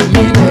sẹ́kù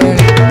mi lẹ̀,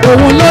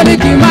 òun ló ní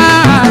kí n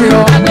máa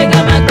yọ̀.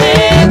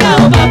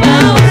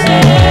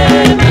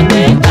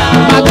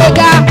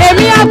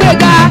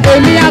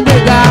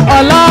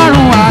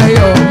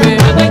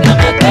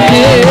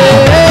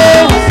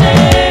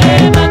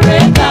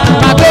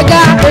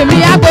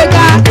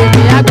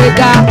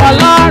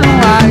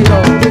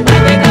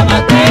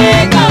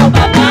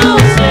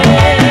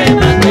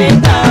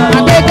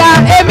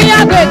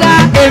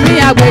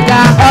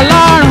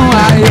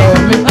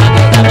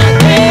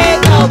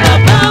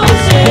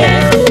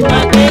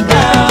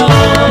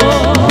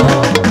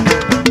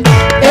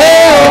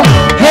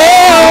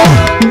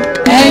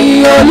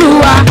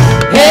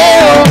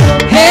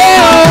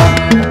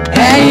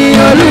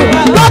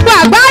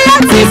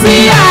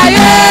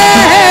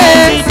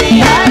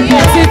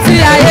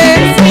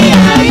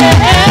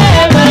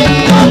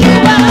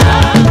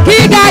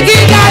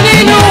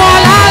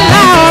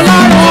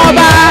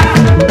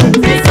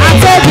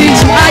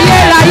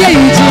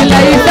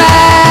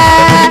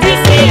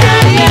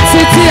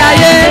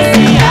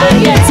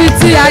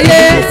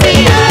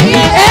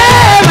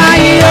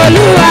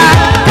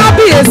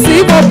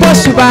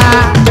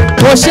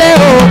 o ṣé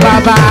o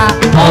bàbá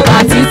ọba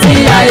títí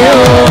ayé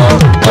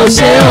o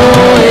ṣé o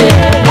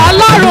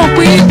ọlọ́run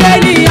pín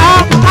gbẹ́nìyàn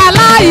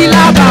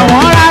aláìlábà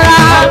wọ́n rárá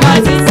ọba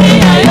títí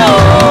ayé o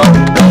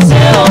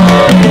ṣé o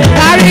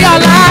kárí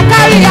ọlá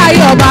kárí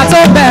ayé ọba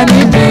tó bẹ̀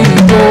níbi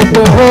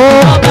gbogbo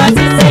ọba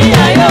títí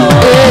ayé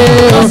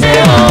o ṣé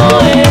o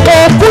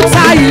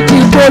òkúta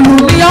ìdìgbòlù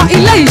níyàn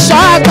ilé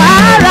ìṣọ́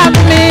agbára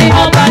mi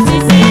ọba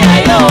títí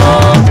ayé o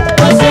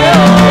ṣé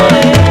o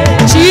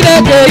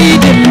Chineke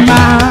ịdị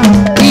mma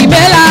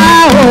imela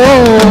o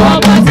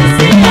ọba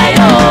títí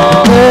ayé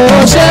o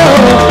ṣé o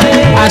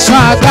aṣọ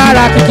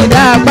agbára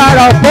kìkìdá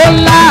agbára ọ̀pọ̀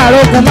ńlá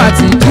àrógùn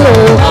màtí dí o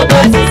ọba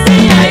títí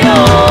ayé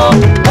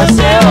o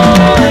ṣé o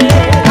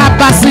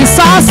àbàsì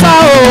sọ́sọ́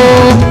o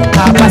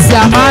àbàsì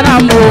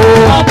àmánàmó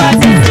ọba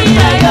títí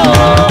ayé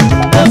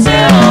o ṣé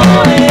o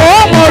ó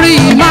mórí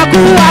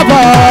ìmákú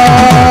àbọ̀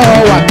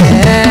wà kẹ́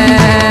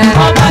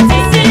ọba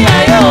títí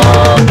ayé o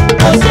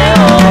ṣé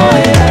o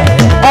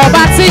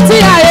ọba títí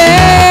ayé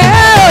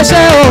ó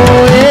ṣé o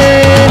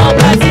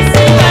ọba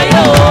títí ayé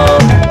ó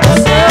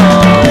ṣé o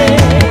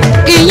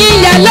ìyìn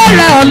yẹlé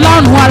rẹ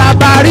ọlọ́run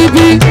araba rí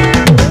bí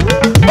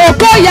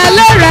ògo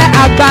yẹlé rẹ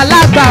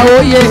àgbàlagbà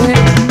òye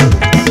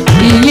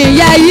ìyìn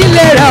yẹ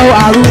ilé rẹ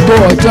arúgbó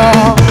ọjọ́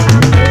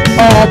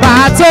ọba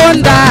tó ń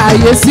dá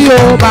ayé sí o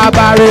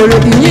bàbá rere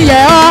ìyìn yẹ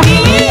ọ́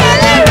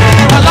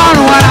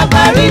ọlọ́run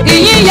araba rí bí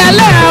ìyìn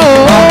yẹlé rẹ o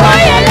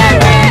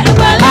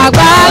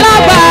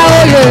àgbàlagbà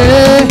òye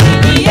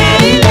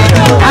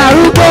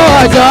arúgbó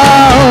ọjọ́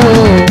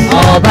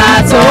ọba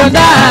tó ń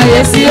dá ayé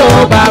sí o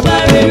bàbá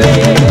rere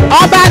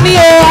ọba ni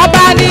o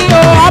ọba ni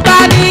o ọba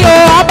ni o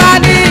ọba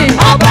ni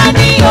ọba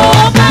ni o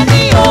ọba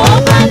ni o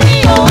ọba ni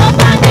o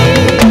ọba ni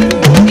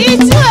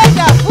ìtú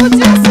ẹ̀dá fún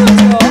Jésù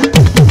jọ.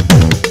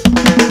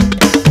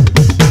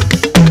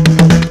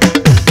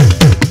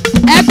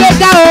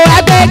 ẹgbẹ́ga o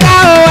ẹgbẹ́ga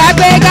o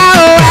ẹgbẹ́ga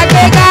o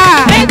ẹgbẹ́ga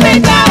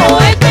ẹgbẹ́ga o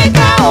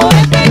ẹgbẹ́ga o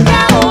ẹgbẹ́ga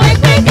o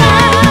ẹgbẹ́ga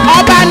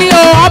ọba ni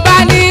o ọba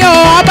ni o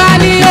ọba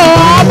ni o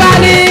ọba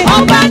ni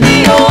ọba ni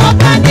o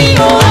ọba ni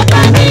o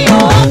ọba ni o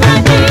ọba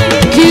ni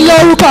kí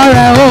lórúkọ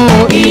rẹ̀ o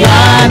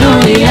ìyanu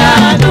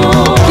ìyanu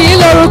kí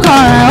lórúkọ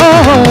rẹ̀ o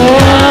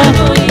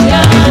ìyanu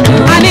ìyanu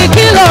àní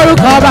kí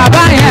lórúkọ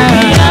bàbá yẹn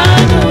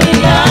ìyanu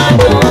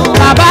ìyanu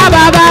bàbá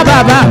bàbá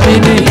bàbá mi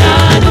ni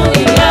ìyanu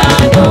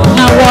ìyanu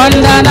na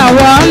wonder na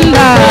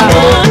wonder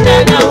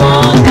na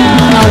wonder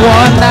na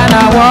wonder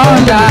na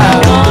wonder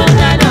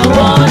na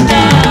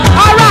wonder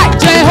all right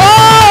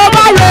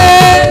Jehovah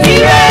reign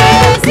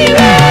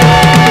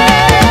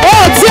ó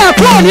tí ẹ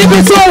kúrò níbi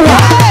tó wà.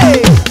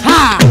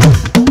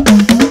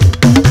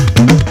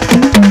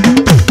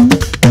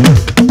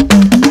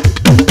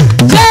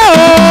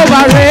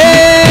 Jehovah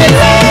reign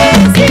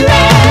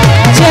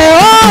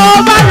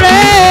Jehovah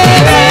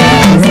reign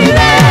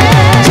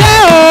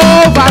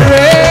Jehovah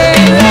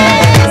reign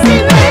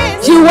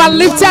you are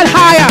lifted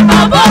higher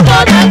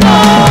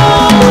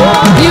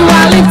you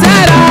are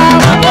lifted up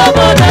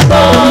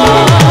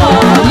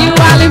you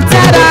are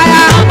lifted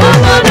higher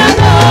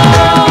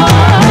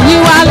you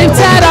are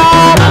lifted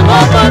up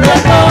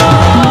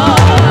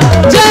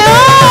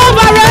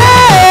Jehovah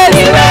reign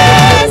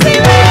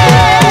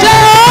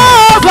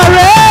Jehovah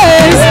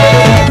reign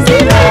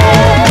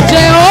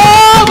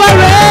Jehovah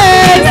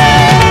reign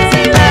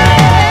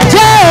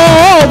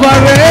Jehovah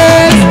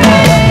reign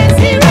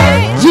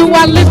you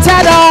are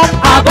lifted up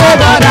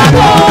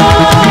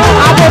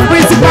above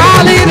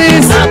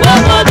principalities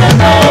above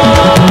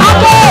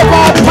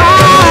all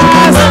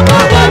powers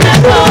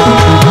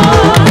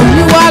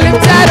you are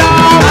lifted up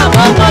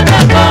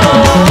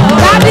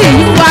Daddy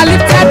you are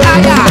lifted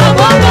higher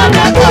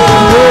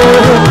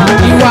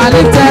you are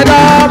lifted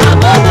up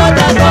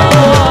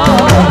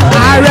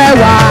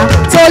arẹwà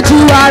tójú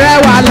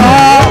arẹwà lọ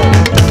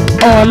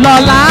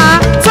ọlọ́lá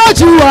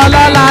tójú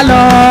ọlọ́lá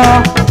lọ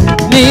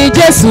ní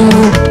Jésù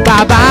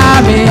bàbá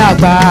mi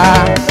àgbà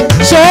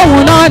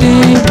ṣóhun náà ní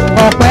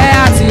ọpẹ́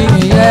àti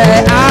ìyẹ́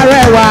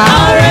arẹwà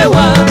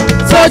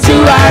tójú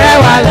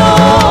arẹwà lọ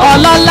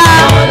ọlọ́lá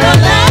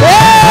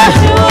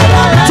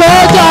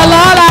tójú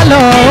ọlọ́lá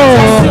lọ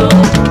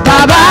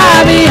bàbá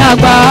mi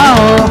àgbà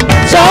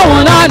ṣóhun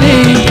náà ní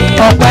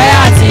ọpẹ́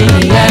àti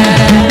ìyẹ́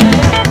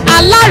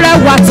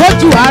alárẹwà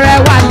tójú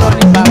arẹwà lọ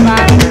ní bàbá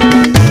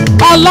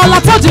ọlọ́lá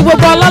tójú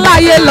gbogbo ọlọ́lá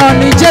ayé lọ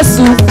ní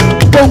Jésù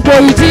gbogbo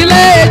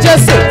ìdílé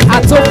Jésù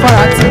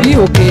àtòfara tì ní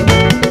òkè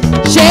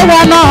ṣé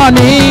wọn náà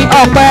ní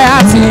ọpẹ́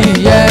àti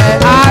ìyẹ́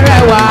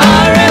arẹwà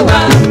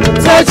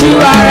tójú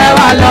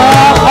arẹwà lọ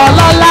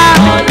ọlọ́lá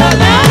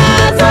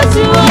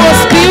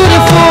most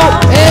beautiful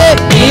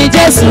ní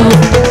Jésù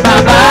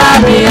bàbá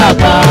mi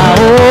àgbà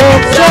ó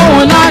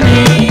ṣóhun náà ní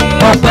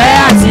ọpẹ́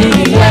àti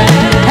ìyẹ́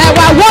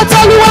ẹwà wo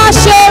t'Olúwa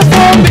ṣe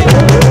fún mi.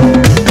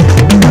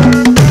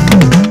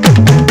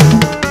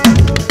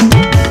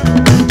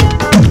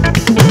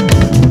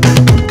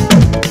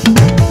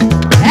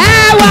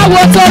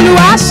 wo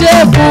t'Olúwa ṣe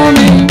fún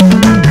mi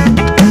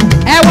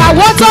ẹwà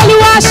wo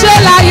t'Olúwa ṣe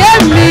láyé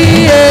mi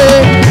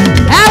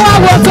ẹwà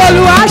wo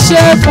t'Olúwa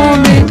ṣe fún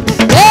mi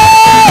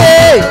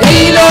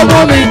èyí ló mú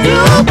mi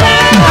dúpẹ́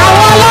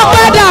àwọn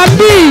ọlọ́pẹ́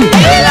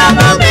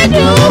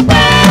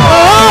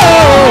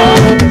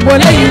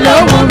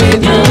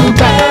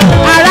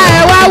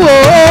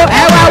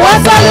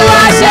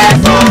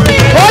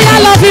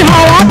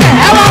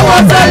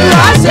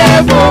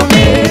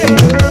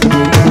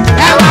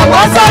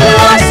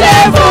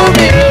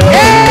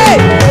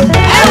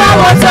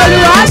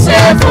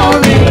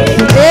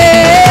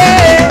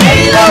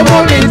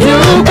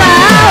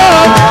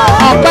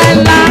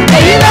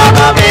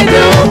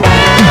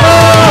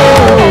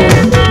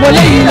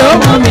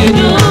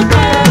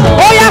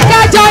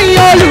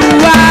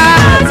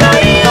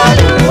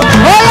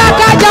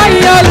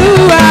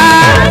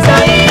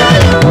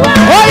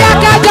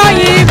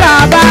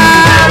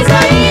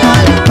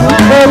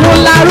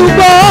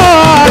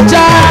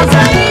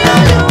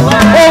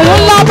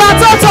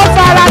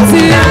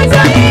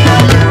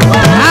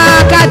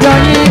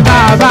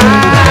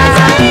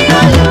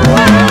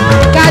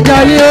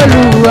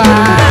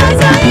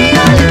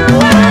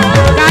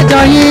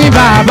yín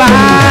bàbá.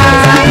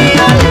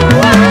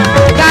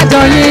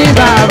 Kájọ yín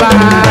bàbá.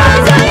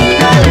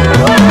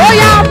 Ó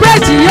yá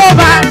praise yóò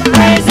bá.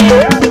 Praise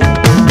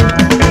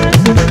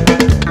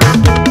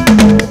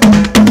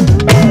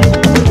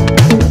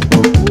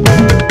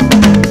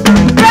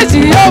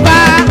yóò bá.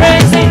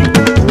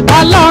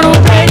 Ọlọ́run.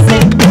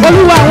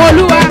 Olúwa àwọn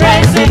olúwa.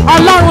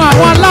 Ọlọ́run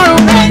àwọn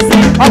ọlọ́run.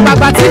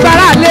 Ọ̀gbàgbà tí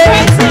gbàrà lé.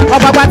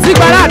 Ọ̀gbàgbà tí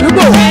gbàrà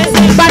àdúgbò.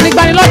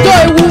 Gbanigbani lọ́jọ́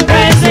ewu.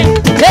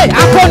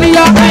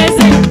 Akóniyọ. Praise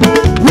him.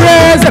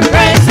 Praise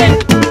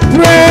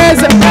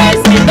him.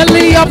 The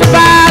lily of the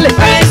valley.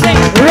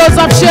 Rose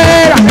of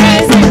Sharon.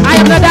 I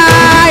am the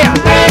Dyer.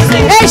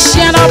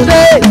 Ancient of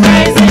days.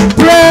 Praise him.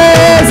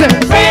 Praise him.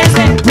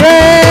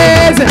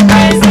 Praise him.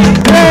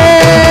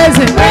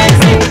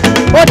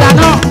 Ó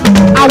dáná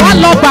àwa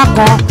lọ́ba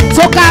kan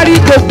tó kárí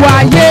gbogbo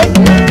ayé.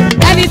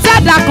 Ẹni tí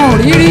àdá kan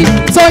rírí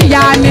tó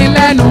ya ni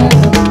lẹ́nu.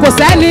 Kò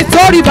sẹ́ni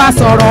tó rí bá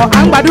sọ̀rọ̀ à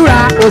ń gbàdúrà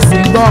ó sì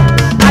ń gbọ́.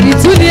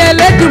 Àdìtú ni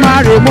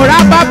Elédùmarè mo rá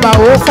bàbá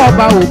ó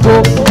fọba ògo.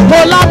 Mo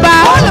lọ́ba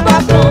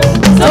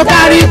tó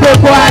kárí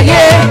gbogbo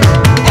ayé.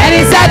 Ẹni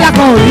tí àdá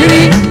kan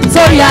rírí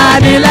tó ya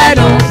ni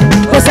lẹ́nu.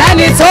 Kò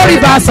sẹ́ni tó rí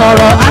bá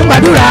sọ̀rọ̀ à ń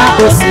gbàdúrà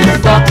ó sì ń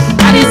gbọ́.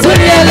 Àdìtú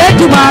ni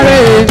Elédùmarè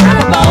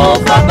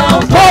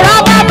mo rá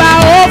bàbá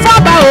ó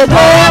fọba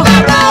ògo.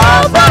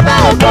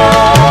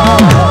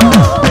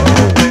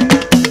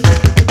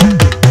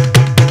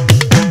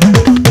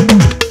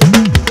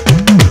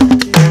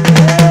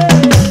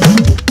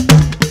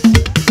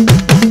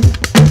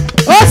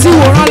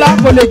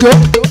 Kò lè jó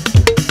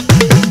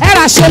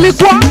ẹ̀rà ṣe mí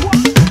kú ọ́.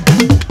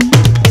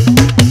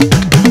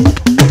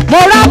 Mo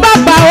rá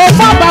bàbá ó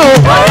fọ́bà ó.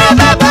 Mo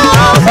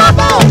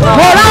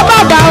rá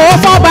bàbá ó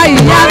fọ́bà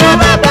ìyanu.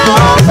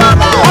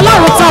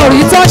 Ọlọ́run ta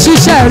òrí tó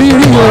ṣiṣẹ́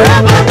rírí o.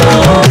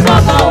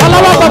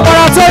 Ọlọ́wọ́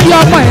gbọgbọrọ tó yọ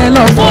ọmọ ẹ̀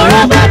lọ.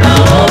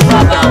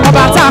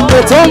 Ọba tá a pè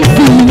tó ń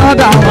fi iná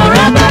dà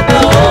wọ́n.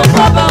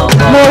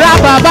 Mo rá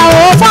bàbá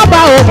ó fọ́bà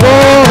ògo.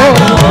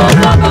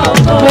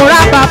 Mo rá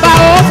bàbá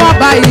ó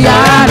fọ́bà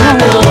ìyanu.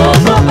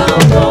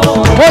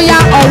 Ó yá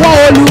ọwọ́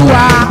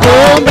Olúwa ó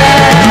ń bẹ.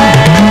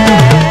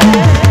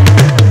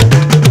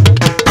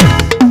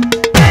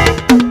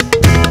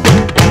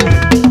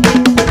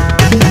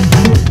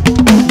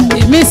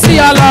 Ìmísí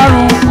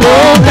Ọlọ́run ó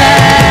ń bẹ.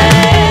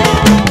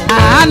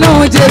 Àánú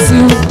Jésù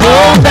ó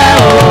ń bẹ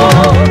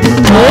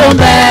ó ń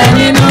bẹ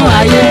nínú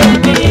ayé.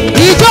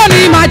 Ijó ni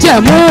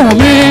májẹ̀mú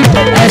mi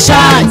ẹ̀ṣá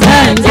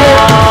jẹ́ǹjẹ́.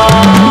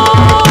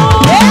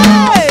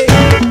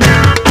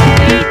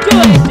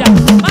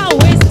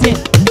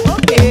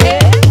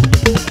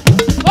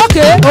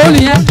 Òun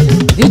nìyẹn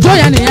ìjó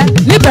yẹn nìyẹn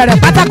níbẹ̀rẹ̀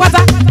pátápátá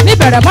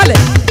níbẹ̀rẹ̀ mọ́lẹ̀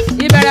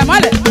ìbẹ̀rẹ̀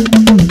mọ́lẹ̀.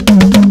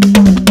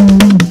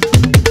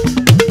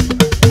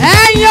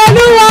 Ẹ̀yin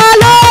Olúwa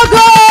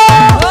lógo.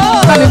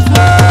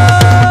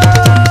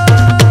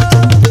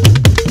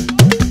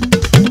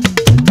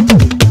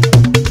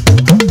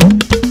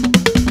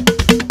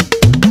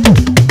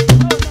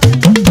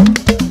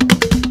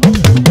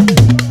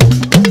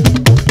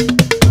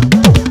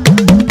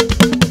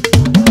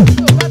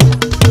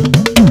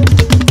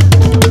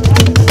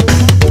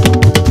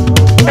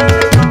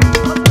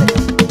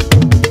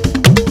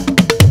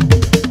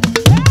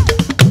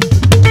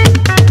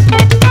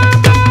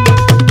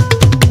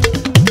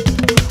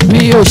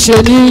 Ṣe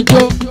ní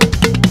jó.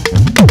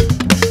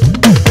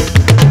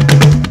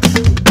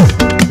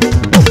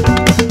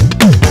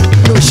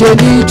 Mi ò ṣe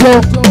ní jó.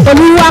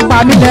 Olúwa pa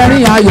mí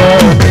lẹ́rìn ayọ̀.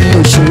 Mi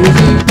ò ṣe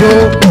ní jó.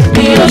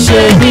 Mi ò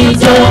ṣe ní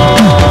jó.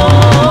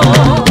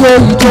 Jó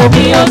ijó.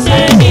 Mi ò ṣe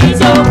ní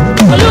jó.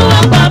 Olúwa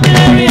pa mí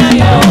lẹ́rìn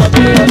ayọ̀.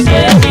 Mi ò ṣe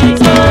ní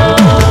jó.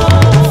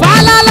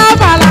 Fàlàlà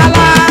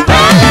fàlàlà.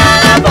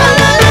 Fàlàlà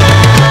fàlàlà.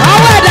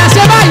 Àwọn ẹ̀dá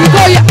ṣe báyìí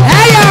kó yẹ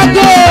ẹ̀yà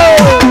go.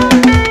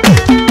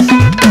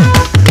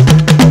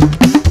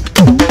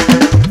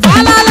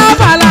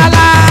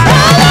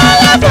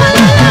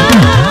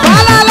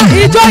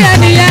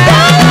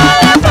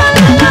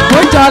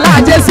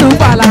 Jésù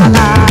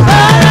falala,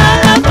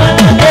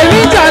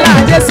 èmi jọlá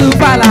Jésù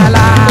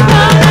falala,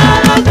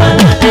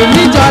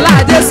 èmi jọlá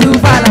Jésù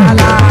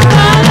falala,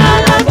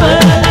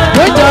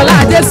 ó jọlá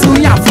Jésù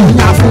yàfù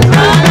yàfù,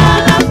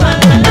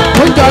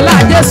 ó jọlá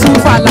Jésù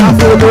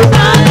falafolo,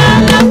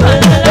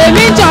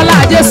 èmi jọlá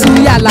Jésù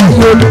yàlà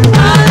yolo,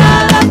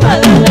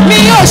 mi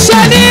ò ṣe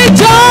ní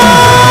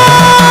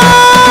jọ́.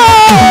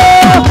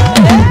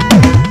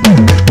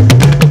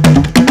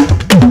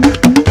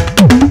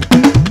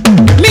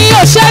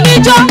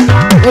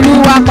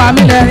 Olúwa pa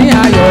mí lẹ́rìn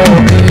ayọ̀.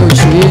 Mi ò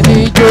ṣe ní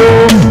jó.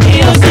 Mi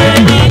ò ṣe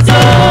ní jó.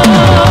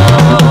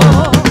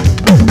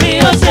 Mi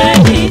ò ṣe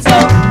ní jó.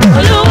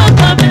 Olúwa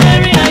pa mí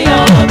lẹ́rìn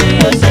ayọ̀. Mi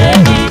ò ṣe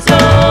ní jó.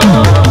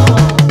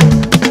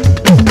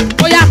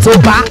 Ó yá tó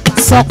bá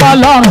sọpọ́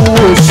lọ́rùn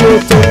ò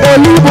ṣètò.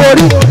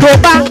 Olúborí tó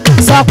bá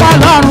sọpọ́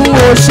lọ́rùn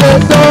ò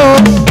ṣètò.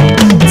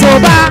 Tó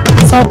bá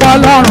sọpọ́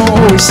lọ́rùn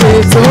ò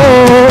ṣètò.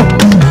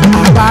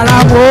 Àbára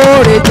wo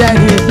rè jẹ́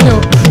ìdí o.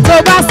 Tó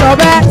bá sọ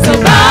bẹ́ẹ̀. Tó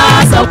bá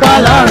sọpọ́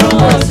lọ́rùn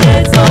ò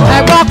ṣètò.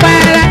 Ẹ̀gbọ́n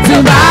pẹ́rẹ́. Tó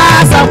bá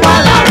sọpọ́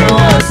lọ́rùn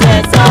ò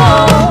ṣètò.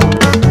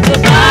 Tó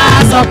bá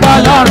sọ pé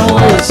Ọlọ́run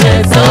ò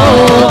ṣètò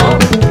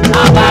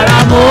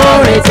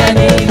àbáramóore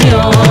tẹni ní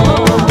o.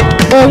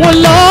 Òun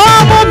ló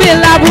mú mi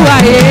lábú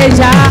ayé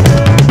já,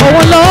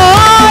 òun ló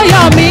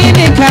yọ mí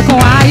ní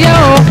kẹkùn ayé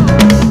o.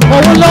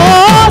 Òun ló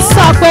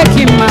sọ pé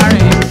kí n máa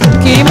rìn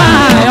kí n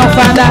máa yan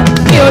fada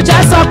kí o já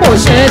sọ pé ò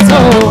ṣètò.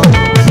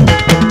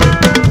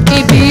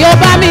 Ibi ó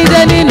bá mi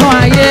dé nínú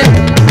ayé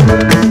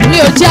mi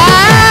ò já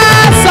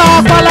sọ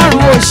pé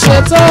Ọlọ́run ò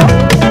ṣètò.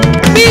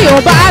 Bí ò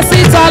bá sí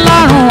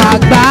tọ́lọ́run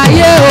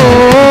àgbáyé o,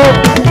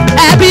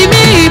 ẹbí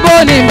mi ibo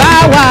ni bá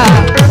wà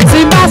tí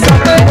n bá sọ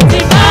pé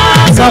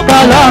sọ pé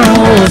Ọlọ́run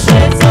ò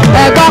ṣètò.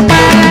 Ẹ̀gbọ́n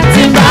pẹ́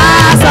tí n bá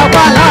sọ pé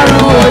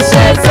Ọlọ́run ò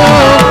ṣètò.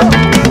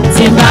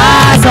 Tí n bá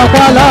sọ pé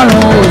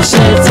Ọlọ́run ò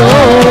ṣètò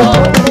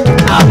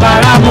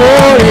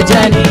àbáramóore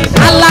jẹ́ ni.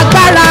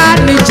 Alágbára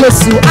ni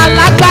Jésù,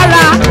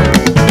 alágbára,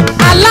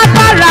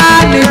 alágbára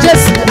ni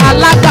Jésù,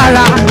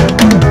 alágbára.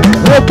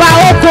 Ó bá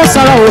òkun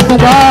sọ̀rọ̀ òkun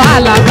gbọ́,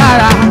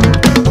 alágbára.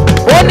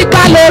 Ó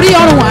nípa lórí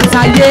ọ̀run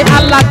àtayé,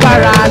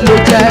 alágbára ló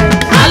jẹ́.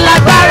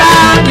 Alágbára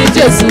ni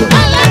Jésù,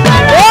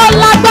 ó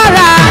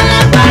lágbára.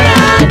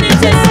 Ni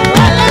Jésù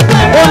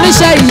alágbára.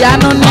 Oníṣẹ́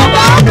ìyanu ni.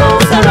 Ọba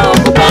òkun sọ̀rọ̀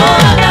òkun gbọ́,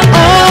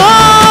 alágbára.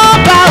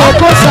 Ọba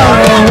òkun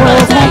sọ̀rọ̀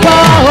òkun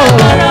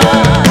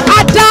gbọ́.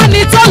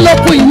 Adáni tó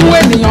lókun inú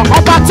ènìyàn,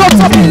 ọba tó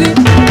tóbi ní.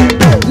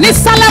 Ní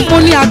Sálẹ́mù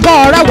ni àgọ́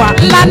ọ̀rẹ́ wà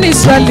ńlá ní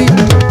Ísírẹ́lì.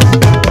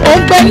 Ó ń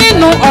gbé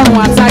nínú ọ̀run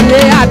àtayé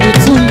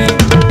àdìtú ni.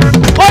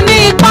 Ó ní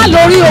ipá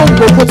lórí ohun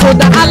gbogbo tó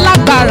dá,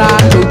 alágbára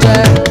ló jẹ́.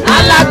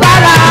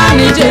 Alágbára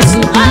ni Jésù,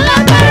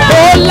 Alágbára.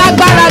 ó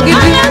lágbára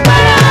gidi.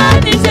 Alágbára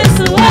ni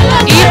Jésù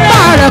alágbára. Ipá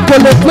rẹ̀ kò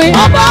lè pín.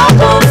 Ọba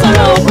òkun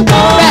sọ̀rọ̀ òkun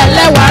gbọ́. Bẹ́ẹ̀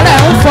lẹ́wà rẹ̀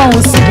ń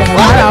fọhùn síbẹ̀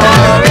wàrà Ọba wa.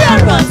 lórí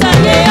ọ̀run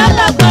àtayé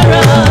alágbára.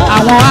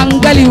 Àwọn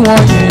áńgẹ́lì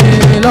wọ̀nyí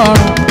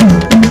lọ́run,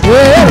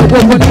 èrò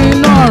gbogbo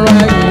nínú ọ̀rọ̀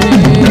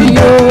ẹ̀yìn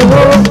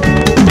yóò.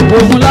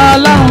 Òun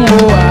lọ́lọ́run o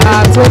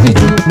àtóbi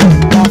jù,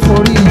 wọ́n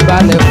forí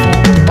balẹ̀ fún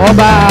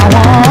ọba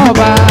àwọn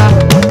ọba,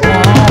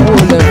 wọ́n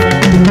wólẹ̀ fún.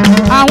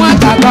 Àwọn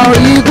àgbàgbà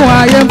orígun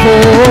ayé ń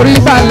forí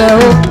balẹ̀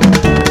o,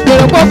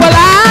 èrò gbogbo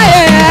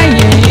láyé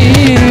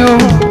ẹ̀yìn o.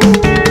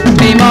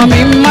 Mímọ́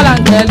mímọ́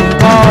làǹgẹ̀lì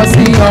kọ́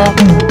sí ọ,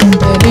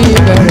 ẹni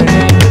ìbẹ̀rẹ̀ ni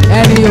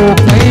ẹni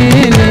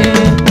òpin ni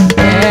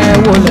ẹ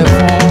wólẹ̀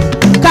fún.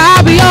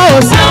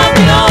 Kábíyèsí,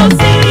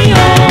 Kábíyèsí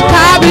o.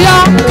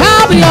 kábíyèsí,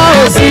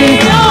 Kábíyèsí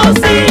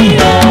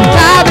o.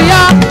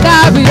 kábíyèsí.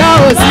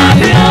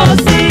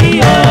 Kábíyèsí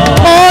o.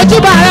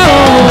 Ojúbà rẹ̀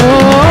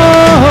o,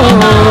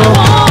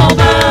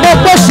 Ọba. mo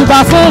gbóṣùbà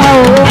fún ọ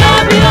o.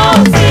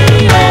 Kábíyèsí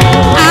o.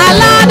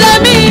 Aládé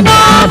mímọ́,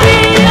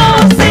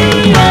 Kábíyèsí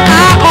o.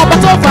 ọba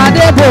tó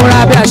fàdé bòrà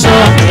bí aṣọ,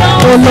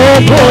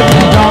 ológo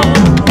dídán,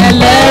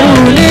 ẹlẹ́rù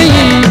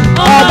níyìn,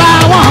 ọba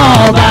àwọn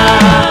ọba.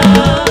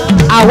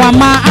 Àwa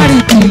máa rí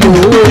kìlò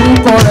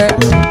orúkọ rẹ̀,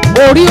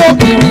 orí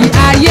òkìrì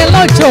ayé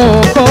lọ́jọ́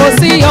kò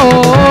sí o.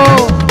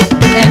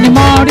 Ẹni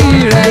mọ́ rí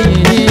rẹ̀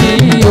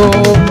yìí o,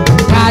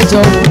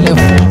 kájọ wọlé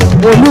fún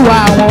Olúwa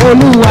àwọn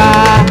olúwa,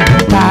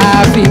 ká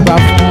fìgbà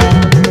fún.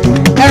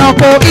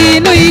 Ẹranko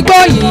inú igbó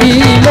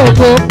yìí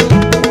lóko,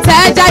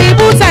 tẹ́já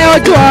ibú tẹ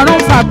ojú ọ̀run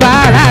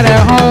fàgbára rẹ̀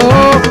hàn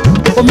o.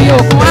 Omi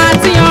òkun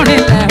àti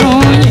yanrìn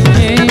lẹ́hún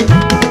yìnyín,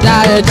 dá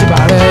ẹjùbà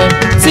rẹ̀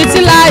títí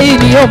láì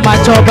ní ó máa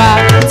jọba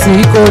tí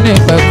kò ní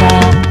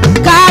pẹ̀kan.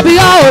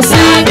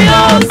 Kábíyèsí,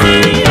 Kábíyèsí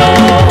o.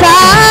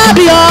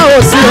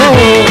 kábíyèsí o,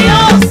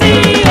 Kábíyèsí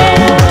o.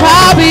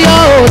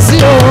 kábíyèsí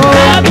o.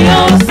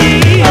 Kábíyèsí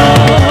o.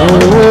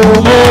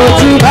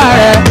 Ojúbà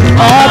rẹ̀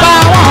ọba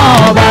àwọn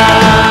ọba.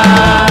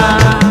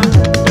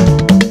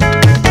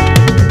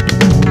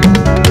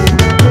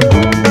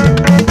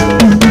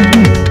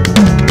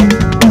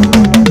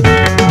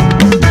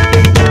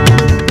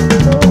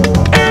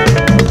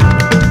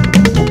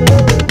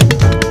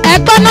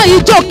 Ẹgbẹ́ náà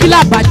ijó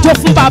kìlàbà jó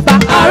fún bàbá,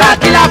 ará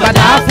kìlàbà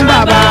dá fún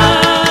bàbá.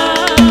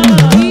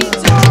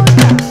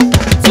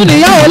 Tún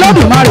nìyẹn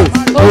Olódùmarè,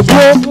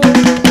 ògo,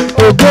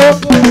 ògo,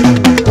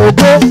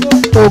 ògo,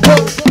 ògo.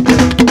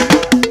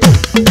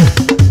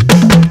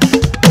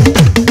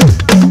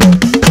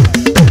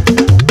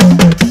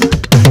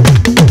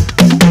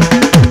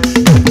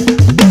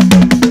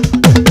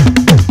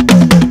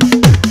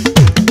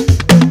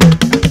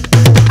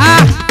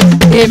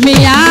 Èmi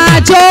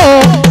àjò,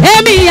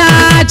 èmi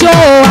àjò,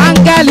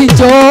 áńgẹ́lì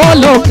jó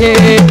lókè.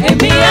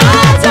 Èmi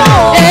àjò.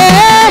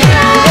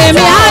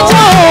 Èmi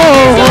àjò,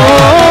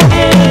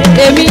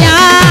 èmi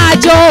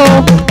àjò,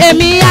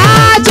 èmi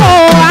àjò,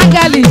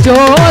 áńgẹ́lì jó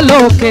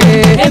lókè.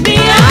 Èmi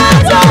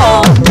àjò.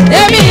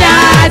 Èmi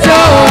àjò,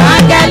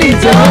 áńgẹ́lì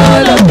jó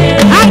lókè.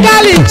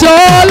 Áńgẹ́lì jó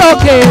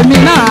lókè, èmi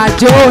náà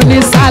jó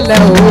nísàlẹ̀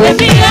o.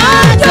 Èmi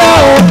àjò.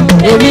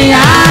 Èmi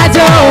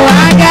àjò,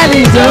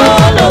 áńgẹ́lì jó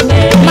lókè.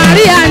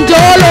 Maria ń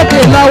jó lókè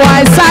lọ́wọ́,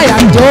 Àìsáyà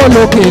ń jó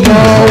lókè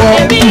lọ́wọ́.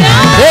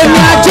 Èmi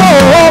àjò,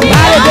 ó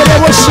parí gbogbo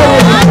bó ṣe.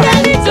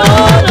 Áńgẹ́lì jó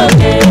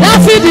lókè.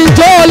 Dáfídì ń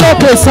jó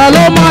lókè,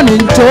 Sọlọ́mọ́nì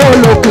ń jó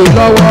lókè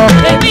lọ́wọ́.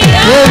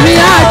 Èmi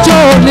àjò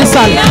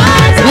nísàlẹ̀,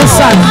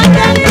 nísàlẹ̀.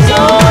 Áńgẹ́lì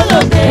jó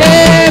lókè.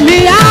 Èmi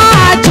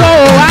àjò,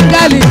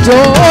 áńgẹ́lì jó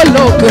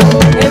lókè.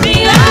 Èmi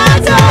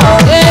àjò.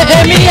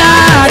 Èmi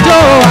àjò.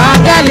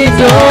 áńgẹ́lì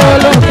tó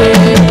lókè.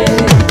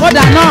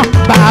 Kódà náà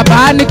bàbá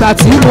nígbà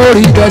tí mo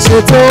rí ibẹ̀ ṣe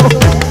tó.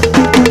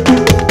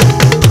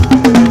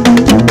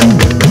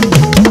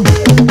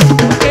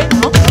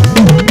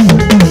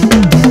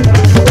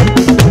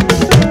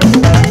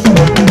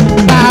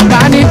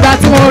 Bàbá nígbà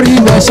tí mo rí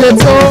ibẹ̀ ṣe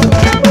tó.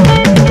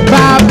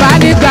 Bàbá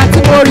nígbà tí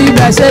mo rí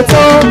ibẹ̀ ṣe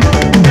tó.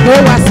 Mo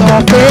wá sọ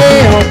pé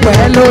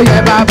ọpẹ́ ló yẹ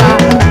bàbá.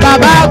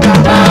 Bàbá àgbà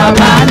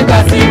bàbá nígbà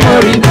tí mo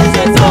rí ibẹ̀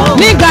ṣe tó.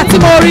 Nígbà tí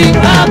mo rí.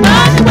 Bàbá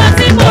nígbà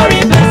tí mo rí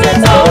ibẹ̀ ṣe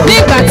tó.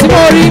 Nígbà tí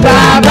mo rí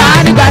bàbá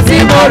nígbà tí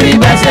mo rí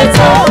ibẹ̀ ṣe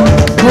tó.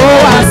 Mo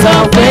wá sọ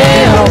pé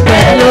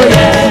ọpẹ́ ló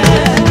yẹ.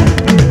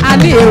 A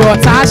ní èrò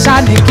ọ̀tá aṣá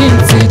ní kí n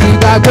ti di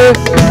gbàgbé.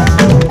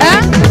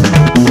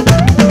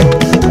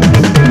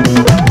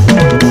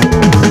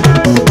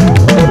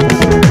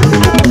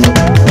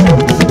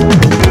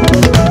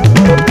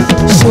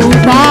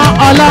 Ṣùgbọ́n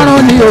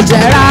Ọlọ́run ni ò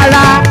jẹ́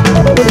rárá.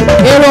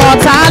 Èrò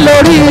ọ̀tá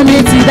lórí mi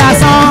ti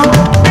dasán.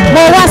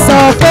 Mo wá sọ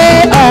pé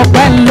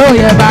ọpẹ́ ló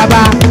yẹ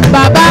bàbá.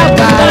 Bàbá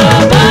àgbà.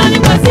 Bàbá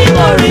nígbà tí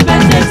mo rí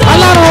bẹ́ẹ̀ ṣe tó.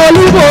 Ọlọ́run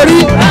olúborí.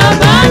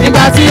 Bàbá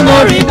nígbà tí mo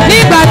rí bẹ́ẹ̀ ṣe tó.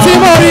 Nígbà tí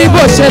mo rí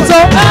bó ṣe tó.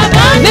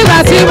 Nígbà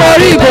tí mo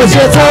rí bó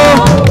ṣe tó.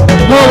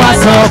 Mo wá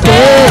sọ pé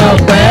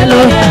ọpẹ́ ló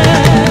yẹ.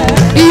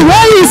 Ìwé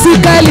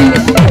ìsìkẹ́lì.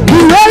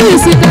 Ìwé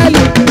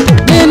ìsìkẹ́lì.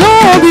 Nínú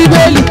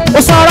Bíbélì. Ó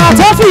sọ̀rọ̀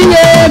tó fi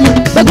yé mi.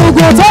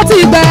 Egungun tó ti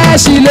gbẹ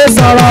ṣì lè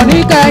sọ̀rọ̀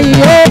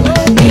níkẹyìn o.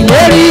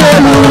 Ìlérí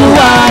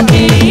Olúwa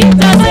kì í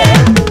tẹ̀sẹ̀.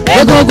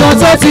 Egungun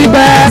tó ti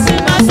gbẹ ṣì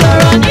máa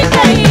sọ̀rọ̀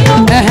níkẹyìn o.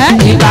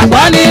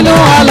 Ìgbàgbọ́ nínú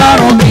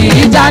Ọlọ́run kì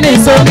í já ní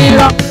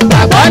sómírọ́.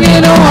 Ìgbàgbọ́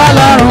nínú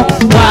Ọlọ́run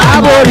wà á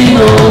borí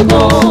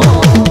ogun.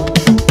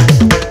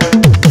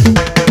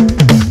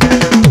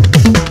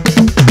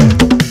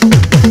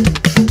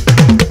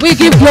 We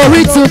give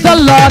glory to the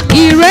Lord,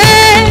 He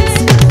reigns.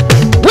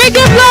 We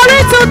give glory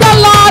to the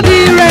Lord,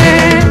 He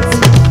reigns.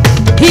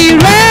 He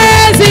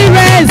reigns, He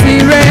reigns, He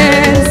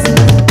reigns.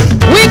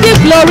 We give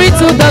glory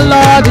to the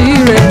Lord, He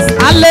reigns.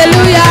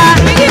 Hallelujah.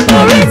 We give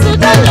glory to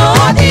the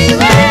Lord, He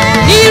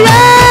reigns. He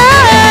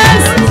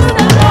reigns.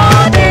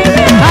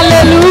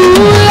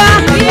 Hallelujah.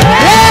 He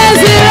reigns,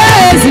 He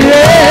reigns, He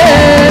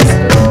reigns.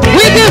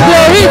 We give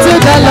glory to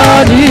the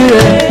Lord, He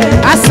reigns.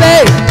 I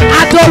say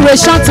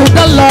adoration to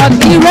the Lord,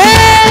 He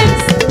reigns.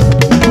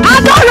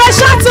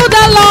 Adoration to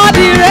the Lord,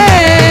 He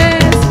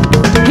reigns.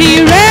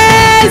 He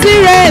reigns, He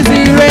reigns,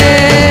 He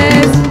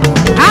reigns.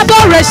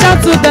 Adoration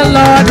to the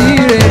Lord, He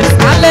reigns.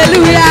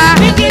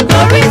 Hallelujah. We give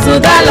glory to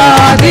the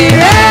Lord, He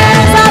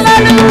reigns.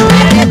 Hallelujah.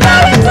 We give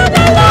glory to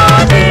the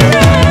Lord, He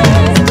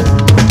reigns.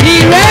 He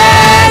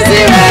reigns,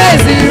 He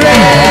reigns, He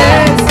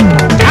reigns.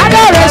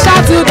 Adoration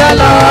to the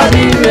Lord,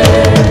 He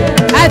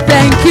reigns. I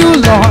thank you,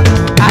 Lord.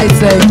 I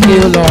thank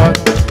you, Lord.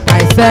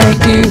 I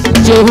thank you,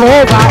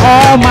 Jehovah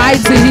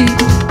Almighty.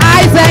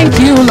 I thank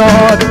you,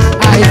 Lord.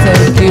 I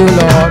thank you,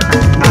 Lord.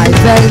 I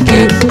thank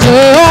you,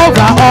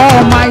 Jehovah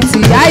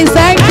Almighty. I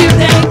thank you.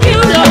 Thank you,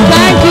 Lord.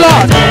 Thank you,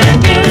 Lord.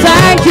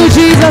 Thank you,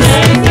 Jesus.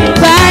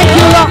 Thank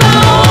you, Lord.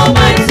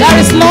 There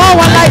is no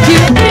one like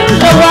you.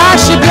 We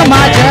worship your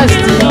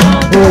majesty.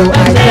 Oh,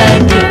 I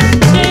thank you.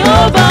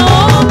 Jehovah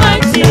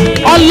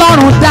Almighty.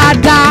 Ọlọ́run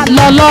dáadáa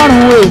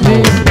lọ́lọ́run èmi.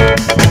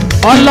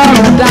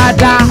 Ọlọ́run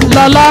dáadáa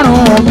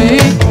lọ́lọ́run mi.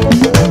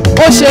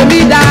 Ó ṣe mí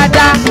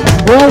dáadáa,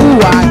 ó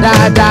hùwà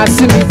dáadáa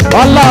sí mi.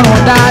 Ọlọ́run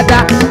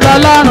dáadáa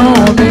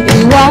lọ́lọ́run mi.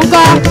 Ìwọ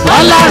ńkọ́?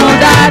 Ọlọ́run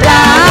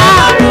dáadáa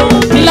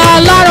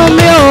lọ́lọ́run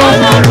mi o.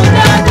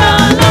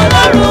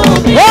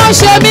 Ó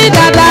ṣe mí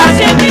dáadáa,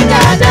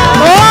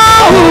 ó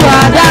hùwà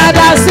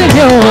dáadáa sí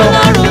mi o.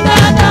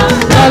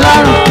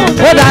 Ọlọ́run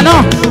ó dáná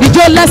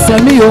ijó lẹ́sẹ̀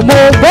mi ò mọ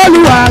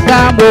Olúwa ga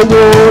mo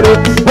wòre.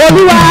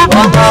 Olúwa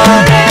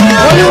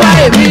Olúwa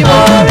èmi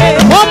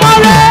mo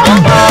mọ̀re.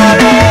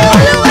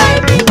 Olúwa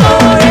èmi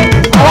mọ̀re.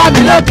 Ọwọ́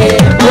mi lókè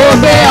mo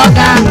gbé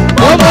ọ̀gá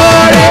mo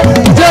mọ̀re.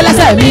 Ijó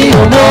lẹ́sẹ̀ mi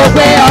ò mọ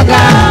gbé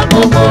ọ̀gá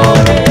mo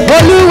mọ̀re.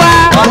 Olúwa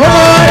mo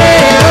mọ̀re.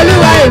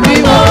 Olúwa èmi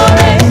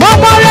mọ̀re. Mo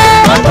mọ̀re.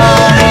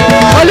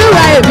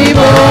 Olúwa èmi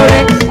mọ̀re.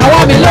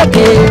 Ọwọ́ mi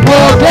lókè mo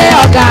gbé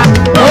ọ̀gá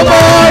mo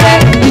mọ̀re.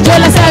 Ijó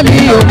lẹ́sẹ̀ mi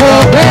ò mọ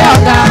gbé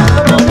ọ̀gá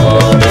mo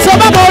mọ̀re. Sọ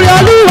bá mo rí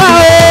Olúwa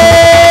o.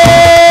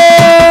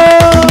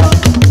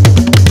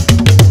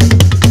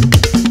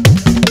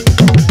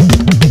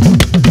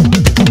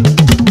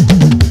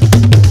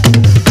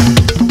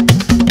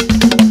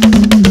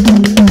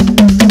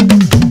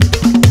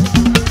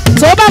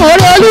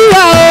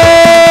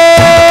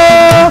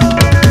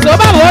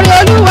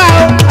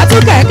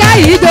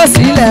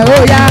 Sílẹ̀ ó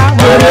yá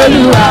mo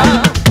r'Olúwa,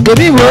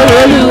 èmi mo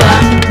r'Olúwa,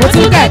 mo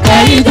tún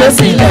kẹ̀kẹ́ yìí jó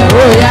sílẹ̀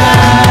ó yá,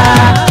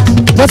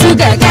 mo tún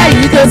kẹ̀kẹ́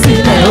yìí jó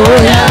sílẹ̀ ó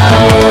yá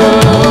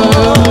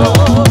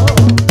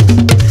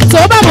tó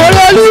bá mo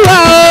r'Olúwa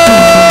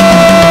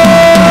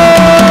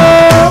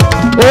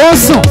ó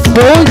sùn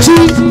ó ń jí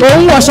ó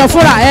ń wọṣọ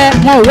fúnra ẹ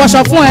wọn ò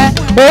wọṣọ fún ẹ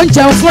ó ń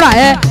jẹun fúnra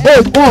ẹ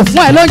wọn ò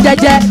fún ẹ lóúnjẹ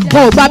jẹ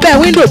wọn ò gba bẹ́ẹ̀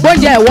wíńdò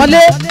gbóúnjẹ ẹ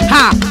wọlé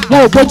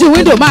wọn ò gbójú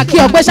wíńdò máa kí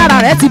ọ pé sára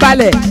rẹ ti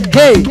balẹ̀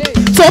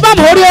tó bá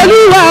mo rí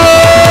Olúwa o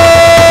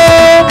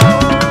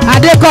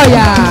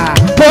Adékọ̀yà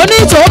mo ní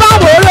tó bá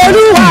mo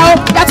lólúwa o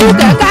yàtú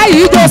kẹ̀kẹ́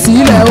yìí jò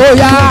sílẹ̀ ó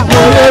yá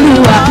mo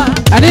lólúwa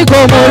àní kò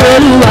mo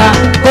lólúwa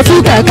kò tú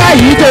kẹ̀kẹ́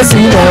yìí jò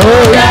sílẹ̀ ó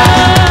yá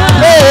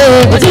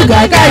kò tú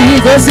kẹ̀kẹ́ yìí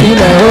jò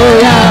sílẹ̀ ó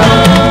yá.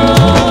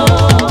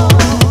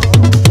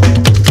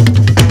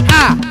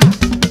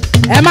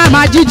 ẹ má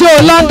máa jíjó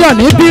London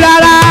níbí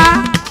rárá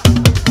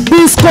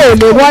disco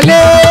lè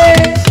wọlé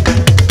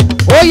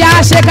ó yá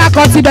ṣé ká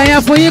kọ tibẹ̀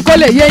yẹn fún yín kó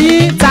lè yé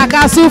yín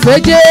takasúfè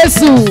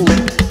Jésù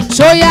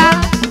ṣóyá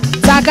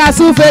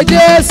takasúfè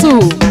Jésù.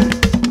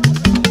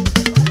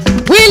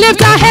 We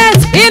lift our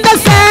hands in the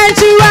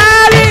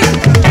sanctuary.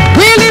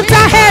 We lift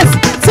our hands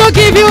to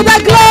give you the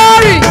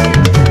glory.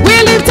 We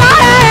lift our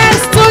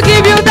hands to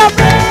give you the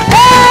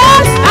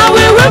praise, and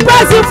we will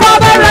praise you for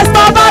the rest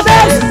of our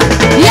days.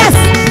 Yes,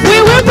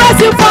 we will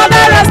praise you for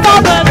the rest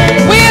of our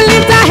days. We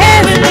lift our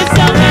hands. We lift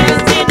our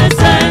hands in the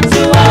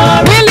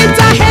sanctuary. We lift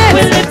our hands.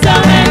 We lift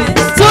our hands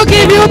To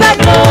give you the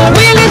glory.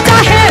 We lift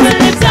our hands. We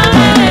lift our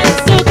hands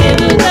to give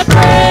you the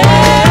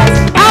praise.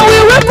 And we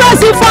will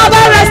praise you for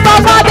the rest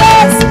of our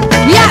days.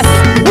 Yes,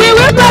 we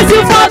will praise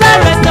you for the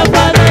rest of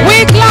our days. We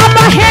clap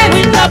our hands.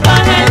 We clap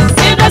our hands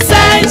in the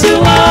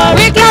sanctuary.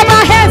 We clap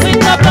our hands. We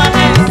clap our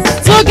hands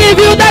To give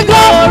you the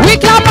glory. We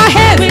clap our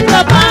hands. We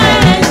clap our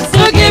hands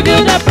to give you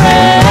the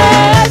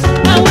praise.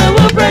 And we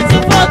will praise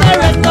you for the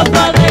rest of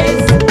our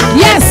days.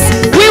 Yes,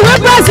 we will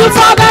praise you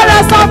for the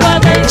rest of our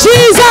days.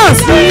 Jesus,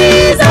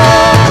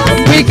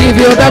 we give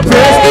you the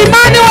praise.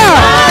 Emmanuel,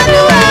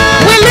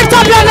 we lift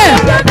up your name.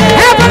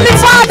 Heavenly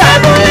Father,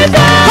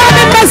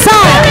 Holy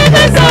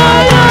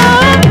Messiah,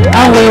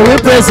 and we will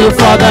praise you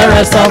for the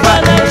rest of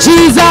our days.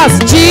 Jesus,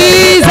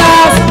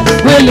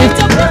 we lift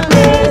up your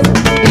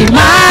name.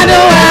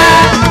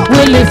 Emmanuel, we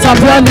lift up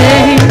your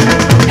name.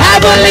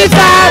 Heavenly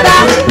Father,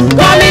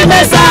 Holy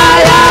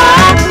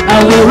Messiah,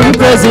 and we will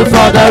praise you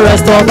for the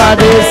rest of our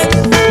days.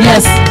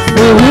 Yes,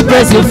 we will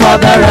praise you for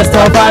the rest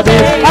of our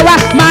days.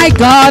 Alright, my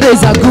God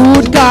is a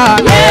good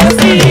God. Yes,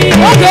 He is.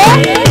 Okay,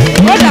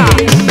 hold on.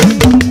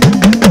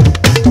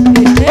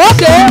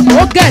 Okay,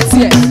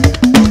 yeah.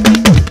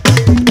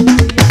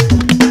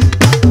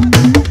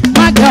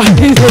 My God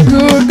is a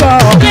good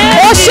God.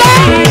 Oh,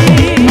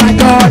 sure. My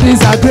God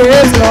is a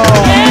great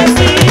God. Yes,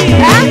 He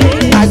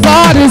is. My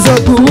God is a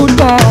good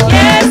God.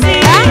 Yes, He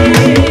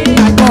is.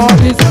 My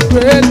God is a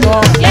great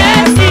God.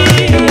 Yes, He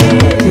is.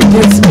 He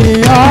lifts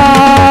me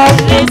up.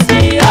 Lifts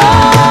me up.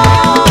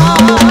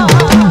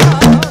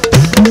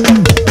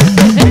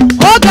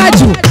 Oh, God,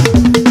 you.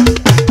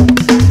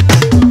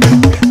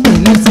 He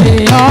lifts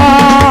me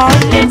up.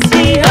 Lifts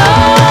me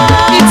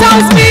up. He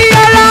turns me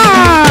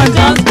around.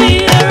 Turns me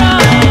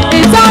around.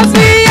 He turns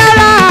me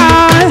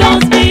around.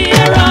 Turns me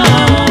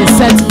around. He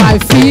sets my He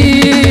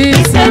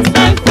feet. sets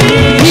my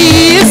feet. He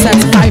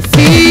sets my He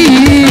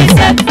feet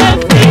sets my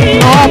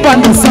feet. up on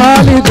the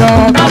solid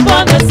rock.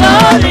 Upon the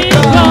solid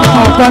rock.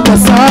 Up on the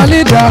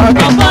solid rock.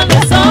 Upon the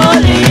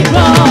solid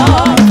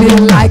rock.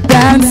 Feel like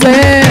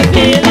dancing.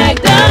 Feel like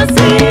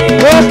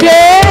dancing.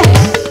 Okay.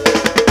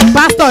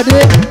 Pastor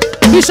day,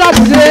 Bishop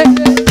day.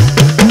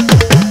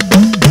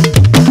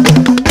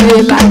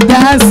 Feel like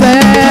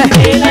dancing.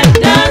 Feel like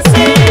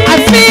dancing. I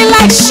feel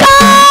like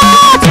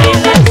shout. Feel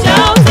like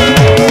shouting.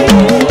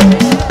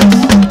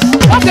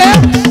 Okay.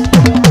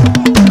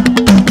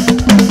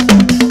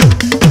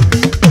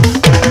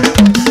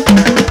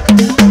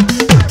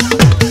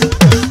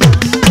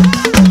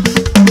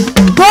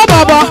 Go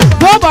Baba,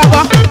 go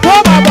Baba, go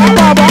Baba,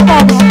 Baba,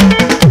 Baba.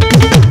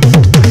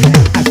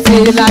 I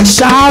feel like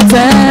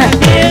shouting.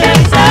 Feel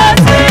like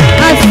shouting.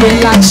 I feel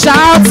like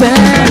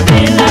shouting.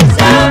 Feel like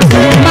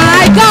shouting.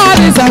 My God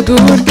is a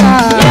good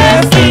God.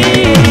 Yes, He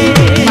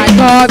is. My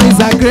God is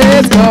a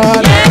great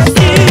God. Yes,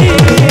 He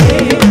is.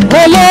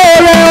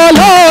 Olóore,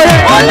 olóore.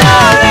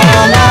 Olóore,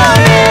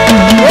 olóore.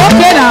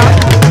 Okay now.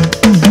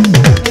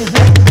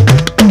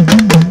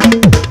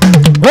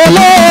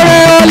 Olóore,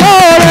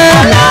 olóore.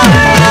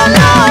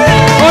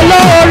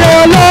 Olóore,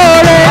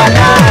 olóore.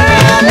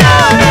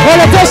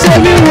 Oore tó ṣe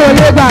mí wò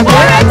lè gbàgbé.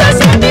 Oore tó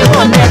ṣe mí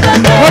wò lè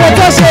gbàgbé. Oore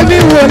tó ṣe mí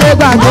wò lè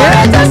gbàgbé.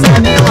 Oore tó ṣe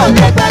mí wò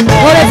lè gbàgbé.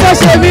 Oore tó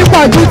ṣe mí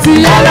pọ̀ ju ti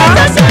yẹ lọ. Oore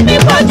tó ṣe mí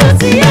pọ̀ ju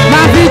ti yẹ lọ.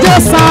 Màá fi jó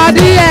san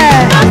díẹ̀.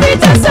 Màá fi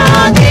jó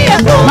san díẹ̀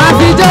fún. Màá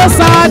fi jó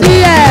san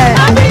díẹ̀.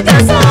 Màá fi jó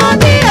san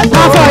díẹ̀ fún.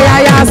 Má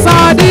fọ̀yàyà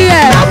san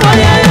díẹ̀. Màá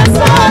fọ̀yàyà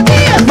san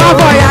díẹ̀ fún. Má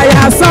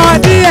fọ̀yàyà san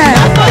díẹ̀.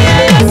 Màá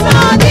fọ̀yàyà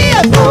san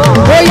díẹ̀ fún.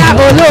 Bóyá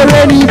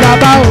olóore ni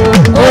bàbá o.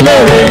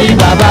 Olóore ni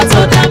bàbá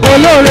tó dá mi.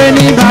 Olóore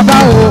ni bàbá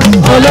o.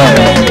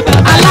 Olóore ni bàbá.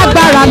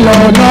 Alágbára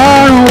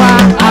lọ̀lọ́run wa.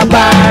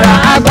 Agbára,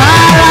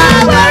 agbára.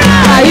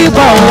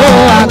 Àyíkọ̀ o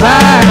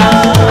agbára.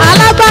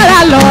 Alágbára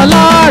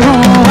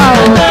lọ̀lọ́run wa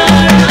o.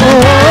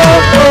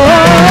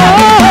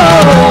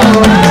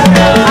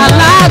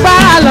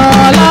 Alágbára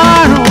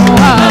lọ̀lọ́run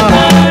wa o.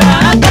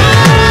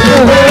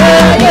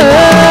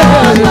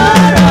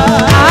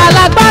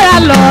 Alágbára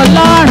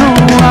lọ̀lọ́run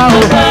wa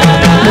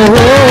o.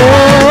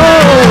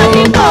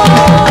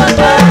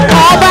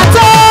 Ọba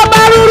tó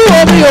bá rúrú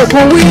omi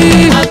òkun wí.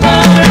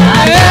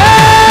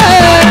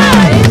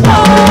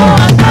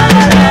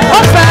 Ó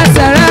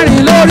fẹsẹ̀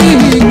rẹ́rìn lórí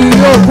ìgbì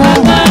òkun.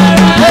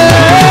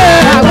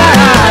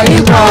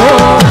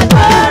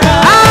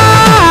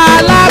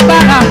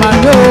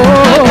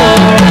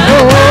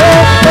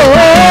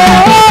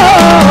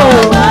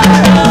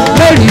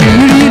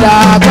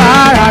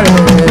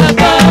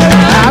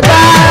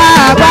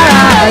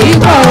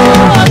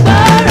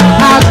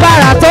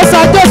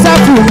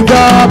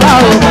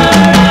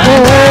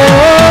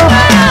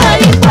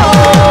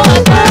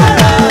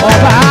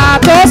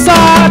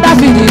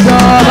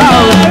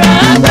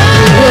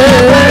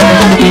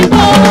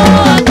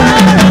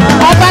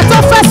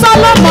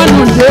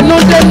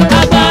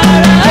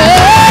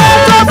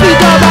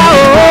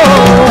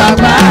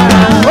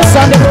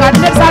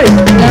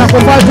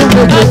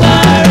 gbogbo.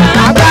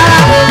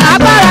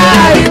 Agbára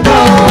ìbò.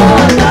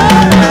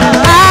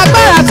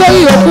 Agbára tó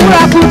yí òkú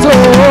rákútó.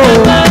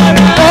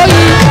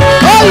 Oyi.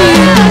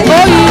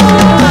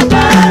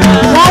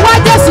 Wọ́n wá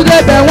Jésù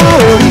débẹ̀ wọ́n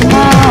ò rí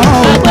mọ́.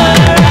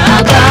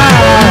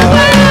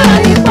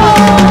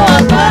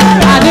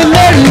 Àní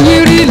Mary yìí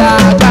rí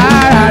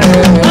lágbára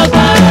rẹ̀.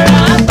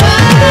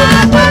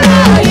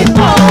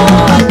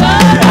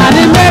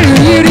 Àní Mary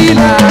yìí rí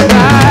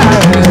lágbára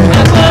rẹ̀.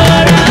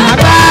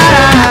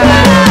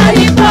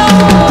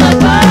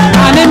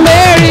 Àní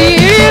Mary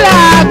yìí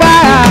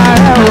lágbára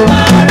rẹ̀ o.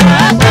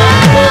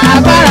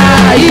 Agbára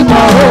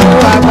ìmọ̀ o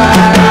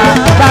agbára.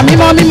 Bàbá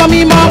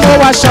mímọ́ mo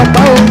wá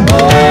ṣọpẹ́ o.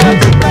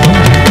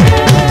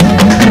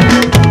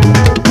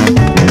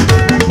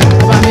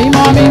 Bàbá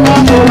mímọ́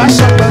mo wá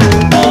ṣọpẹ́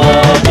o.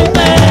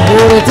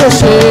 Oore tó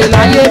ṣe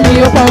láyé mi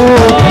ó pọ̀ o.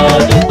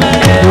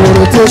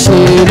 Oore tó ṣe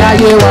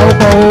láyé wa ó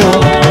pọ̀ o.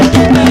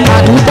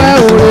 Àdúpẹ́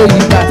oore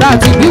ìgbà tá a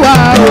ti bí wa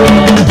o.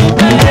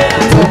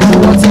 Àtọ̀kùn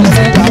wọn ti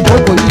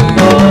àkókò yìí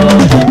o.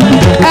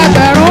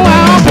 Ẹgbẹ̀rún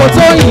àwọn kò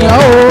tó yìnyín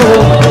o.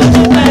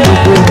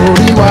 Gbogbo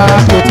orí wa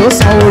kò tó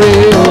san oore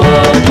o.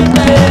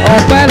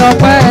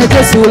 Ọpẹ́lọpẹ́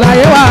Jésù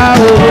láyé wa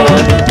o.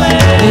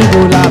 Níbo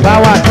làbá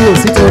wà kí o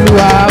sí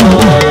tolúwa o.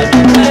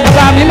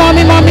 Bàbá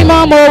mímọ́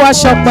mo wá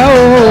ṣọpẹ́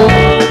o.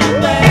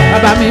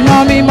 Bàbá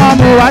mímọ́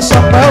mo wá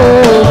ṣọpẹ́ o.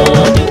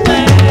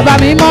 Bàbá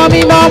mímọ́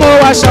mo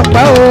wá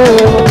ṣọpẹ́ o.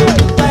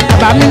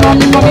 Bàbá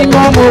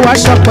mímọ́ mo wá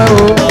ṣọpẹ́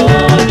o.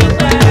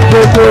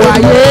 Gbogbo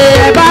ayé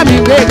ẹ bá mi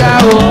gbéga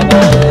o.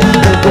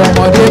 Gbogbo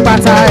ọmọdé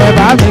pátá ẹ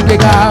bá mi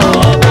gbéga o.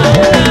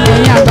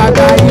 Ẹ̀yin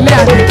àgbààgbà ilé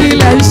àti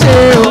kílẹ̀ ń ṣe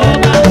o.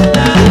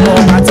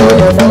 Ọba tó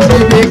yẹ fún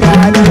gbígbéga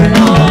ni.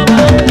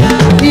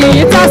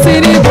 Ìyìn tó sí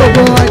ní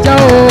gbogbo ọjọ́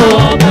o.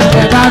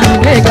 Ẹ bá mi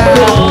gbéga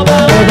o.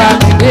 Ẹ bá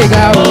mi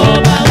gbéga o.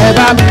 Ẹ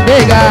bá mi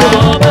gbéga o.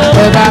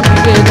 Ẹ bá mi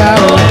gbéga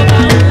o.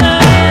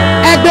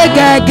 Ẹ gbé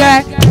gẹ́gẹ́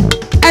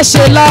ẹ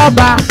ṣe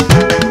lọ́ba.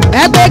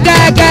 Ẹ gbé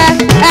gẹ́gẹ́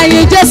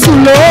ẹ̀yin Jésù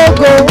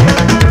lógo.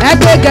 Ẹ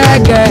gbé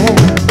gẹ́gẹ́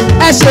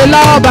ẹ ṣe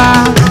lọ́ba.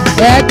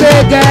 Ẹ gbé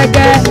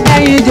gẹ́gẹ́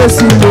ẹ̀yin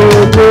Jésù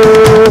lógo.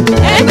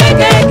 Ẹ gbé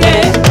gẹ́gẹ́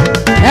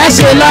ẹ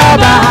ṣe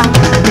lọ́ba.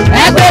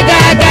 Ẹ gbé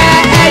gẹ́gẹ́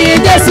ẹ̀yin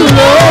Jésù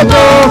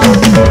lógo.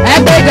 Ẹ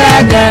gbé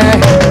gẹ́gẹ́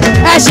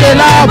ẹ ṣe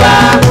lọ́ba.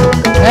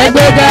 Ẹ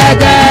gbé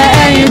gẹ́gẹ́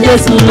ẹ̀yin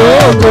Jésù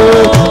lógo.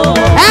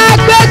 Ẹ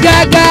gbé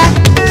gẹ́gẹ́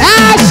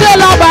ẹ ṣe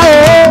lọ́ba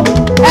o.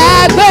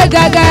 Ẹ gbé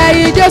gẹ́gẹ́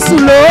ẹ̀yin Jésù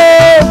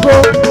lógo.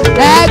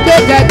 Ẹ gbé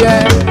gẹ́gẹ́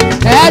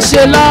ẹ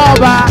ṣe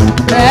lọ́ba.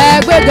 Ẹ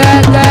gbé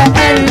gẹ́gẹ́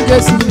ẹ̀yin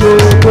Jésù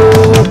lógo.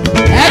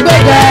 Ẹ gbé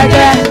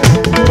gẹ́gẹ́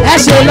ẹ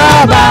ṣe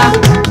lọ́ba.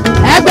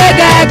 Ẹ gbé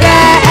gẹ́gẹ́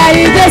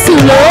ẹ̀yin Jésù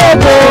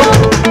lógo.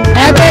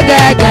 Ẹ gbé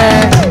gẹ́gẹ́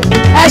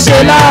ẹ ṣe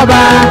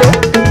lọ́ba.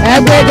 Ẹ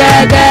gbé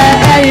gẹ́gẹ́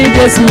ẹ̀yin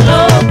Jésù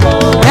lógo.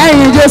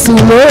 Ẹ̀yin Jésù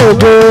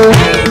lógo.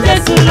 Ẹ̀yin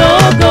Jésù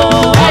lógo.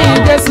 Ẹ̀yin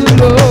Jésù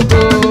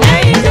lógo.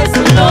 Ẹ̀yin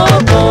Jésù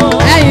lógo.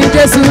 Ẹ̀yin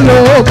Jésù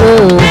lógo.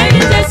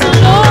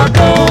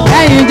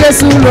 Ẹ̀yin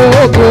Jésù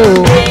lógo.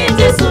 Ẹ̀yin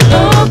Jésù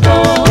lógo.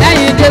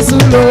 Ẹ̀yin Jésù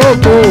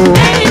lógo.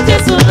 Ẹ̀yin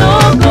Jésù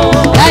lógo.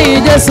 Ẹ̀yin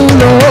Jésù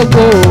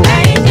lógo.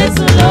 Ẹ̀yin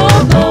Jésù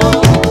lógo.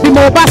 Bí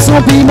mo bá sùn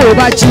bí mo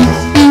bá jí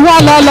ìwọ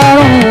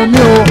lọ́lọ́run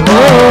mi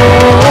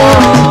o.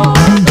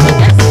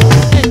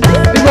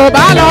 Bí mo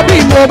bá lọ bí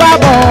mo bá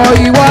bọ̀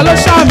ìwọ ló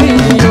ṣọ́ mi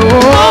o.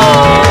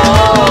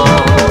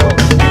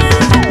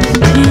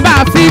 Bá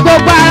a fi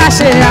gbogbo ara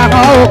ṣe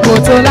àhọ́ oko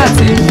tó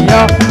láti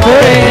yọ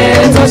oore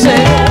tó ṣe.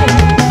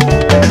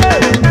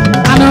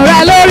 Àánú rẹ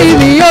lórí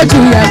mi yóò ju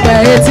yẹ̀pẹ̀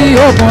etí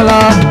òkun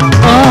lọ.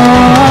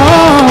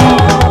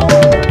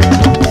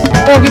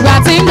 Ògìgbà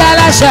tí ń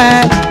gbẹ́lẹ́ṣẹ̀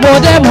mo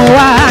dé mo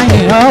wá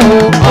yìnyín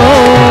o.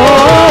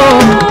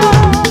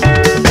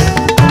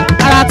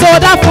 Àrà tó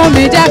dá fún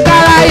mi jẹ́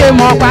káráyé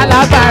mọ̀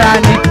pálábàrà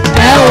ni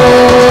ẹ o.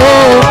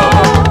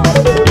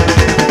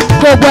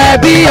 Gbogbo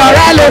ẹbí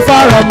ọ̀rẹ́ ló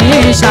fọ̀rọ̀ mi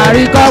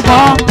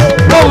ṣàríkọ́gbọ́n.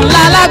 Òun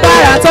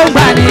lálágbára tó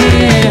gbà ní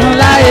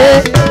ńláyé.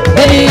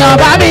 Ènìyàn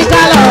bá mi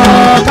ká lọ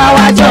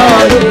káwájọ́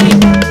yìí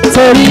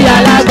torí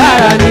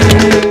alágbára ni.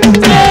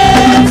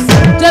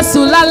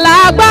 Jésù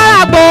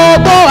lálágbára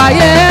gbogbo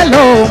ayé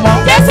ló mọ̀.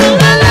 Jésù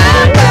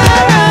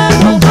lálágbára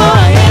gbogbo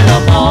ayé ló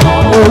mọ̀.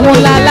 Òun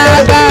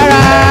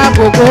lálágbára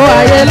gbogbo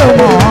ayé ló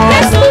mọ̀.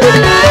 Jésù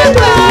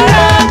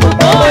lálágbára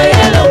gbogbo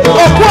ayé ló mọ̀.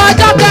 Òkú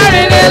ọjọ́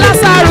kẹrin ni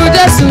Lásárù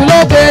Jésù ló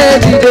gbé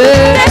dìde.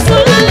 Jésù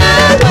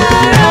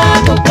lálágbára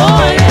gbogbo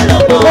ayé ló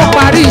mọ̀. Ó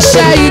parí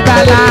iṣẹ́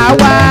ìgbàlà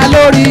wa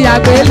lórí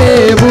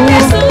àgbélébú.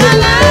 Jésù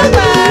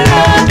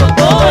lálágbára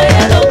gbogbo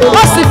ayé ló mọ̀.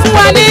 Ó sì fún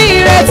wa ní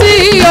ìrètí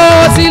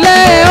òtílé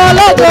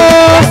ológo.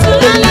 Jésù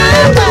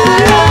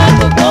lálágbára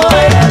gbogbo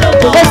ayé ló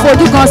mọ̀. Ó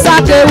fojú kan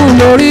sákéwù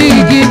lórí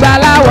igi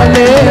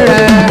gbàláwọlé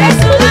rẹ̀.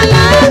 Jésù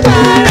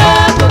lálágbára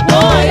gbogbo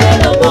ayé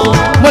ló mọ̀.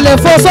 Mo lè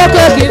fò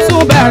sókè kí n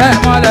tún bẹ̀rẹ̀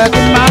mọ́lẹ̀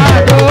kí n máa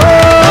dó.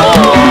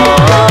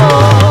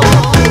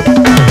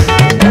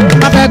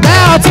 Màá fẹ̀gbẹ́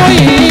ọ̀tún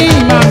yìí,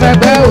 màá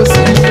fẹ̀gbẹ́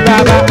òsì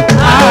bàbá.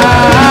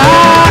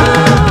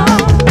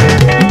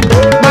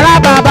 Màrá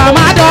bàbá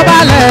má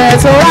dọ̀bálẹ̀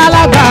tó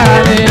alágbára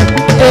ni.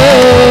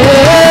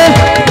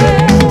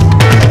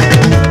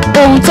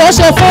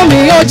 ṣe fún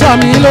mi ó jọ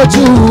mí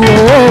lójú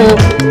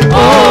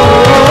o.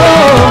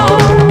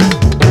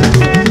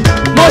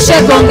 Mo ṣe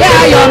gòǹgẹ́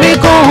ayọ̀ mi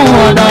kún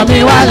ọ̀nà mi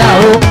wá là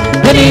o.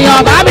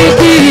 Ènìyàn bá mi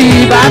kí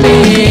bá mi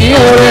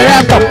oore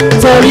rẹ̀ pọ̀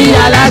torí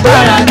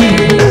alágbára ni.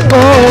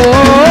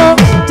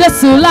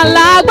 Jésù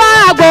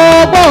lálágbára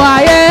gbogbo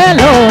ayé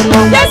ló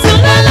mọ̀. Jésù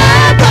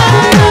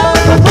lálágbára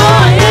gbogbo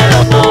ayé ló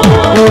mọ̀.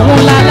 Òun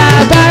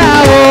lálágbára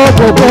o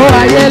gbogbo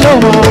ayé ló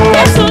mọ̀.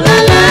 Jésù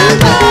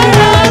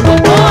lálágbára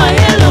gbogbo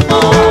ayé ló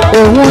mọ̀.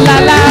 Òun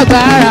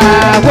lálágbára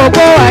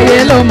gbogbo ayé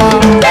ló mọ̀.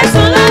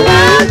 Jésù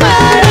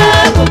lálágbára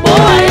gbogbo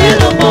ayé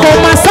ló mọ̀. Kò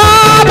mà sọ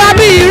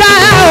bábí rẹ̀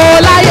o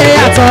láyé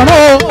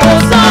àtọ̀run. Kò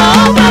sọ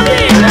bábí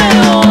rẹ̀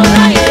o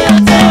láyé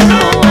àtọ̀run.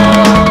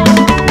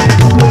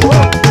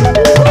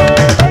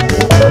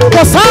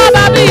 Kò sọ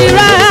bábí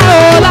rẹ̀ o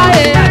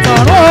láyé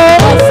àtọ̀run.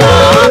 Kò sọ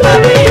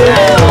bábí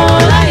rẹ̀ o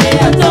láyé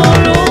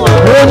àtọ̀run.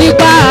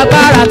 Onípa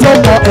agbára tó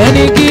pọ̀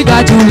ẹni gíga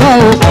jùlọ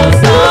o. Kò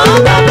sọ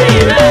bábí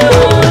rẹ̀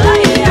o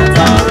láyé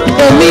àtọ̀run.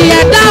 Èmi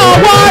ẹ̀dá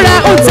ọwọ́ rẹ̀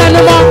ń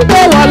tẹnumọ́ pé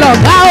wọ́n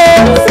lọ̀gá o.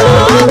 Kò sọ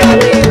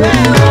bábí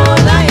rẹ̀ o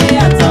láyé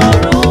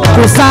àtọ̀run.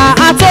 Kò sá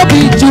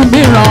atóbi ju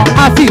mìíràn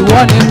àfi ìwọ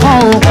nìkan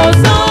o. Kò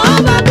sọ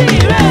bábí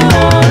rẹ̀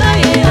o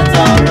láyé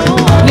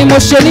àtọ̀run. Ni mo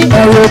ṣe ní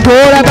ẹ̀rù ògo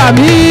rẹ̀ bà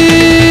mí.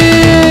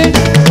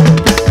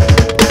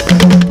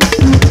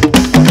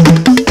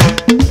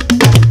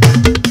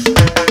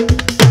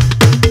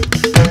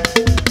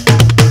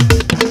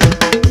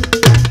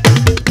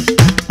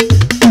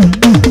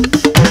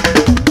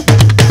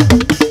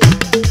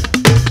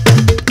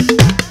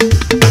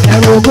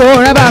 Ẹ̀rù ògo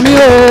rẹ̀ bà mí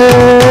o.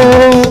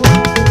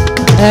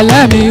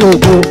 Ẹlẹ́mi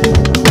ògo,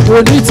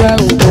 onítẹ̀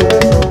ògo,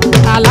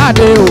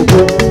 aládé ògo,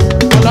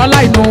 ọlọ́lá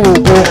inú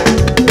ògo,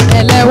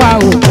 ẹlẹ́wà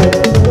ògo,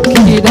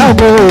 kìkìdá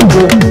ògo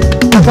ògo,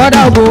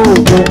 àkọ́dá ògo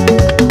ògo,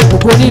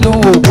 ògo nínú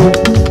ògo,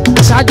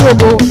 aṣáájú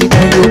ògo,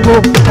 ìgbẹ̀yìn ògo.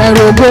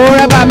 Ẹ̀rù ògo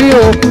rẹ̀ bà mí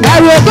o.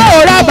 Ẹ̀rù ògo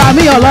rẹ̀ bà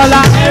mí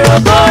ọlọ́lá. Ẹ̀rù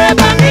ògo rẹ̀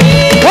bà mí.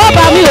 Ó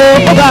bà mí o,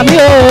 ó bà mí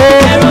o.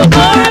 Ẹ̀rù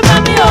ògo rẹ̀ bà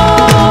mí o.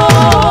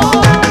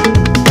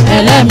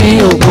 Ẹlẹ́mi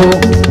ògo,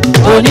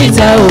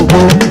 onítẹ̀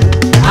ògo,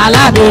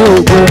 aládé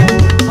ògo,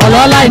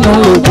 ọlọ́lá inú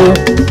ògo,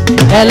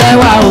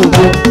 ẹlẹ́wà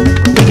ògo,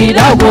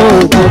 ìgìdá ògo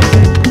ògo,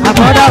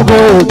 àkọ́dá ògo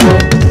ògo,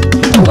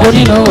 ògo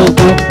nínú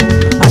ògo,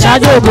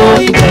 aṣáájú ògo,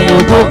 ìgbẹ̀yìn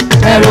ògo.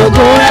 Ẹ̀rù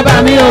ògo rẹ̀ bà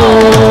mí o.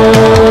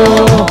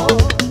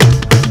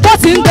 Bó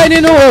ti ń gbé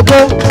nínú ògo,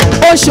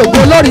 ó ṣògo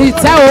lórí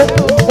ìtẹ́ o.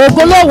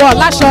 Ògo ló wọ̀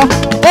láṣọ,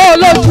 ó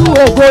lójú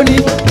ògo ni.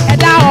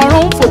 Ẹ̀dá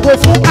ọ̀run fògo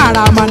fún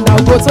àràmàǹdà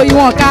ògo tó yí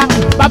wọn ká.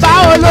 Bàbá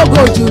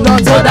ológo jùlọ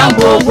tó dá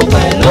Gbogbo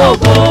pẹ̀lú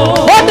ògo.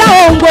 ó dá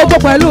ohun gbogbo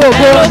pẹ̀lú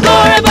ògo. Ẹ̀rù ògo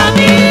rẹ̀ bà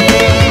mí.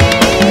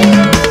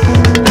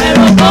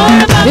 Ẹ̀rù ògo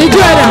rẹ̀ bà mí. Ìjú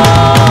ẹ̀dá.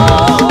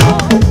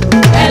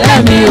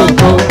 Ẹlẹ́mi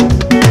ògo,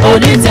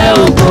 onítẹ̀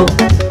ògo,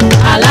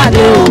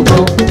 aládé ògo,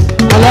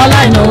 Ọlọ́lá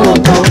inú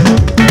ògo,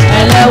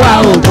 ẹlẹ́wà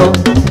ògo,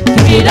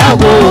 kìkìdá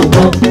ògo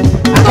ògo,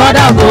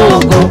 àkọ́dá ògo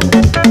ògo,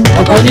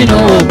 ògo nínú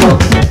ògo,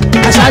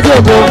 aṣáájú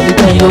ògo,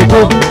 ìgbẹ̀yìn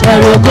ògo.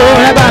 ẹ̀rù ògo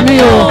rẹ̀ bà mí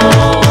o.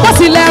 Bó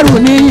ti lẹ́rù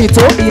ní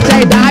ìtó ìtẹ́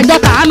ìdájọ́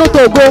tàánú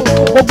tògo.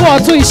 Ògo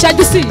ọ̀tún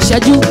ìṣẹ́jú sí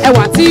ìṣẹ́jú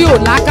ẹwà tí yóò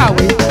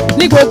lákàwé.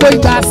 Ní gbogbo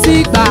ìgbà sí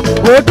ìgbà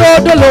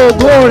òdodo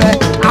lògo rẹ̀.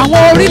 Àwọn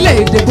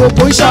orílẹ̀-èdè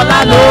gbogbo ń ṣọlá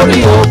lórí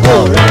ògo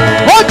rẹ̀.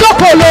 Ó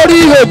jókòó lórí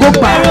ògo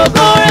pa. Ẹ̀rù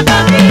ògo rẹ̀ bà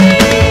mí.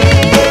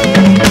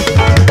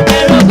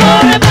 Ẹ̀rù ògo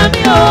rẹ̀ bà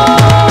mí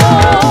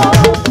o.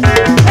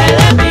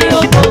 Ẹlẹ́mi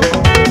ògo,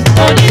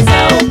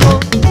 onítẹ̀ ògo,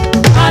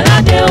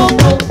 aládé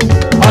ògo,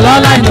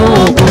 Ọlọ́lá inú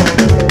ògo,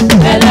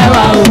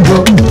 ẹlẹ́wà ògo,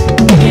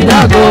 ìdá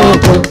ògo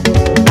ògo,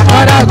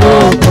 àkọ́dá ògo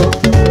ògo,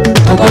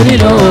 ògo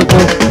nínú ògo,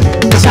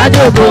 ìṣáájú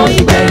ògo,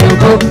 ìgbẹ̀yìn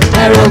ògo.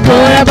 Ẹ̀rù ògo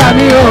rẹ̀ bà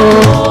mí o.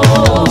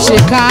 Ṣe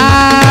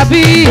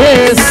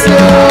kábíyèsí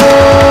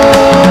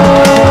o.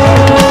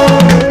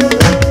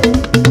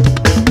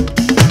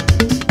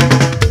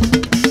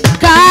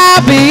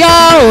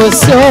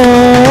 Kábíyèsí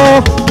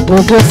o.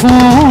 Ògo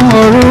fún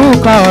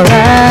orúkọ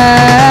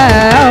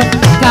rẹ̀.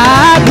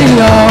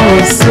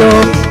 Kábíyèsí o.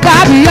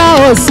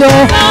 Kábíyèsí o.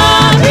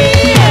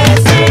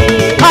 kábíyèsí,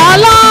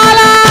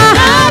 Ọlọ́lá.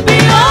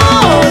 kábíyèsí,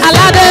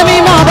 Aládé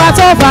mímọ́ ọba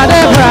tó fàdé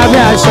búra bí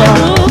aṣọ.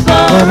 orúkọ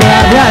Kò búra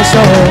bí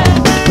aṣọ.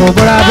 Kò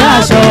búra bí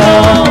aṣọ.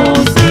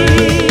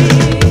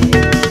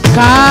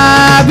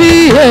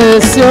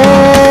 Kábíyèsí o.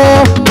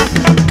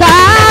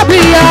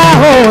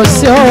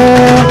 Kábíyèsí o.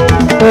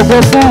 Ògo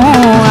fún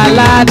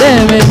aládé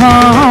mímọ́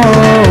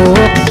o.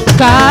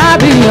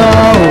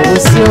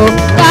 Kábíyèsí o.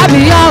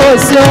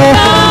 Kábíyèsí o.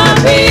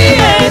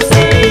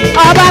 kábíyèsí,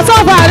 Ọba tó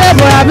fàdé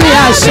búra bí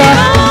aṣọ.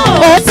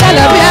 Ó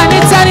tẹ̀lé bí ẹni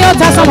tẹ́ni ó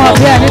tẹ́sánmọ́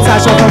bí ẹni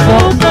tàṣọ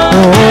funfun.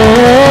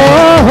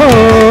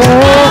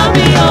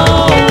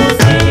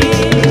 kábíyèsí,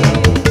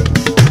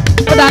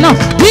 Ó dáná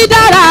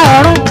dídára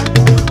ọ̀run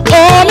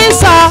omi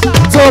sọ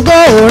tògo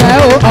rẹ̀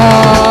o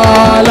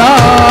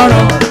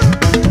Ọlọ́run.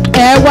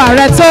 Ẹwà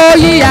rẹ̀ tó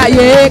yí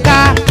ayé ká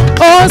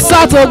ó ń sọ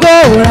tògo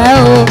rẹ̀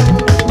o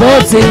bó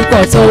ti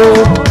pọ̀ tó.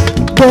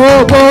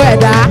 Gbogbo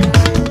ẹ̀dá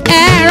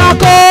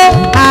ẹranko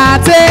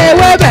àti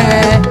ewébẹ̀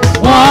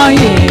wọ́n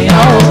yìn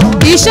ọ́ o.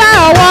 Iṣẹ́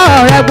ọwọ́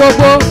rẹ̀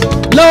gbogbo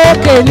ló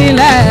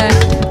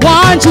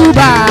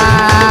júbà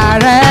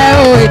rẹ̀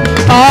òye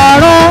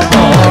ọ̀run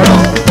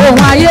ohun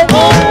ayé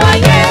kó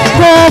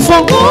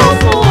fún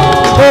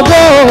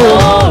ògo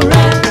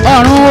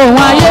ọ̀run ohun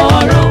ayé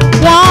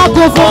wọ́n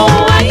kó fún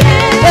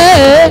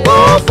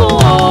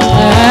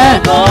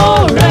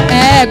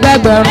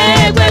ẹgbẹgbẹ̀rún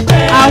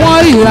àwọn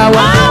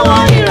ìràwọ̀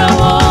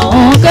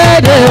ń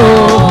kéde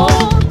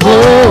ògo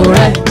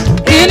rẹ̀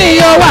kí ni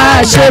yóò wá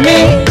ṣe mí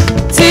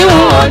tí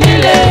wọn ò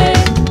nílé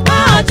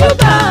máa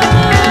júbà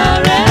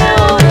rẹ̀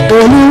òye.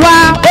 Olúwa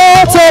ó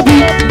tóbi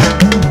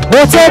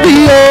ó tóbi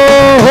ó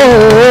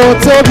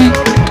tóbi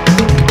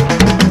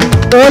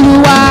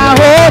Olúwa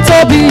ó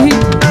tóbi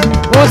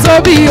ó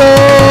tóbi ó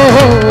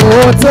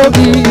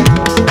tóbi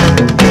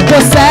kò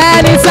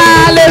sẹ́ni tá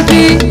a lè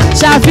fi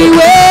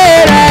ṣàfiwé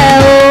rẹ̀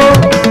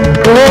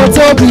ó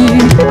tóbi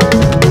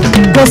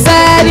kò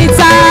sẹ́ni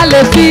tá a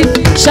lè fi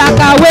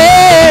ṣàkàwé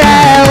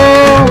rẹ̀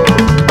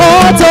ó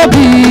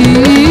tóbi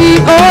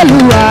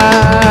Olúwa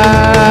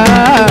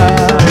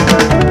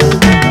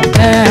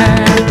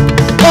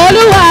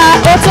Olúwa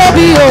ó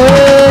tóbi o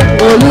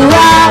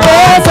Olúwa ó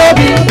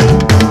tóbi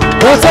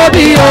ó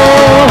tóbi ó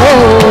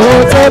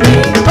tóbi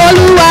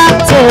Olúwa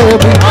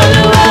tóbi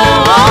Olúwa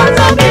ó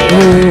tóbi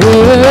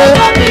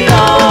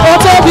ó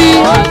tóbi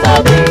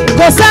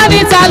kò sẹ́ni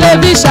tá a lè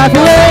fi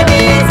ṣàfiwé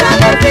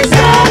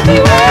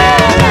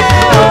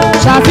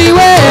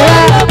ṣàfiwé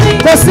rẹ̀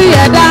kò sí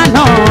ẹ̀dá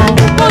náà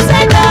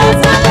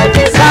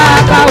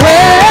ṣàkàwé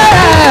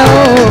rẹ̀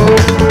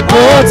ó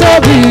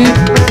tóbi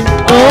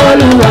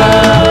Olúwa.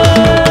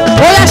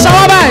 Ó yá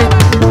ṣọwọ́ báyìí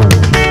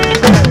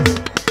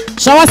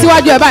ṣọwọ́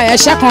síwájú ẹ̀ báyìí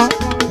ẹ̀ṣẹ́ kan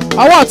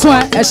ọwọ́ ọ̀tún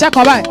ẹ̀ ẹ̀ṣẹ́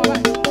kan báyìí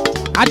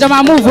àjọ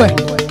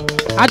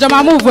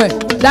máa múùfù ẹ̀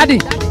dádì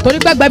torí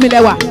gbẹ́gbẹ́ mi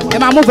lẹ́wà ẹ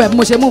máa múùfù ẹ̀ bí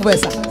mo ṣe múùfù ẹ̀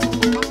sà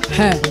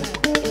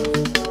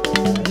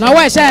náwó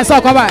ẹ̀ṣẹ́ ẹ̀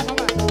sọ̀kọ́ báyìí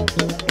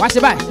wá ṣe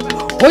báyìí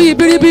ó yí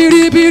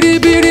biribiri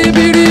biribiri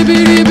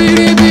biribiri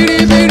biribiri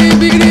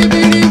biribiri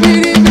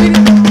biribiri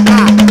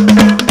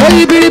ó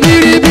yí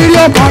biribiri biri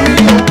ọkàn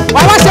mi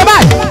wá wá ṣe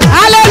báyìí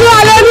hallelujah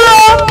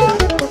hallelujah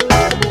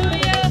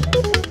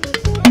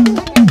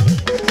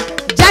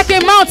jẹ́ kí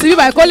mount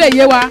bíbá kó lè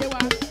yé wa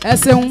ẹ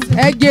ṣeun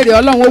ẹ jèrè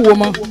ọlọ́run ó wo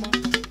mọ́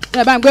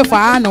ẹ bá ń gbé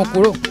fàánù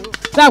kúrò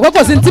ṣe àpò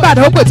kò sí ní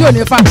tíbàdàn ó pè tí ò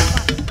ní fa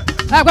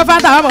ṣe àpò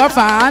fáńtà wà bọ̀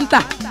fàáńtà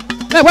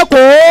ṣe àpò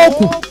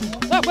kòókù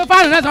ṣe àpò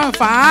fáánù náà sọ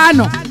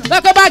fàánù ṣe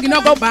àpò báàgì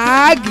náà kọ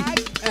báàgì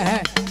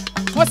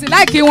mo sì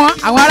láìkí wọn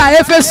àwọn ará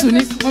éfésù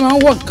ni wọ́n máa ń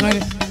wọ nǹkan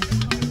ni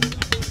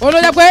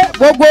olóyè pé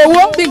gbogbo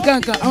owó bí nǹkan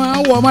kan àwọn máa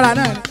ń wọ ọmọra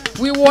náà ni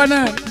wíwọ́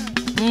náà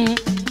ni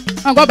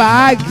wọ́n kọ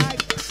báàgì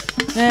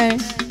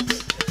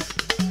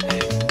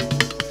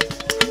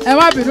ẹ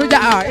má bínú jà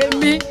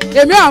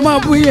èmi ọmọ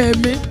bú yín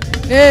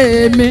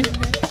èmi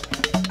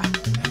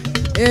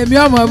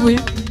ọmọ bú yín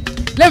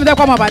lẹ́mi tẹ́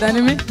kọ́ ọmọ Ìbàdàn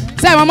ni mí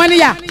ṣé ẹ̀ mọ́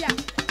níyà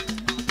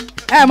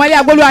ẹ̀ mọ́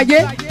níyà gbólú ajé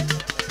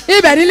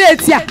ibẹ̀ nílé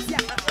tíà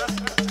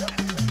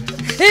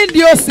ìdí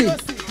òsì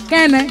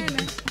kẹ́nẹ́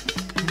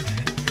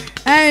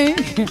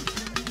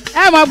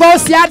ẹ̀ mọ́ gbọ́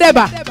òsì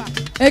àdẹ̀bà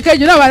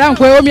èkejì náà bàdà ń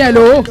pè omi ẹ̀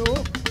lòó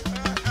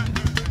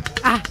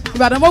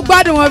Ìbàdàn mo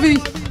gbádùn wọn bí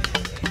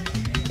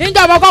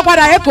níjọ́ ọmọ kọ́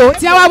padà Èkó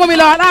tí wọ́n wá mú mi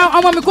lọ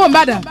ọmọ mi kó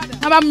Ìbàdàn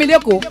wọ́n bá mú mi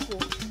lẹ́kọ̀ọ́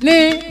ní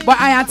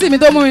àyàntí mi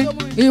tó mú mi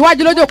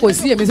ìwájú ló jókòó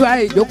sí èmi tí wọ́n á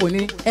jókòó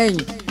ní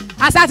ẹ̀yìn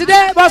àsátidé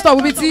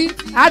bọ́sítọ̀pù bíi tí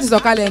a ti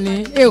sọ̀kalẹ̀ ní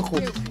Èkó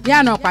ní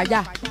àná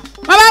pàjá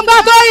wọ́n bá ń gbọ́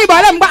tó yìnbọn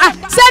lẹ́mu gbọ́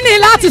sẹ́ni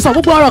láti sọ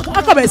gbogbo ọ̀rọ̀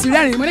ọkọ̀ bẹ̀rẹ̀ sí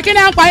rẹ́rìn mo ní kí ni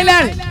à ń pa yín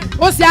lẹ́rìn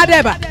ó sì á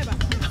dẹ̀bà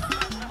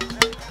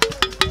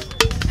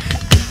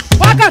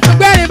wọ́n kàn tún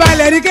gbẹ́rìn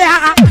balẹ̀ ní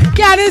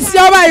kí a ní sí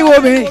ọba ìwò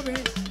obìnrin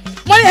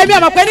mo ní èmi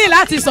ọmọ pé ní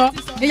láti sọ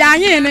ìyá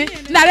yín ni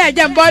nígbàdí ẹ̀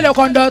jẹ́ ń bọ́ọ̀lẹ̀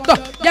kọ̀ǹdọ̀tọ̀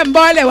jẹ́ ń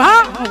bọ́ọ̀lẹ̀ wá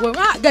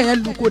gẹ̀yẹ́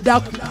lu kò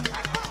dákú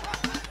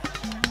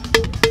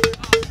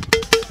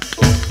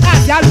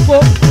láti àlùkò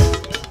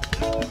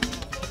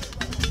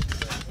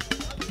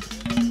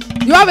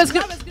yóò bẹ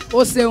sikiri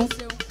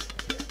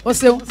o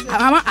ṣeun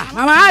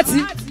mama àti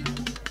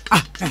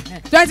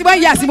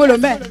 21 years mo lò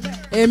mẹ́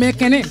èmi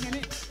kìíní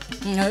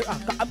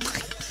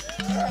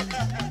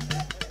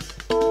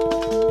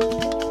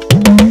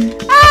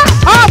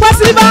ọgbẹ́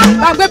sílíbà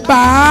gbàgbé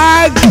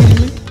báàgì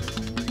mi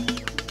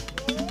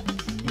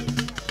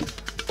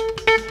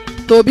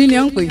tòbí ni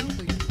ẹ ń pè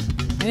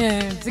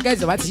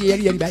tíkẹ́ẹ̀tì ọba ti ṣe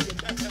yẹri báyìí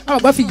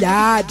ọgbẹ́ fi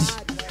yáàdì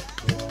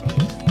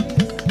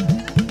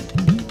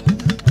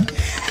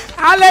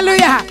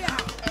hallelujah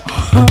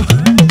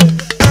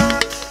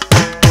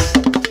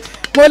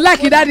mo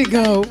láàkì dáàdì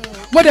gan o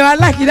mo dẹ̀ wá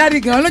láàkì dáàdì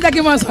gan o ló jẹ́ kí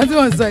n mọ̀ sọ tí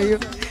mo ń sọ yìí o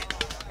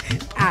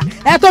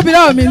ẹ tóbi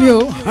lọ́wọ́ mi ni o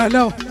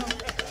ọlọ́run.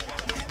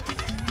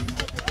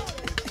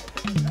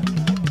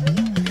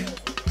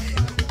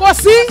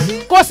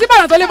 kò sí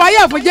bàdàn tó lè fà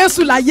yẹ̀ fún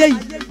Jésù láyé yìí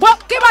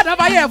kí bàdàn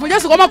fà yẹ̀ fún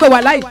Jésù kó mọ̀ pé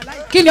wà láyìí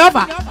kí ni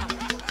ọ̀fà.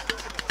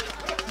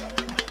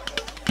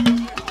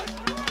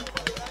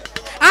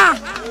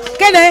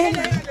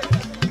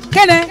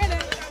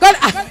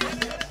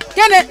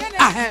 kéde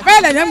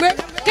bẹ́ẹ̀ lẹ̀ yẹn ń gbé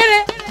kéde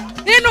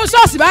nínú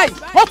ṣọ́ọ̀ṣì báyìí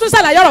ó tún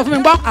ṣàlàyé ọ̀rọ̀ fún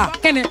mi gbọ́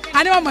kéde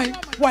àníwọ̀mọ̀ yìí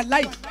wà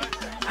láyìí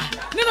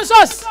nínú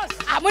ṣọ́ọ̀ṣì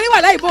mo ní wà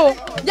láyìí bò ó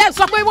jẹ́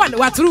sọ pé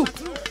wà túrú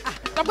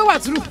sọ pé wà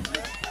túrú.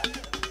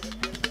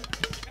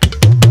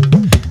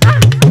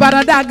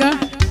 Ìbàdàn dá gan.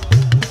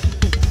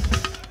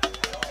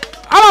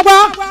 Ọmọ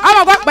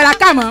gbọ́ pẹ̀lá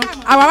kàmọ́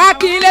àwa wá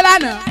kí ilé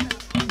lánàá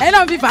ẹ̀yin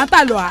náà fi fàǹtà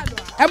lọ à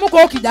ẹ mú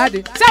kóòkì jáde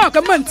sẹ́wọ̀n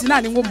kẹ́ mọ̀ǹtì náà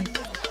ni wọ́n mú.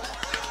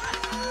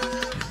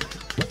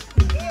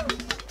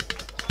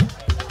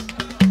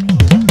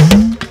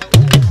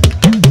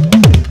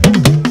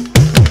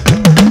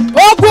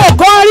 Ogun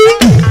òkò rí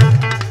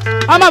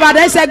ọmọ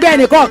Ìbàdàn ṣẹgbẹ́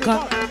ẹnìkọ̀ọ̀kan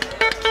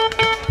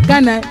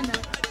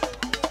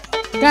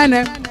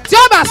kẹ́nẹ́ tí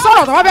ó bá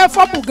sọ̀rọ̀ tó wọ́n fẹ́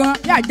fọ́pù gan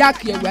yà já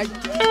kì í ẹ̀wẹ́ yìí.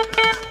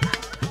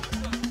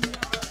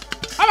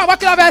 Ọmọ bọ́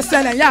kí ló fẹ́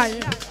ṣẹlẹ̀ yá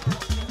yín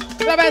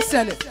kí ló fẹ́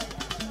ṣẹlẹ̀.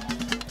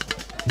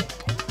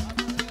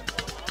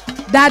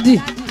 Dádì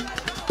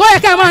tó yẹ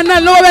kẹ́ ẹ máa ná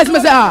lówó bẹ́ẹ̀ sí mo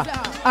ṣe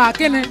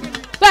kíni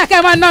tó yẹ kẹ́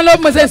ẹ máa ná lówó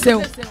mo ṣe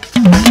ṣeun.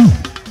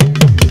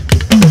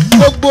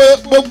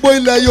 Gbogbo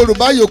ilẹ̀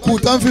Yorùbá yòókù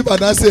tó ń fi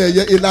Ìbàdàn ṣe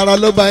ẹ̀yẹ ìlara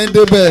ló bá yín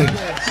débẹ̀.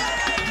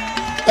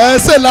 Ẹ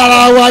ṣe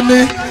lára wa ni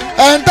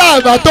ẹ ń tà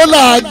àgbà tó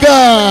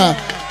làágàn.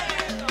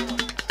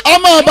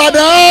 Ọmọ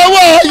Ìbàdàn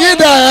owó yìí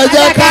dà ẹ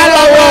jẹ́ ká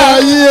lọ́wọ́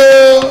yìí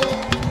o.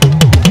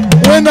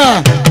 Winner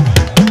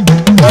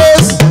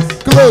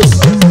close.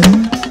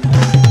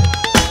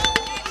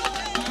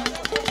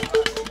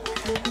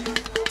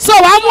 So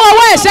wàá mú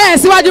ọwọ́ ẹ̀ṣẹ́ yẹn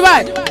síwájú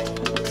báyìí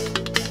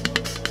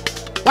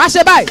wàá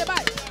ṣe báyìí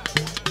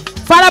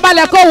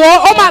farabalẹ̀ kó wo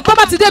ó máa tó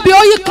bá ti débi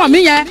ó yí kàn mí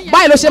yẹn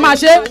báyìí ló ṣe máa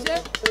ṣe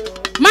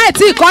máì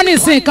tí ìkọ́ ní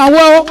ìsìn kan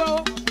wo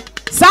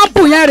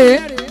sáǹpù yẹn rèé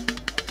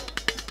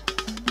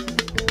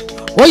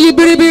ó yí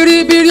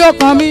biribiri ó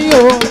kàn mí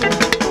o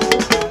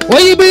ó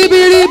yí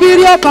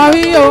biribiri ó kàn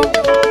mí o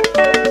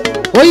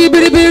ó yí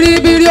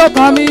biribiri ó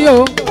kàn mí o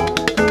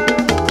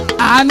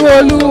àánú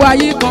Olúwa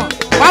yí kan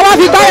wá wá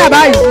fi gbáyà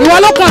báyìí ìwọ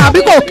ló kàn àbí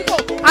kò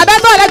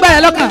abẹ́tọ̀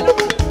ẹlẹ́gbẹ̀rẹ̀ ló kàn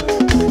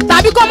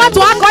tàbí kó má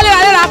tún akọ́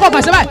léraléra kó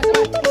kàn sí báyìí.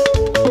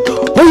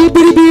 ó yí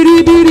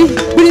biribiri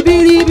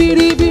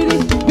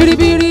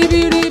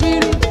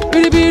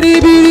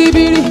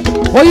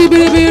ó yí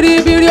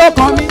biribiri ó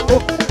kàn mí o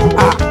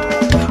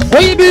ó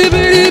yí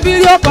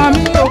biribiri ó kàn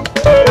mí o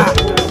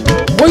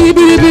ó yí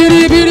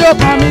biribiri ó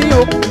kàn mí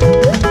o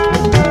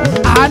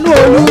àánú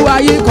Olúwa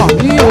yí kàn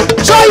mí o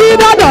ṣó yí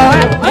dọ́dọ̀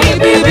ẹ. ó yí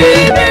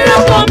biribiri ó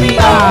kàn mí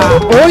o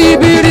ó yí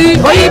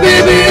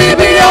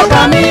biribiri ó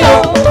kàn mí o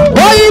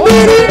ó yí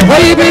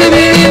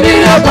biribiri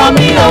ó kàn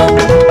mí o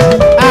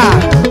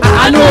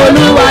àánú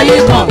Olúwa yí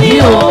kàn mí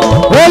o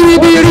ó yí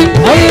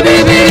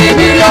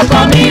biribiri ó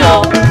kàn mí o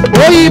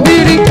ó yí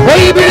biribiri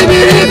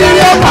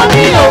ó kàn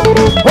mí o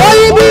ó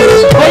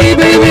yí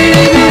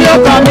biribiri ó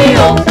kàn mí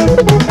o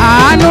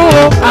àánú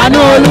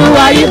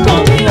Olúwa yí kàn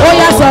mí o ó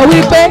yá sọ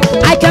wípé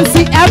I can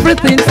see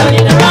everything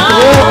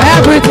oh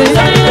everything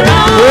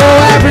oh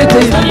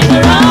everything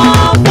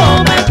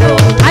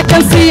I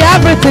can see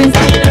everything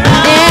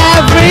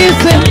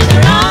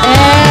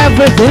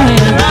everything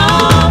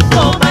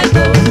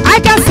I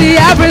can see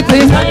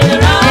everything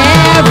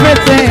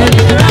everything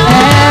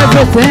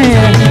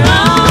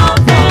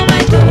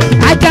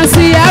I can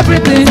see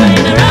everything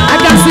I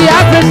can see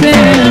everything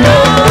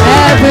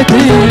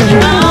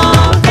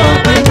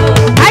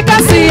I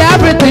can see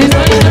everything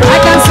I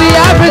can see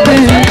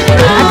everything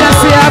I can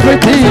see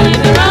everything.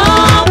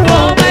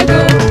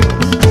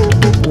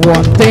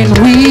 One thing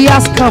we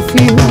ask of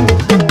you,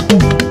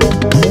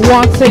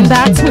 one thing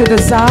that we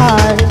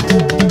desire,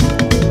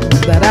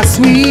 that as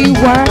we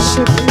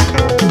worship,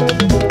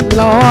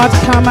 Lord,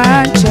 come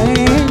and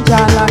change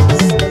our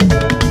lives.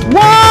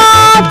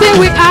 One thing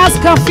we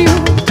ask of you,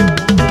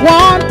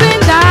 one thing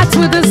that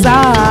we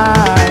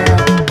desire,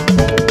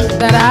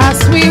 that as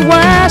we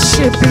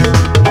worship you,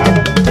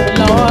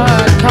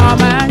 Lord,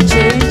 come and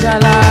change our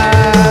lives.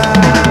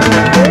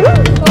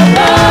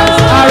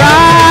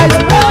 Arise,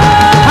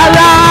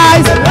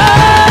 arise,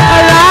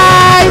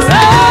 arise,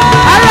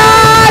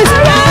 arise,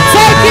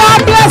 take your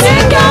place,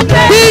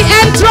 be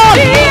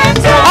enthroned,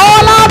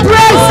 all our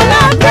praise,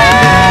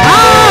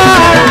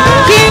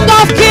 King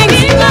of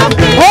kings,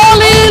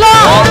 Holy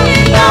Lord,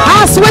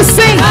 as we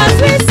sing,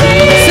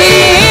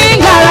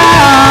 sing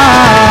arise,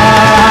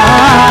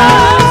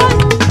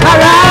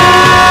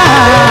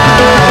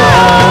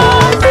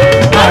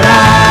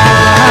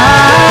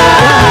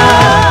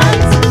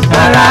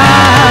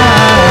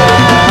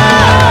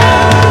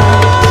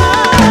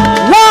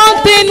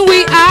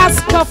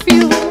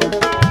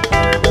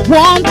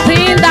 one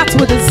thing that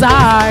we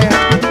desire,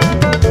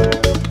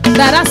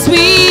 that as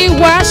we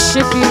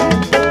worship you,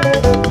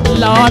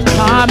 Lord,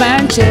 come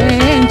and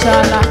change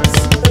our lives.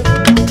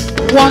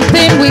 One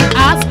thing we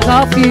ask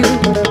of you,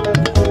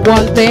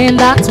 one thing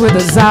that we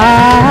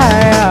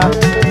desire,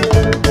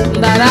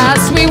 that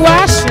as we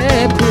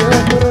worship you,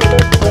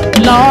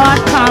 Lord,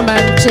 come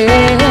and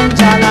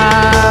change our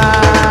lives.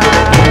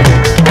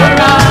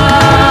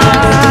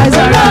 Arise,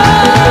 arise,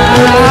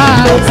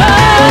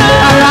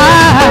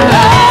 arise,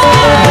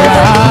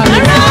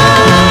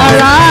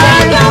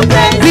 arise,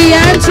 be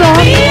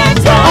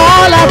enthroned,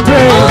 all our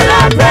praise,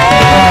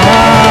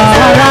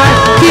 arise,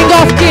 King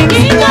of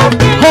kings,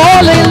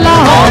 Holy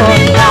Lord,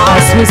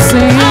 as we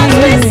sing,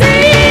 arise,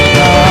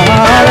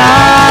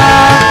 arise.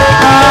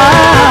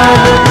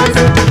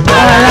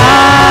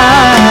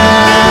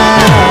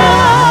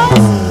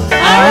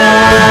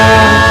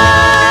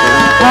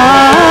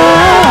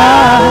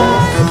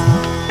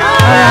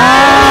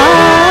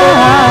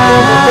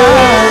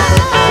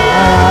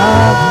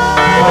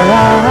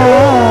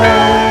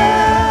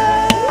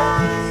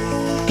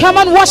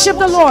 worship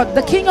the Lord,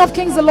 the King of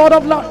Kings, the Lord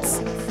of Lords,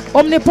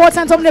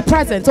 omnipotent,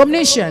 omnipresent,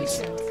 omniscient,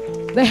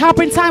 the help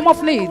in time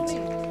of need,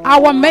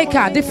 our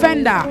maker,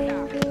 defender,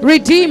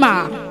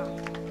 redeemer,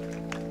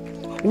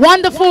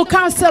 wonderful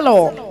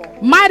counselor,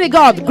 mighty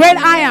God, great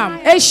I am,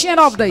 ancient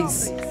of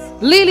days,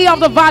 lily of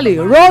the valley,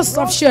 rose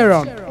of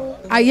Sharon,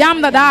 I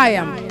am that I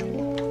am.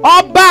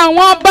 Ọba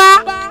àwọn ọba,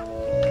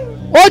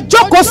 ó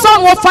jókòó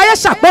sọ́run ó fayé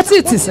ṣàpótí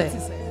ìtìsẹ̀,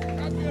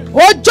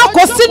 ó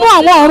jókòó sínú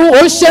àwọn ọ̀run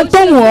ó ṣe tó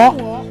wù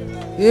ọ́.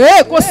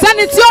 Kò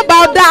sẹ́ni tí ó bá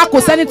ọ dá, kò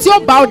sẹ́ni tí ó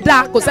bá ọ dá,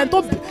 kò sẹ́ni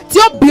tí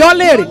ó bí ọ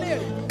léèrè.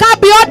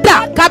 Kábíọ́dà,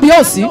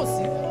 kábíọ́sí,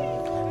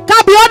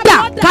 kábíọ́dà,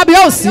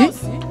 kábíọ́sí,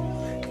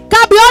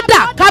 kábíọ́dà,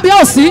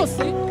 kábíọ́sí,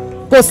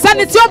 kò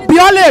sẹ́ni tí ó bí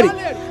ọ léèrè.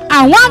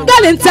 Àwọn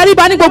áńgẹ́lì ń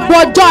tẹríba ní gbogbo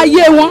ọjọ́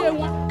ayé wọn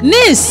ní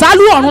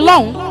ìsálú ọ̀run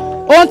lọ́hùn.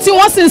 Ohun tí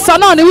wọ́n sì ń sọ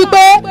náà ni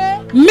wípé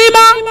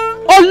mímọ́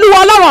Olúwa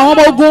Ọlọ́run àwọn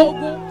ọmọ ogun,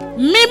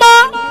 mímọ́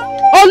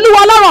Olúwa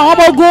Ọlọ́run àwọn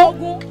ọmọ ogun,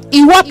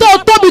 ìwọ tó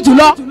tóbi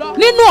jùlọ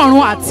nínú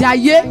ọ̀run àti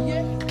ayé.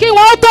 Kí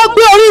wọ́n tó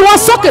gbé orí wọn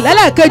sókè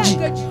lẹ́lẹ́kejì,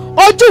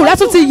 ojú rẹ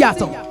tún ti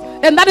yàtọ̀.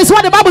 And that is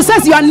what the Bible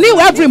says, you are new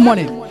every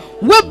morning.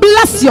 We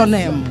bless your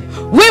name.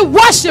 We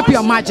worship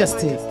your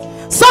majesty.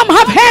 Some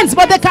have hands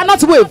but they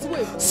cannot wave.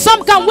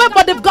 Some can wave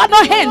but they've got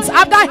no hands.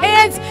 I've got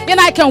hands and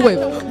I can wave.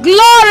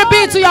 Glory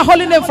be to your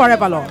holy name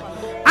forever, Lord.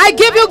 I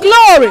give you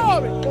glory.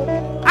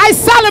 I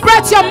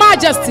celebrate your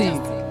majesty.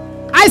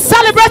 I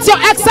celebrate your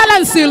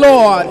excellency,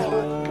 Lord.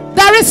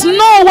 There is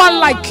no one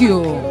like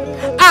you.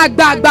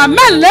 Àgbààgbà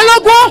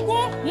mẹ́rìnlélógún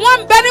wọ́n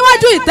ń bẹ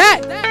níwájú ìtẹ́,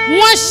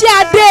 wọ́n ṣe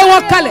adé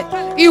wọn kalẹ̀,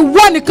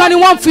 ìwọ nìkan ni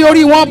wọ́n fi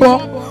orí wọn bọ.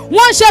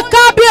 Wọ́n ṣe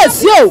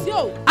kábíyèsí o,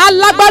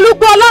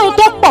 alágbálúgbó Ọlọ́run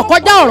tó pọ̀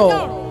kọjá ọ̀rọ̀,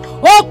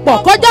 ó pọ̀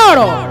kọjá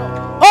ọ̀rọ̀,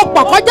 ó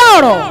pọ̀ kọjá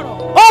ọ̀rọ̀,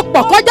 ó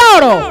pọ̀ kọjá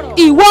ọ̀rọ̀.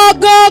 Ìwọ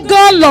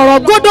gangan lọ̀rọ̀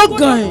gódó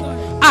gan-an,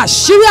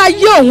 àṣírí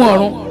ayé òun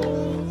ọ̀run.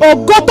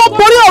 Ògo tó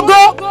borí ògo,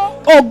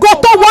 ògo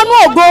tó wọnú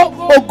ògo,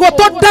 ògo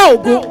tó dá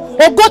ògo,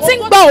 ògo tí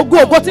ń gba ògo,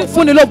 ògo tí ń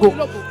fúnni lógo.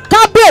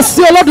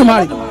 Kábíyèsí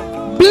Olódùmarè,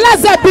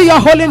 blessed be your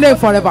holy name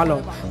forever,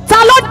 Lord. Ta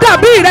ló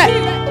dàbí rẹ̀?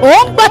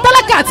 Ó ń gba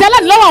tálákà àti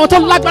ẹlẹ́ni lọ́wọ́ àwọn tó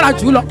lágbára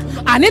jù lọ.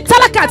 Àní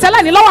tálákà àti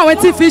ẹlẹ́ni lọ́wọ́ àwọn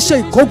tí fi ṣe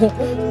ìkógun.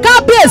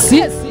 Kábíyèsí,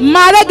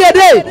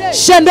 màrẹ́gẹ́dẹ́,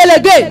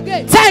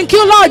 ṣẹ̀ndẹ̀lẹ́gẹ́. Thank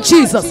you, Lord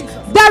Jesus.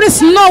 There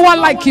is no one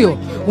like you.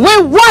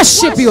 We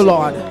worship you,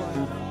 Lord.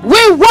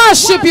 We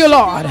worship you,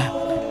 Lord.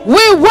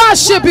 We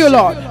worship you,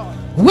 Lord.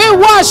 We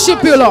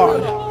worship you,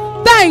 Lord.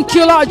 Thank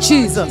you, Lord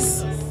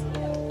Jesus.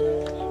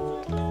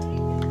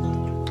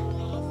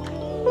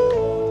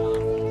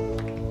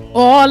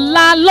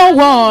 Ọlá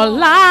lọ́wọ́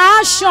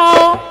láṣọ,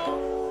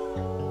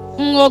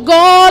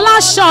 ògo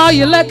láṣọ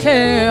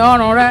ìlẹ̀kẹ̀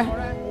ọrùn rẹ̀,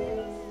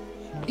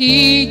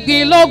 igi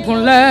lógun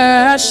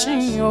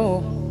lẹ́ṣin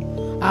o,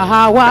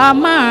 àwa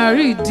máa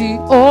rí di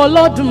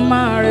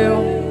Olódùmarè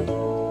o.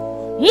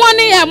 Wọ́n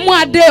ní ẹ mú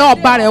adé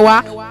ọba rẹ̀ wá.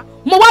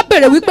 Mo wá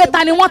bèrè wípé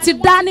ta ni wọ́n ti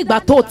dá nígbà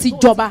tó ti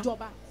jọba.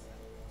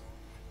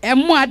 Ẹ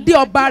mú adé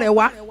ọba rẹ̀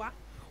wá.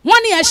 Wọ́n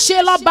ní ẹ ṣe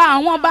lọ́ba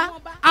àwọn ọba.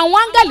 Àwọn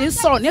áńgẹ́lì ń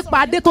sọ̀rọ̀ nípa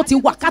adé tó ti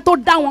wà ká tó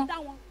dá wọn.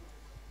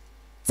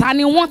 Ta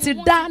ni wọ́n ti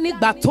dá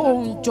nígbà tó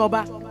ń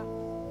jọba?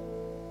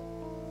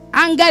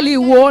 Áńgẹ́lì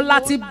wo la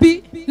ti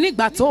bí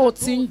nígbà tó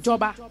ti ń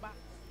jọba?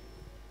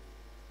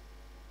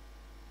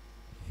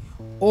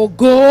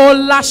 Ògo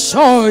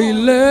láṣọ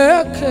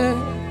ìlẹ̀kẹ̀,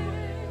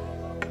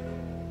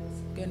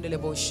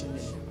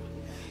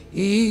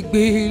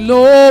 ìgbì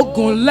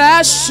lógun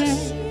lẹ́ṣin,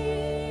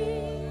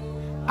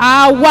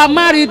 àwa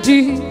máa rí di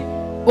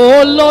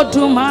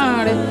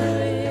Olódùmarè.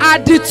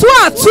 Àdìtú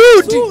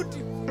àtúndì,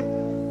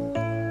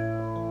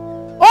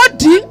 ó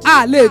di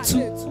àlétú,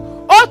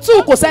 ó tú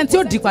kò sẹ́ni tí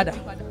ó di padà.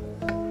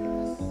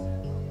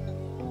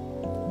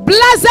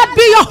 Blessed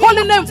be your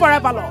holy name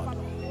forever, Lord.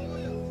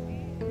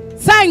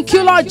 Thank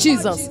you, Lord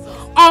Jesus.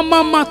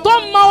 Ọmọọmọ tó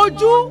mọ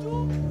ojú,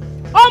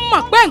 ó mọ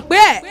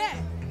pẹ́ǹpẹ́ ẹ̀,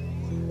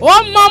 ó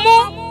mọ mú,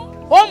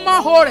 ó mọ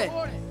ihò rẹ̀,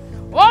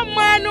 ó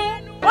mọ ẹnu,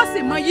 ó sì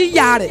mọ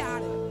yíyà rẹ̀,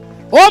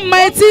 ó mọ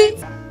etí,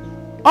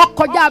 ó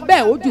kọjá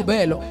bẹ́ẹ̀ ó jù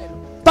bẹ́ẹ̀ lọ.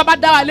 Tó bá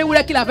dá wa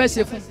léwúrẹ́ kí la fẹ́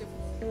ṣe fún?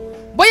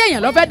 Bóyá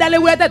èèyàn ló fẹ́ dá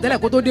léwúrẹ́ tẹ̀tẹ̀lẹ̀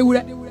kó tó dé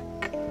wúrẹ́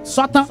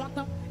sọ́tán.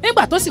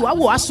 Nígbà tó sì wá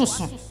wò á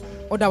sùnsùn,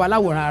 ó dá wa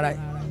láwòrán ara ẹ̀.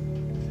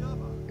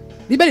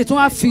 Bíbélì tún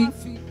wá ó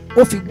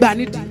fi gbá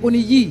nídìí, ó ní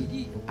yìí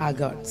are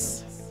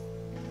gods.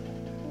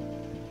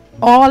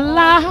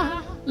 Ọlá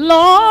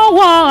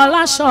lọ́wọ́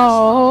láṣọ,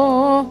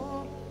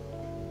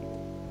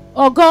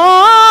 ògo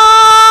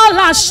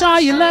láṣọ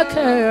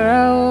ìlẹ̀kẹ̀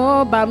rẹ̀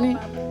ó bá mi.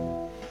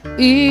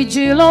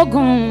 Ìjì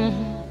lógun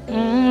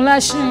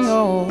lẹ́ṣin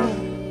o,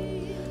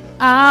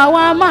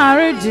 àwa máa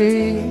rí di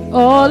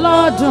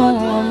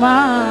Olódùmarè.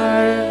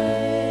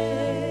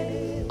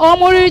 Ó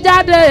múrí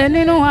jáde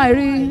nínú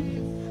àìrí,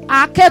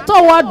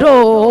 akétòwọ́dọ̀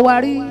wá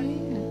rí.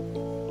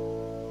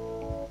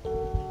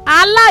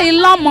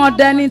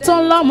 Aláìlọ́mọdẹni tó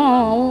ń lọ́mọ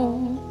o,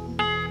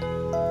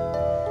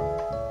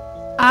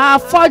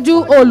 afọ́jú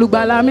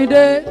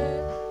olùgbàlámídé,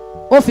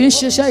 ó fi ń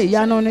ṣiṣẹ́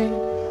ìyanu ni.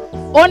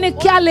 Ó ní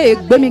kí a lè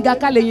gbé mi ga,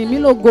 ká lè yìn mí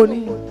lógo ni.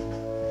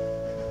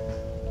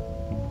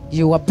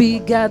 You are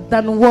bigger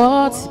than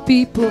what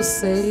people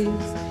say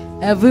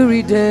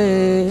every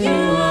day.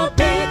 You are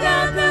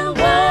bigger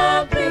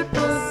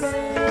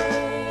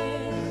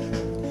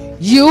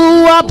You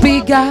are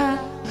bigger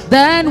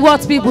than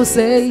what people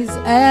say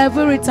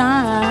every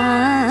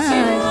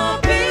time.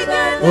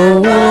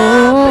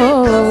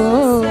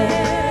 Oh,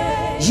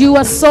 you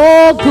are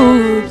so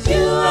good.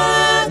 You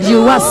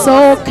are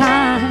so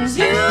kind.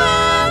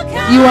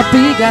 You are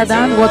bigger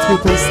than what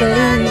people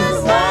say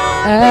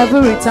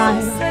every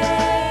time.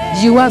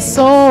 You are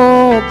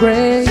so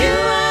great.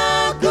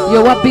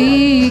 You are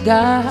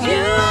bigger.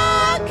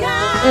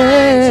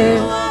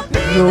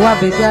 You are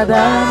bigger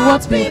than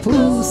what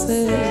people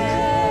say.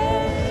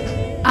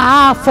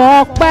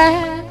 Àfọpẹ́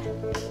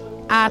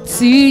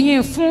àti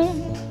yìn fún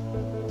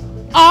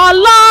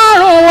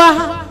Ọlọ́run wa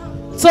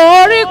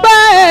torí pé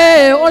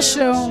ó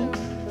ṣeun.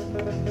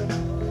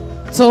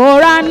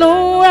 Toranu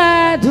ẹ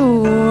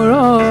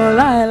dúró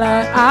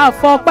láéláé.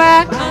 Àfọpẹ́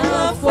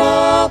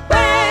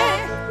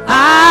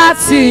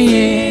àti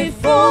yìn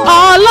fún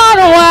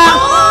Ọlọ́run wa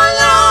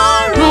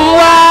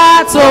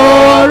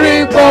torí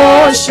pé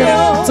ó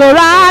ṣeun.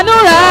 Toranu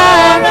rẹ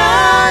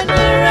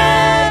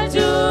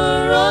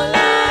dúró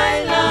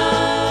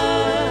láéláé.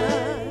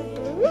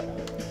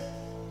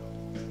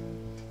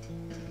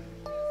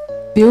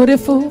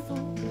 Beautiful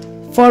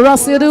for a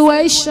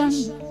situation.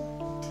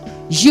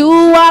 You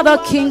are the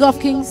King of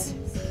Kings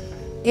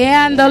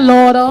and the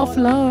Lord of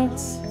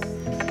Lords.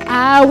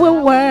 I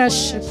will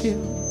worship you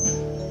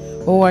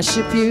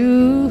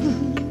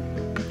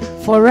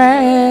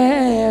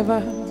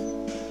forever.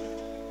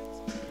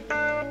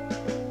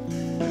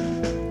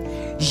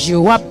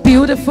 You are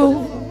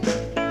beautiful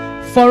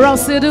for our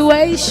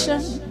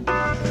situation.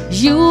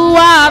 You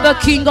are the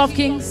King of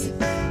Kings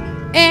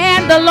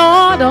and the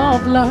Lord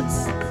of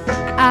Lords.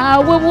 I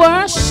will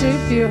worship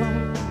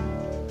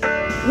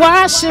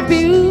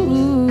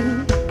you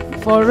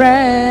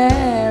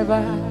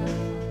forever.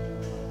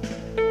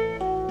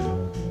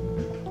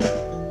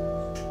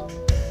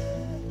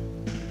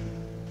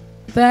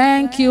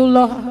 Thank you,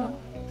 Lord,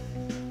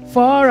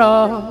 for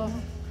all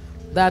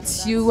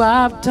that you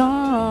have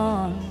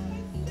done.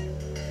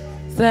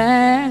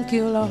 Thank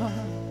you, Lord.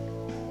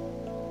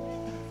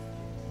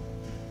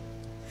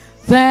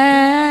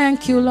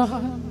 Thank you,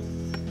 Lord,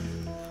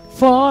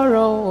 for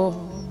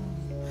all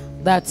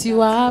that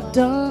you have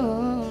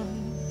done.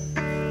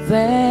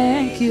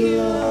 Thank you,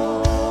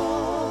 Lord.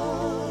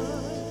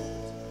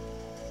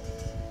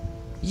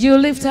 You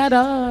lifted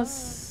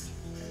us.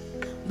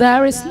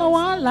 There is no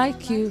one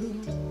like you.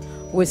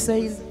 We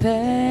say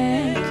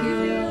thank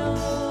you, Lord.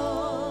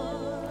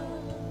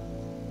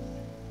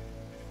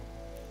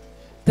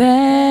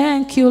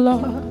 Thank you,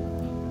 Lord,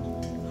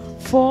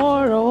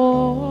 for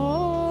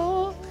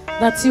all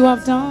that you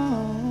have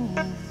done.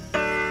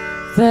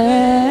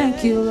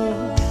 Thank you,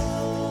 Lord.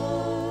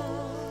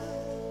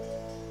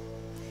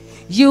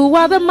 You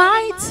are the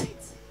might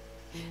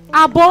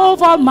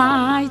above all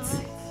might.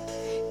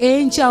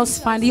 Angels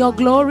find your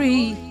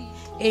glory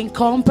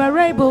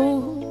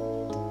incomparable,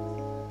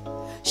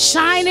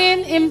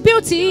 shining in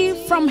beauty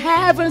from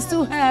heavens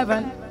to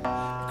heaven,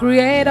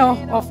 creator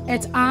of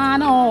earth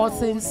and all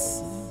things.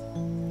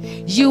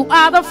 You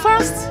are the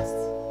first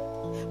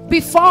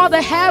before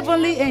the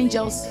heavenly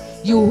angels.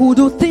 You who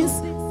do things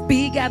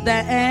bigger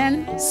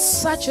than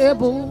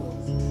unsearchable,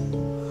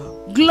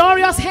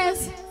 glorious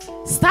hands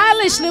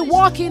stylishly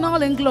walking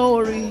all in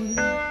glory.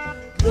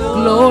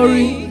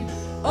 Glory,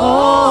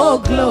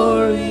 oh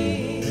glory.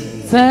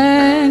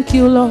 Thank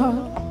you, Lord,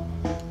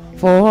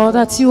 for all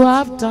that you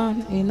have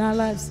done in our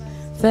lives.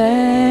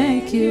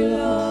 Thank you,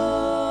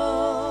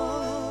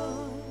 Lord.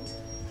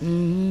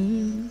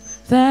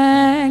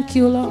 Thank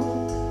you,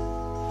 Lord,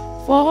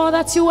 for all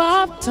that you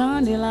have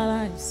done in our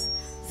lives.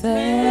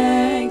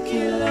 Thank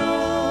you, Lord.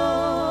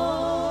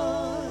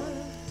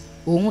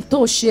 Ohun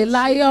tó ṣe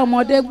láyé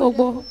ọmọdé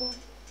gbogbo,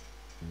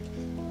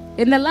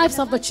 in the lives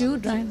of the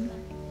children.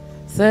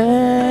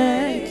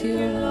 Thank you,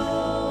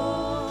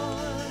 Lord.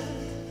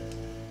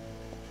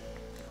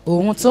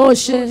 Ohun tó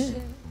ṣe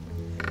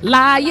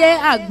láyé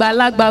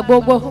àgbàlagbà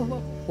gbogbo,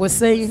 we're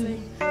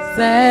saying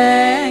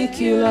thank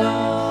you,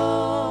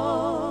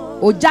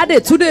 Lord. Ó jáde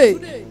today,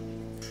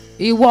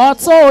 ìwọ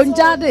tó ń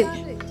jáde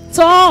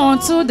tó ń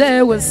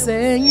today, we're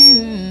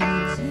saying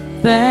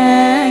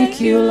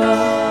thank you,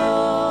 Lord.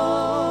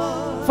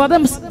 For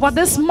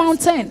this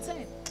mountain,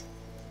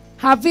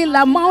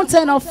 HAVILAH,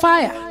 mountain of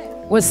fire,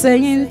 we're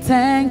saying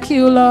thank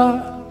you,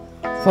 Lord,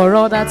 for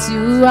all that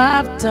you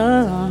have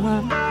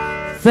done.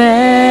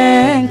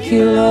 Thank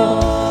you,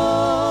 Lord.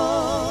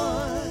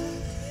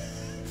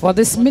 For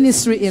this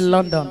ministry in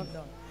London,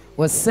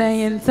 we're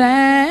saying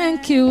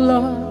thank you,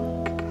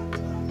 Lord,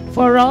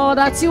 for all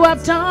that you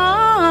have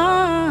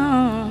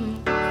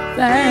done.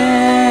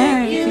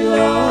 Thank you,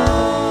 Lord.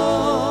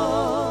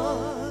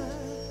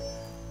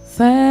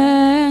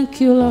 Thank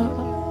you, Lord.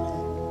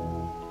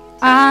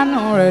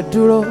 Àánú rẹ̀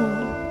dúró.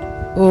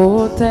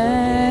 Oh,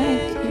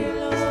 thank you.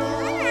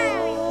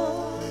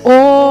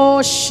 Oh,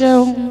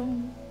 ṣeun.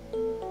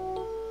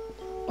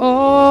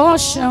 Oh,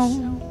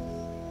 ṣeun.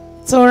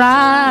 Torá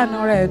àánú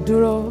rẹ̀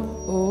dúró.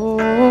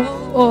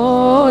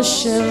 Oh,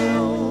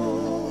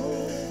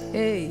 ṣeun.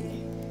 Hey.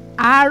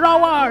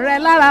 Àrọ́wọ́ rẹ̀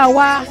lára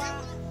wa.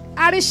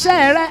 àríṣẹ́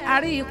rẹ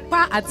àrí ipá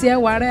àti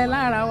ẹwà rẹ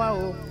lára wa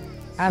o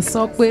a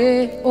sọ pé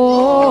ó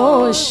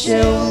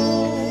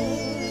ṣeun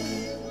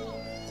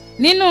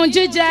nínú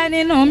jíjẹ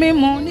nínú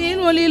mímu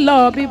nínú lílọ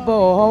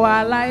bíbọ̀ wa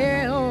láyé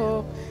o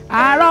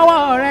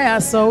àrọ́wọ́ rẹ a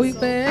sọ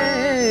wípé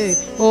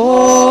ó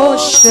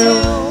ṣeun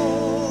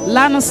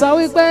lánà sọ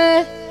wípé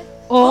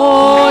ó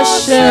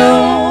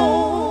ṣeun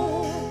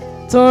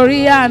torí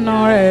àna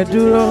rẹ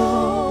dúró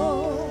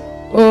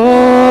ó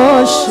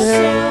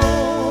ṣeun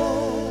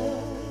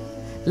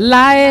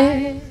láyé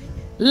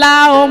la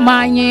ó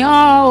máa yìn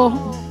ọ́ o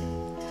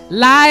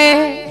láyé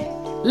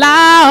la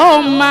ó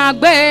máa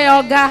gbé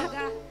ọ̀gá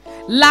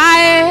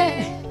láyé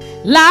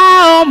la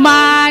ó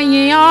máa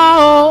yìn ọ́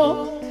o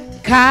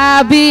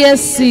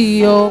kábíyèsí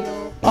o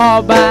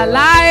ọba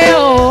láyé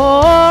o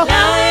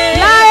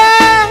láyé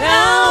la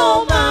ó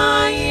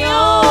máa yìn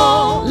ọ́ o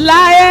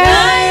láyé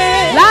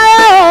láyé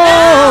o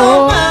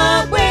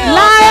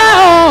láyé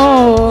o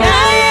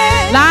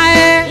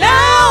láyé la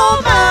ó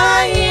máa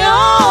yìn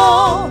ọ́ o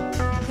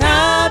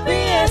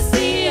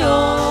kábíyèsí o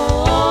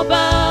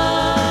ọba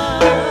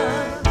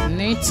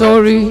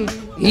nítorí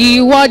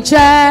ìwọ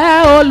jẹ́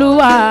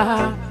Olúwa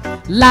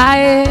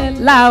láyé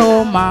la ó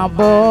máa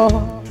bọ̀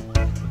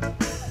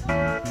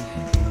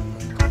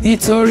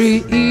nítorí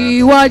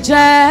ìwọ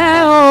jẹ́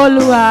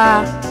Olúwa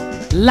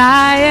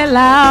láyé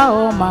la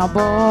ó máa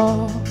bọ̀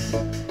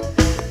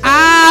a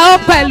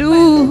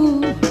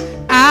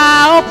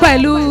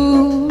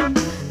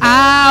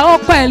ó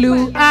pẹ̀lú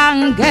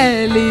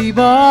áńgẹ́lì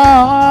bọ̀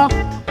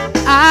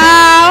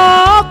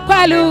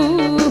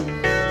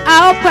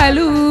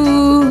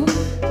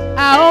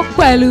a ó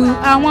pẹ̀lú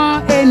àwọn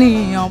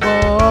ènìyàn bọ̀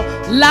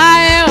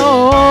láyé o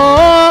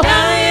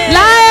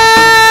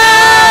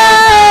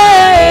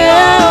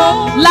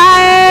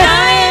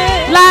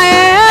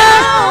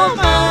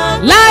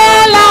láyé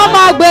la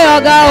máa gbé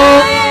ọ̀gá o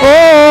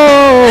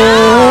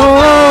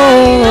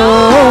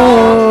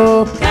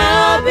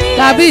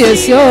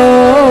kábíyèsí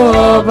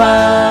ọba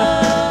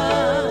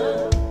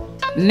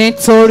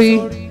nítorí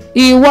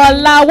ìwọ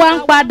la wá ń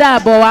padà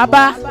bọ̀ wá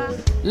bá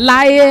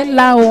láyé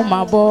la ó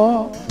máa bọ̀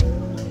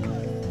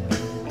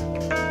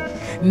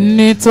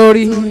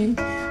nítorí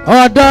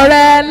ọ̀dọ̀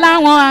rẹ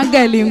láwọn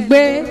áńgẹ́lì ń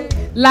gbé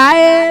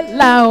láyé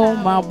la ó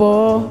máa bọ̀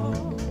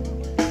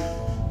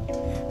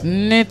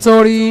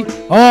nítorí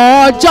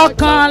ọjọ́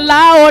kan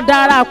la ó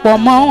darapọ̀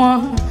mọ́ wọn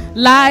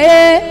láyé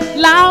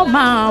la ó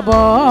máa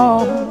bọ̀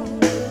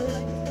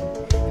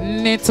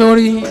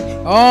nítorí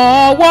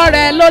ọwọ́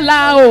rẹ ló la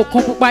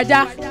òkun pupa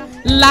já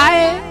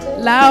láyé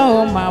la ó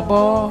máa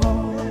bọ̀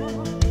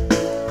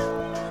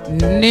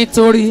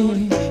nítorí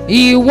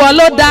ìwọ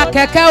ló dá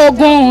kẹ̀kẹ́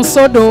ogun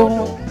sódò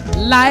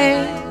láyé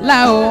la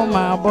ó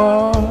máa bọ̀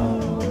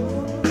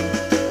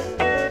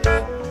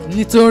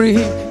nítorí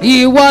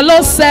ìwọ ló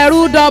ṣẹrú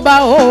dọba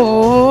o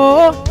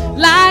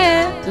láyé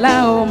la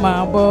ó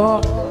máa bọ̀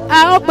a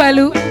ó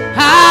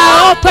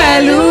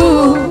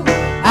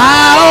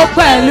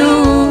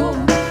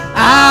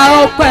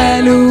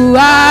pẹ̀lú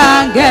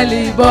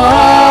áńgẹ́lì bọ̀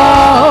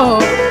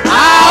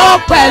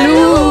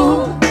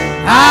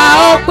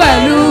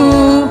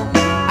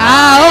a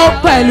ó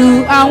pẹ̀lú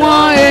àwọn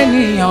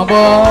ènìyàn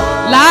bọ̀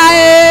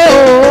láyé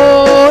o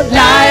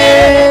láyé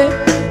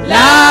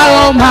la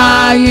ó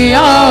máa yìn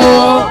ọ́ o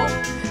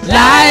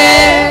láyé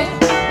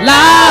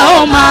la ó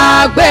máa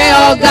gbé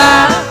ọ̀gá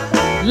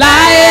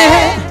láyé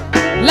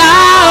la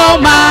ó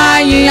máa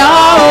yìn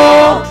ọ́ o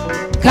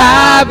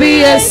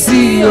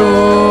kábíyèsí o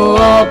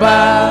ọba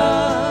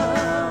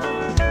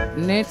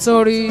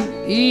nítorí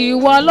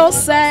ìwọ ló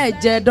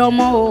ṣẹ̀jẹ̀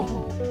dọmọ o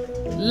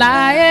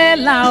láyé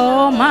la ó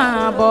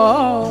máa bọ̀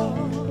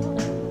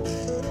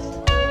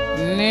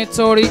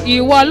nítorí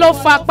ìwọ ló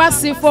fapá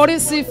sí forí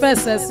sí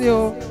fẹsẹ̀ sí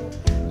o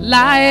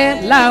láyé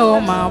la ó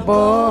máa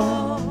bọ̀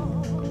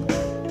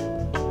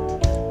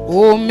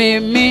omi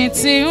mi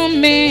ti ń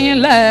mì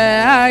lẹ̀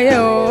ayé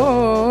o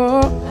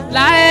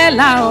láyé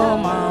la ó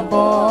máa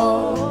bọ̀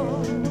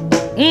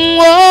n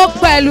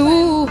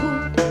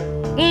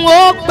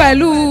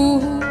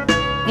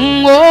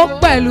ó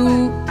pẹ̀lú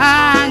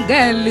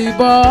áńgẹ́lì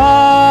bọ̀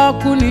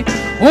kú ni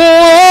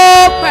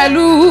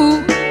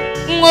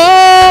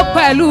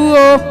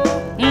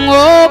n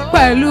ó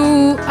pẹ̀lú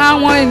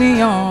àwọn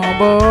ènìyàn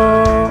bọ̀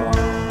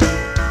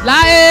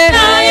láyé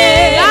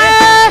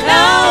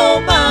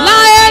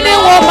ni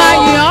wọ́n máa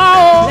yìn ọ́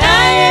o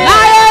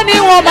láyé ni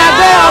wọ́n máa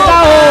gbé ọ̀gá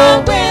o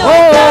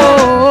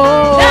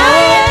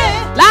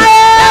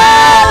láyé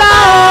la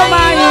ó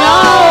máa yìn ọ́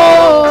o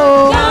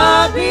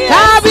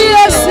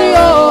kábíyèsí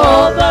o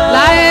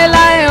láyé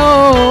o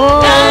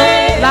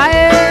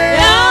láyé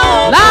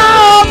la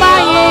ó máa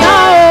yìn ọ́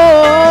o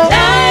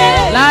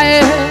láyé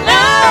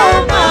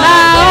la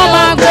ó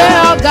máa gbé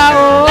ọ̀gá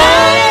o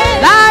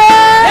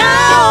láyé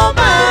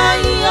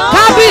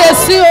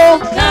kábíyèsí o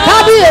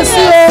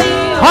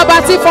ọba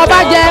tí fọba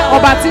jẹ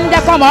ọba tí ń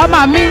jẹ́ kọ́mọ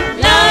ọmọ mi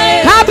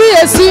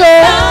kábíyèsí o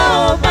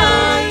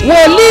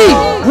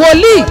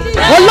wòlíì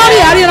olórí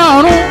àríran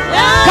ọ̀run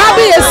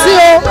kábíyèsí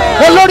o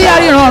olórí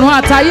àríran ọ̀run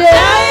àtayé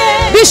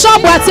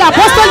bíṣọ́ọ̀bù àti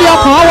àpọ́sítélì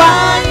ọkàn wa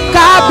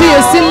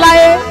kábíyèsí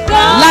láyé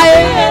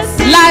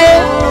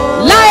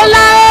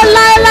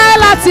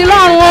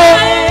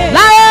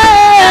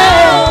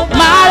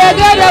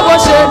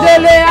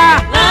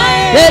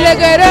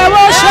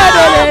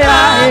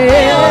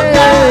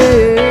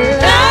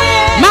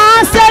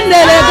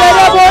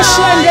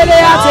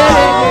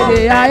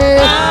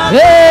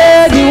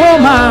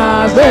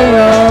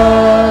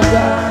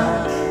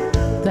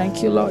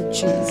Thank you, Lord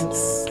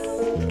Jesus.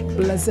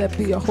 Blessed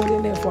be your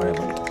holy name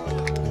forever.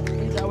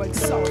 Be thou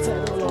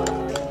exalted, O Lord.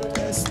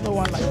 There's no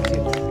one like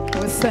you.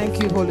 We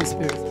thank you, Holy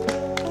Spirit.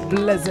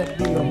 Blessed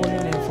be your holy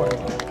name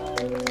forever.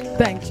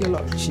 Thank you,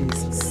 Lord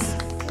Jesus.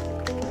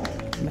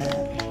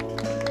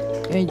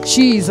 Amen. In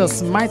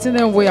Jesus' mighty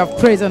name we have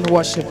praise and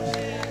worship.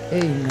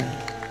 Amen.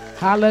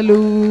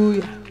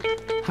 Hallelujah.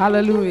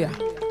 Hallelujah.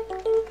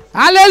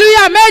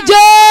 Hallelujah.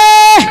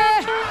 Major.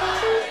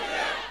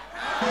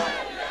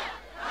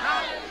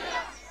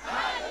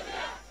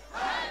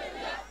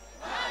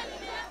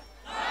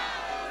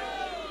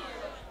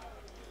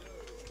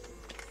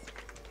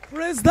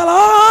 Praise the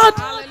Lord.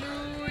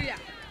 Hallelujah.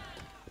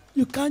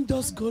 You can't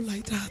just go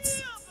like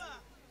that.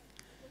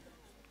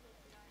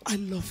 I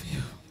love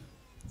you.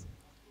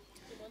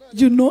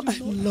 You know I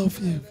love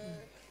you.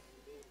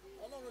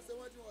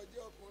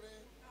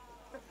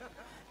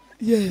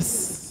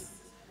 Yes.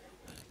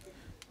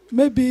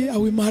 Maybe I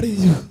will marry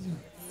you.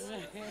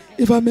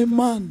 If I'm a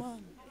man,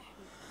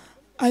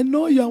 I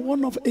know you are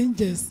one of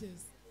angels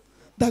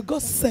that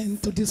God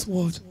sent to this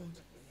world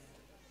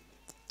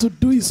to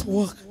do his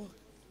work,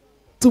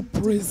 to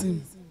praise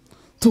him,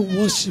 to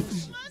worship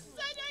him.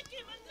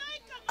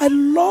 I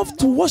love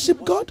to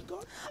worship God,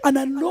 and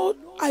I know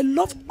I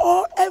love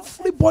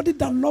everybody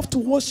that loves to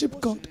worship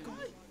God,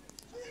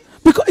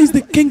 because he's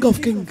the King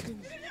of Kings.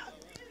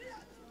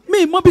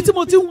 Me, mo bi ti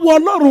mo ti wo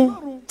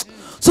Ọlọ́run,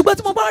 ṣùgbọ́n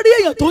tí mo bá rí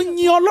èèyàn tó yin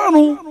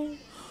Ọlọ́run,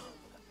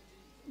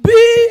 bí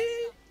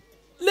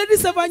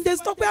ladies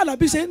evangelist TOPE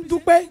ALABI ṣe ń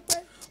dúpẹ́,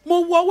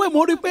 mo wo ọwọ́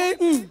mo rí pé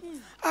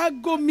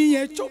aago mi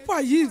yẹn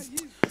chopper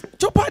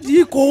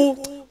yìí kò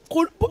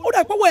ó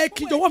dà pé wọ́n ẹ̀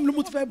kí jọ̀wọ́ mi ló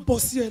mo ti fẹ́ bọ̀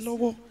sí ẹ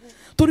lọ́wọ́.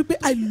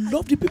 I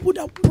love the people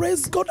that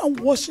praise God and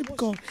worship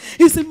God.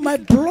 It's in my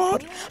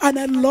blood and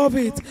I love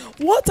it.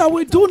 What I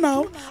will do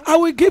now, I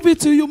will give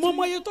it to you. But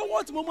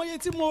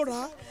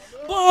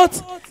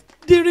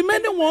the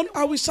remaining one,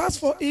 I will charge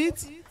for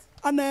it.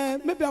 And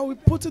maybe I will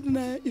put it in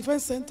an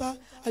event center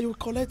and you will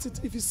collect it.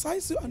 If it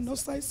size you and not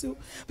size you.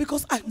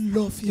 Because I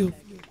love you.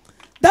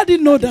 Daddy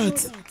know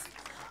that.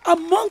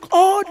 Among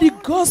all the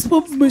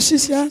gospel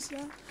musicians,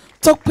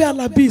 TOPE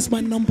ALABI is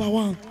my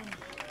 #1.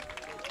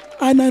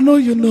 And I know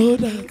you know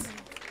that.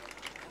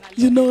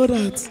 You know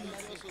that.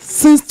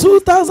 Since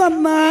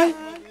 2009,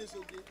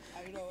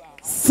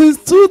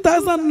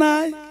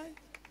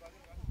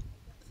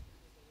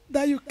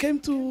 that you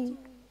came to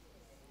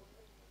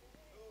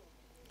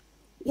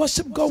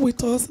worship God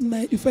with us in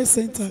the event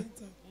center.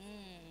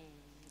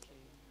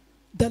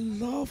 The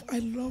love, I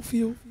love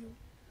you.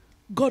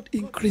 God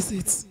increase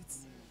it.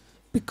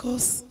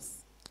 Because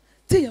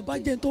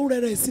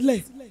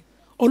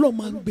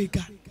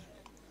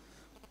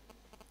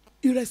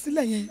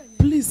ìrẹ̀sílẹ̀ yẹn,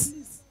 please,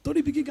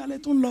 torí bí gíga lẹ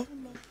tún lọ,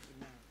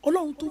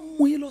 Ọlọ́run tó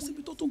mú yín lọ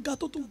síbi tó tún ga,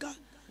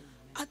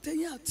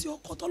 àtẹ̀yìn àti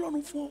ọkọ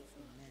tọ́lọ́run fún ọ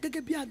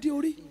gẹ́gẹ́ bí adé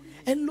orí,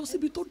 ẹ lọ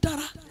síbi tó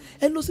dára,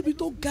 ẹ lọ síbi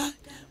tó ga.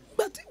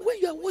 But when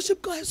you are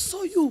worship God, I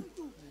saw you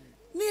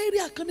ní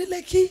area kan ní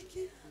Lekki,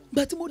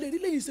 but mo lè rí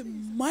lẹ́yìn, is a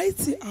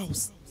mighty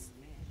house.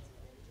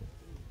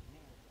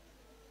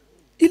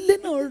 Ilé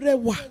náà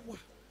rẹwà.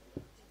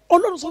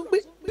 Ọlọ́run sọ pé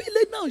bí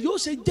ilé náà yóò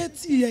ṣe jẹ́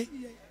tiẹ̀.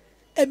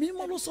 Ẹ̀mí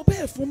mọ́ ló sọ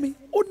bẹ́ẹ̀ fún mi.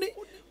 Ó ní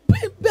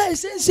bẹ́ẹ̀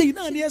ṣe ń ṣe yìí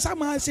náà ni ẹ sá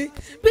máa ṣe.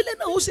 Bílẹ̀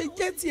náà ó ṣe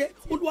jẹ́ tiẹ̀.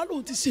 Olúwa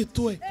lòun ti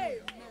ṣètò ẹ̀.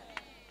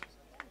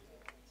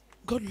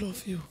 God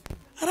love you.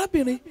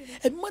 Arábìnrin,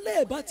 ẹ̀mí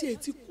mọ́lẹ̀ ẹ̀ bá tiẹ̀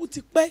ti kú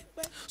ti pẹ́.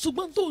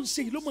 Ṣùgbọ́n tó ń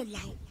ṣe yìí ló mọ̀ là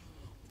ó.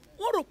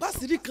 Wọ́n rò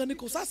pásìrí kan ni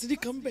kò sásìrí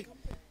kan bẹ̀.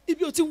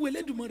 Ibi ò ti ń wo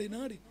Elédùmarè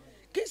náà rè.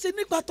 Kì í ṣe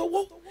nípa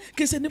tọwọ́,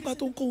 kì í ṣe nípa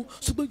tó ń kó.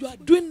 Ṣùgbọ́n you are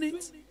doing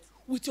it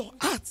with your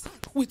heart,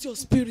 with your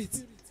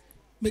spirit.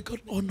 May God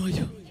honor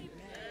you.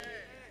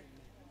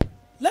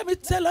 Let me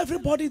tell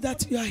everybody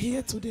that you are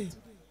here today.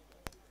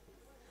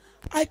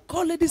 I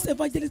called this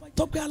evangelist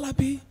TOPE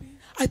ALABI,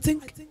 I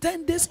think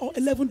 10 days or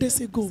 11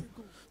 days ago,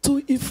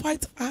 to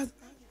invite her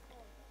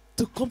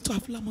to come to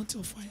HAVILAH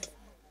Mountain of Fire.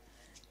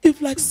 If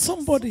like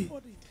somebody,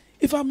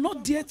 if I'm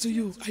not dear to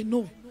you, I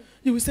know,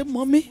 you will say,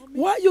 Mommy,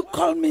 why you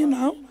call me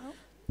now?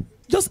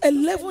 Just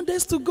 11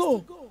 days to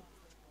go.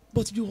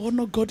 But you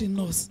honor God in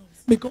us.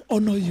 May God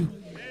honor you.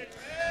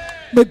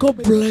 May God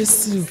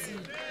bless you.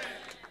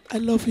 I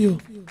love you.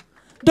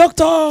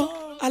 Dr.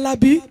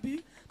 ALABI,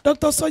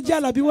 Dr. Soji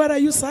ALABI, where are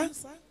you, sir?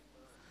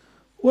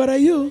 Where are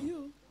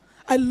you?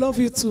 I love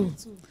you too.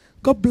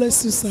 God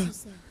bless you, sir.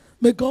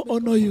 May God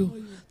honor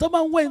you.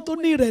 Toma went to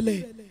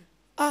Nirele.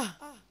 Ah,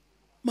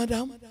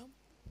 madam.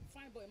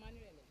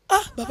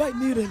 Ah, Baba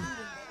Nirele.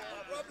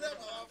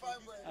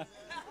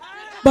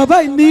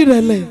 Baba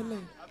Nirele.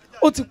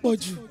 Ó ti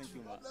pọ̀jù.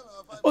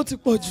 Ó ti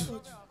pọ̀jù.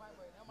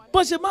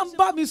 Bó ṣe máa ń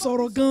bá mi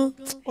sọ̀rọ̀ gan,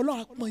 Ọlọ́run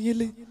á pọ́n yín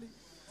lé.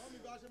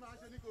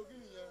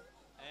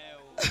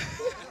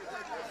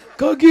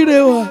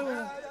 Kogire wa.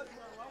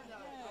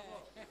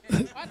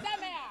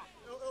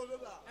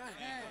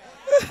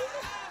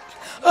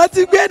 Ó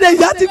ti gbede,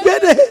 ìyá ti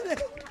gbede.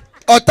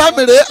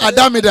 Ọ̀tàmìrè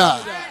àdámìdà.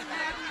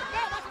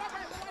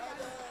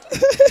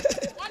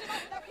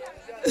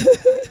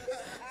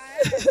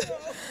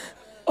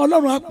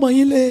 Ọlọ́run á pọ́n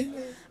yín lé.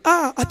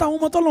 àtàwọn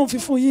ọmọ tọ́lọ́run fi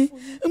fún yín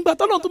ńgbà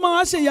tọ́lọ́run tó máa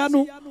wá ṣe ìyanu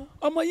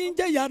ọmọ yín ń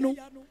jẹ́ ìyanu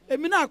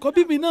èmi náà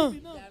àkọ́bí mi náà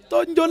tó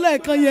ń jó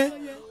lẹ́ẹ̀kan yẹn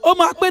ó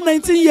máa pé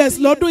 19 years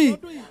lọ́dún yìí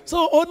so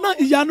òun náà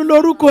ìyanu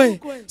lórúkọ ẹ̀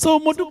so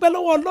mo dúpẹ́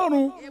lọ́wọ́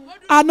Ọlọ́run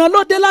àná ló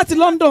dé láti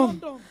London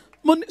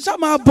mo ní ṣá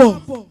máa bọ̀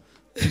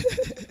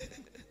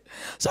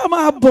ṣá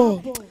máa bọ̀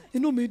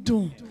inú mi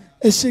dùn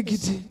ẹ ṣé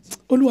gidi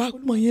Olúwa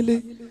pọ́n yín lé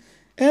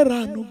ẹ ra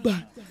àánú gbà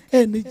ẹ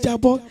ní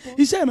jábọ́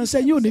iṣẹ́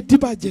ìránṣẹ́ yín ò ní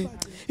dìbàjẹ́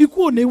ikú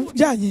ò ní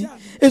yà yín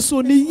èso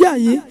ò ní yà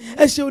yín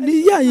ẹ̀ṣẹ̀ ò ní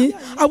yà yín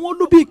àwọn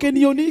olúbi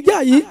ìkẹnìyàn ò ní yà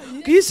yín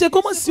kì í ṣe kó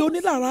mọ̀ sí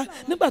onílára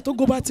nígbà tó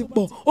go bá ti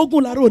pọ̀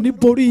ogun lára ò ní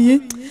borí yín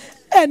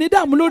ẹ ní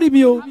dààmú lórí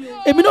mi o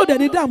èmi náà dẹ̀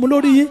ní dààmú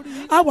lórí yín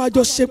àwọn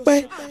àjọ ṣe pẹ́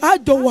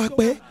àjọ wà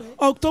pẹ́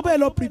October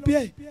lọ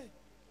prepare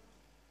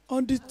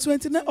on the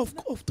 29th of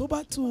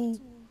October to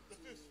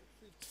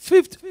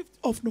 5th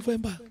of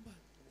November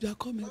you are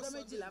coming.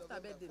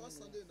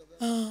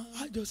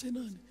 Àjọṣe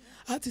náà ni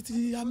àti ti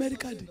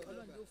Amẹ́ríkà dé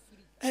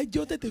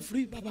ẹjọ́ tètè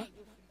free baba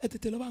ẹ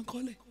tètè lọ́ba ń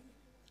kọ́lẹ̀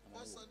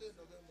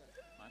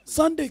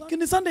Sunday kí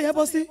ni Sunday yẹn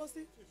bọ́ sí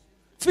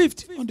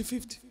 5th on the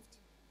 5th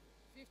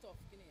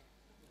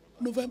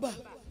November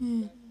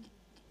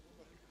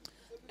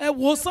ẹ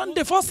wo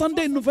Sunday first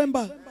Sunday in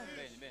November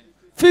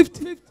 5th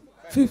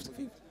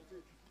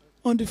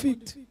on the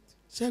 5th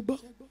ṣe gbọ́.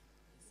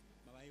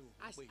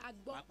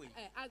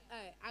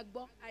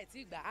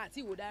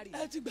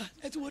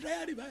 ẹ ti wò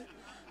diary báyìí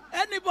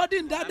anybody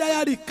in that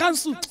diary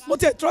cancel mo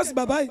ti trust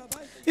bàbá yìí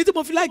ní tí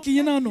mo fi láìkì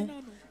yín náà nù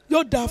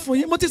yóò dà fún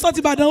yín mo ti sọ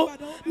ti Ìbàdàn o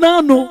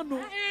náà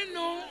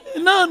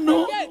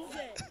nù.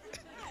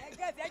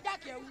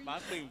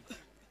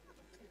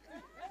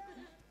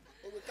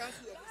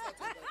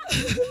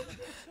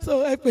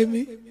 So ẹ pè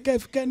mí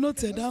kẹ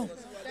note ẹ down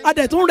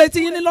adẹ tún retí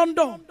yín ní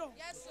London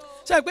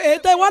ṣe pé èyí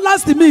tẹ wá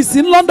last mi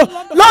sí London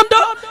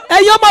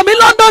ẹ̀yin ọmọ mi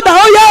London dà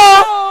ó yẹ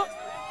o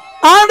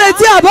à ń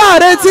retí àbá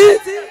àretí.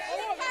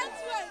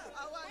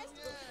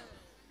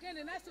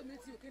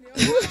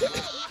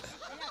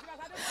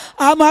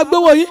 a máa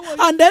gbéwò yín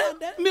and then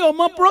mi ò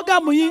mọ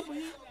program yín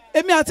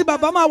èmi àti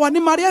bàbá máa wà ní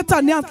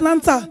Marietta ní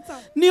Atlanta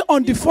ní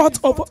on the 4th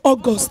of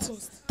August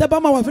tẹ́ bá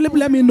máa wà Philip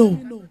let me know.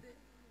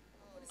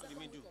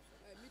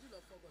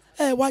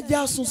 ẹ wá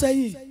jẹ́ àsun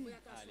sẹ́yìn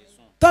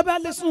tọ́bẹ̀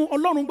alẹ́ sùn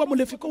Ọlọ́run gbọ́ mo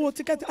lè fi kówó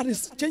tíkẹ́ẹ̀tì àti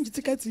change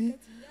tíkẹ́ẹ̀tì yín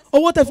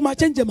owó tẹ́ fi máa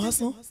change ẹ̀ máa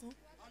san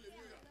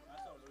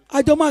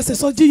àjọ máa ṣe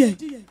sọ́jí yẹn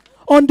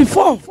on the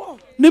 4th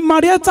ní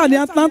Marietta ní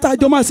Atlanta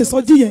àjọ máa ṣe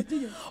sọ́jí yẹn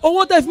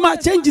owó tẹ́ fi máa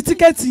change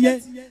tíkẹ́ẹ̀tì yẹn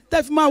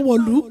tẹ́ fi máa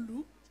wọ̀lú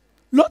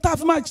lọ́tà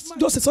fi máa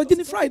jọ ṣe sọ́jí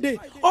ní Friday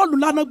ọ̀lù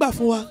lánàá gbà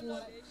fún wa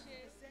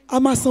a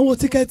máa sanwó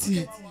tíkẹ́ẹ̀tì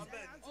yẹn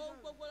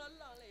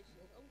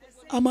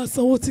a máa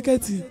sanwó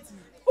tíkẹ́ẹ̀tì yẹn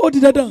ó di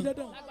dandan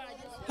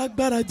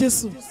lágbára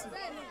Jésù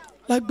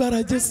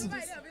lágbára Jésù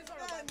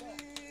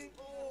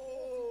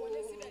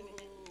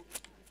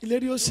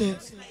ìlérí ó ṣẹ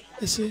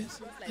ẹ ṣé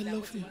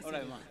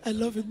I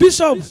love you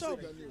Bishop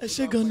ẹ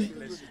ṣé gan ni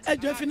ẹ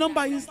jọ̀ọ́ ẹ fi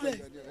nọ́mbà yín sílẹ̀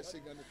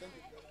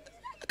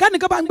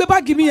kánìkan bá ń gbé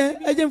báàgì mi yẹn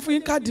ẹ jẹ́ n fún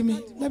yín káàdì mi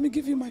let me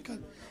give you my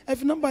card ẹ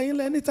fi nọ́mbà yín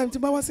lẹ̀ anytime tí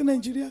bá wá sí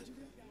Nàìjíríà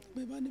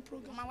bẹ́ẹ̀ bá ní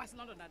program. wọ́n máa wá sí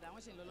London dáadáa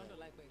wọ́n ṣe ń lọ London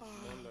láìpẹ́.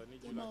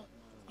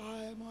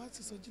 ẹ máa wá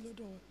ti sọjí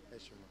lọ́dọ̀ wọn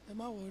ẹ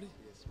má wọrí.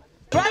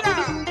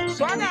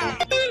 Swaga.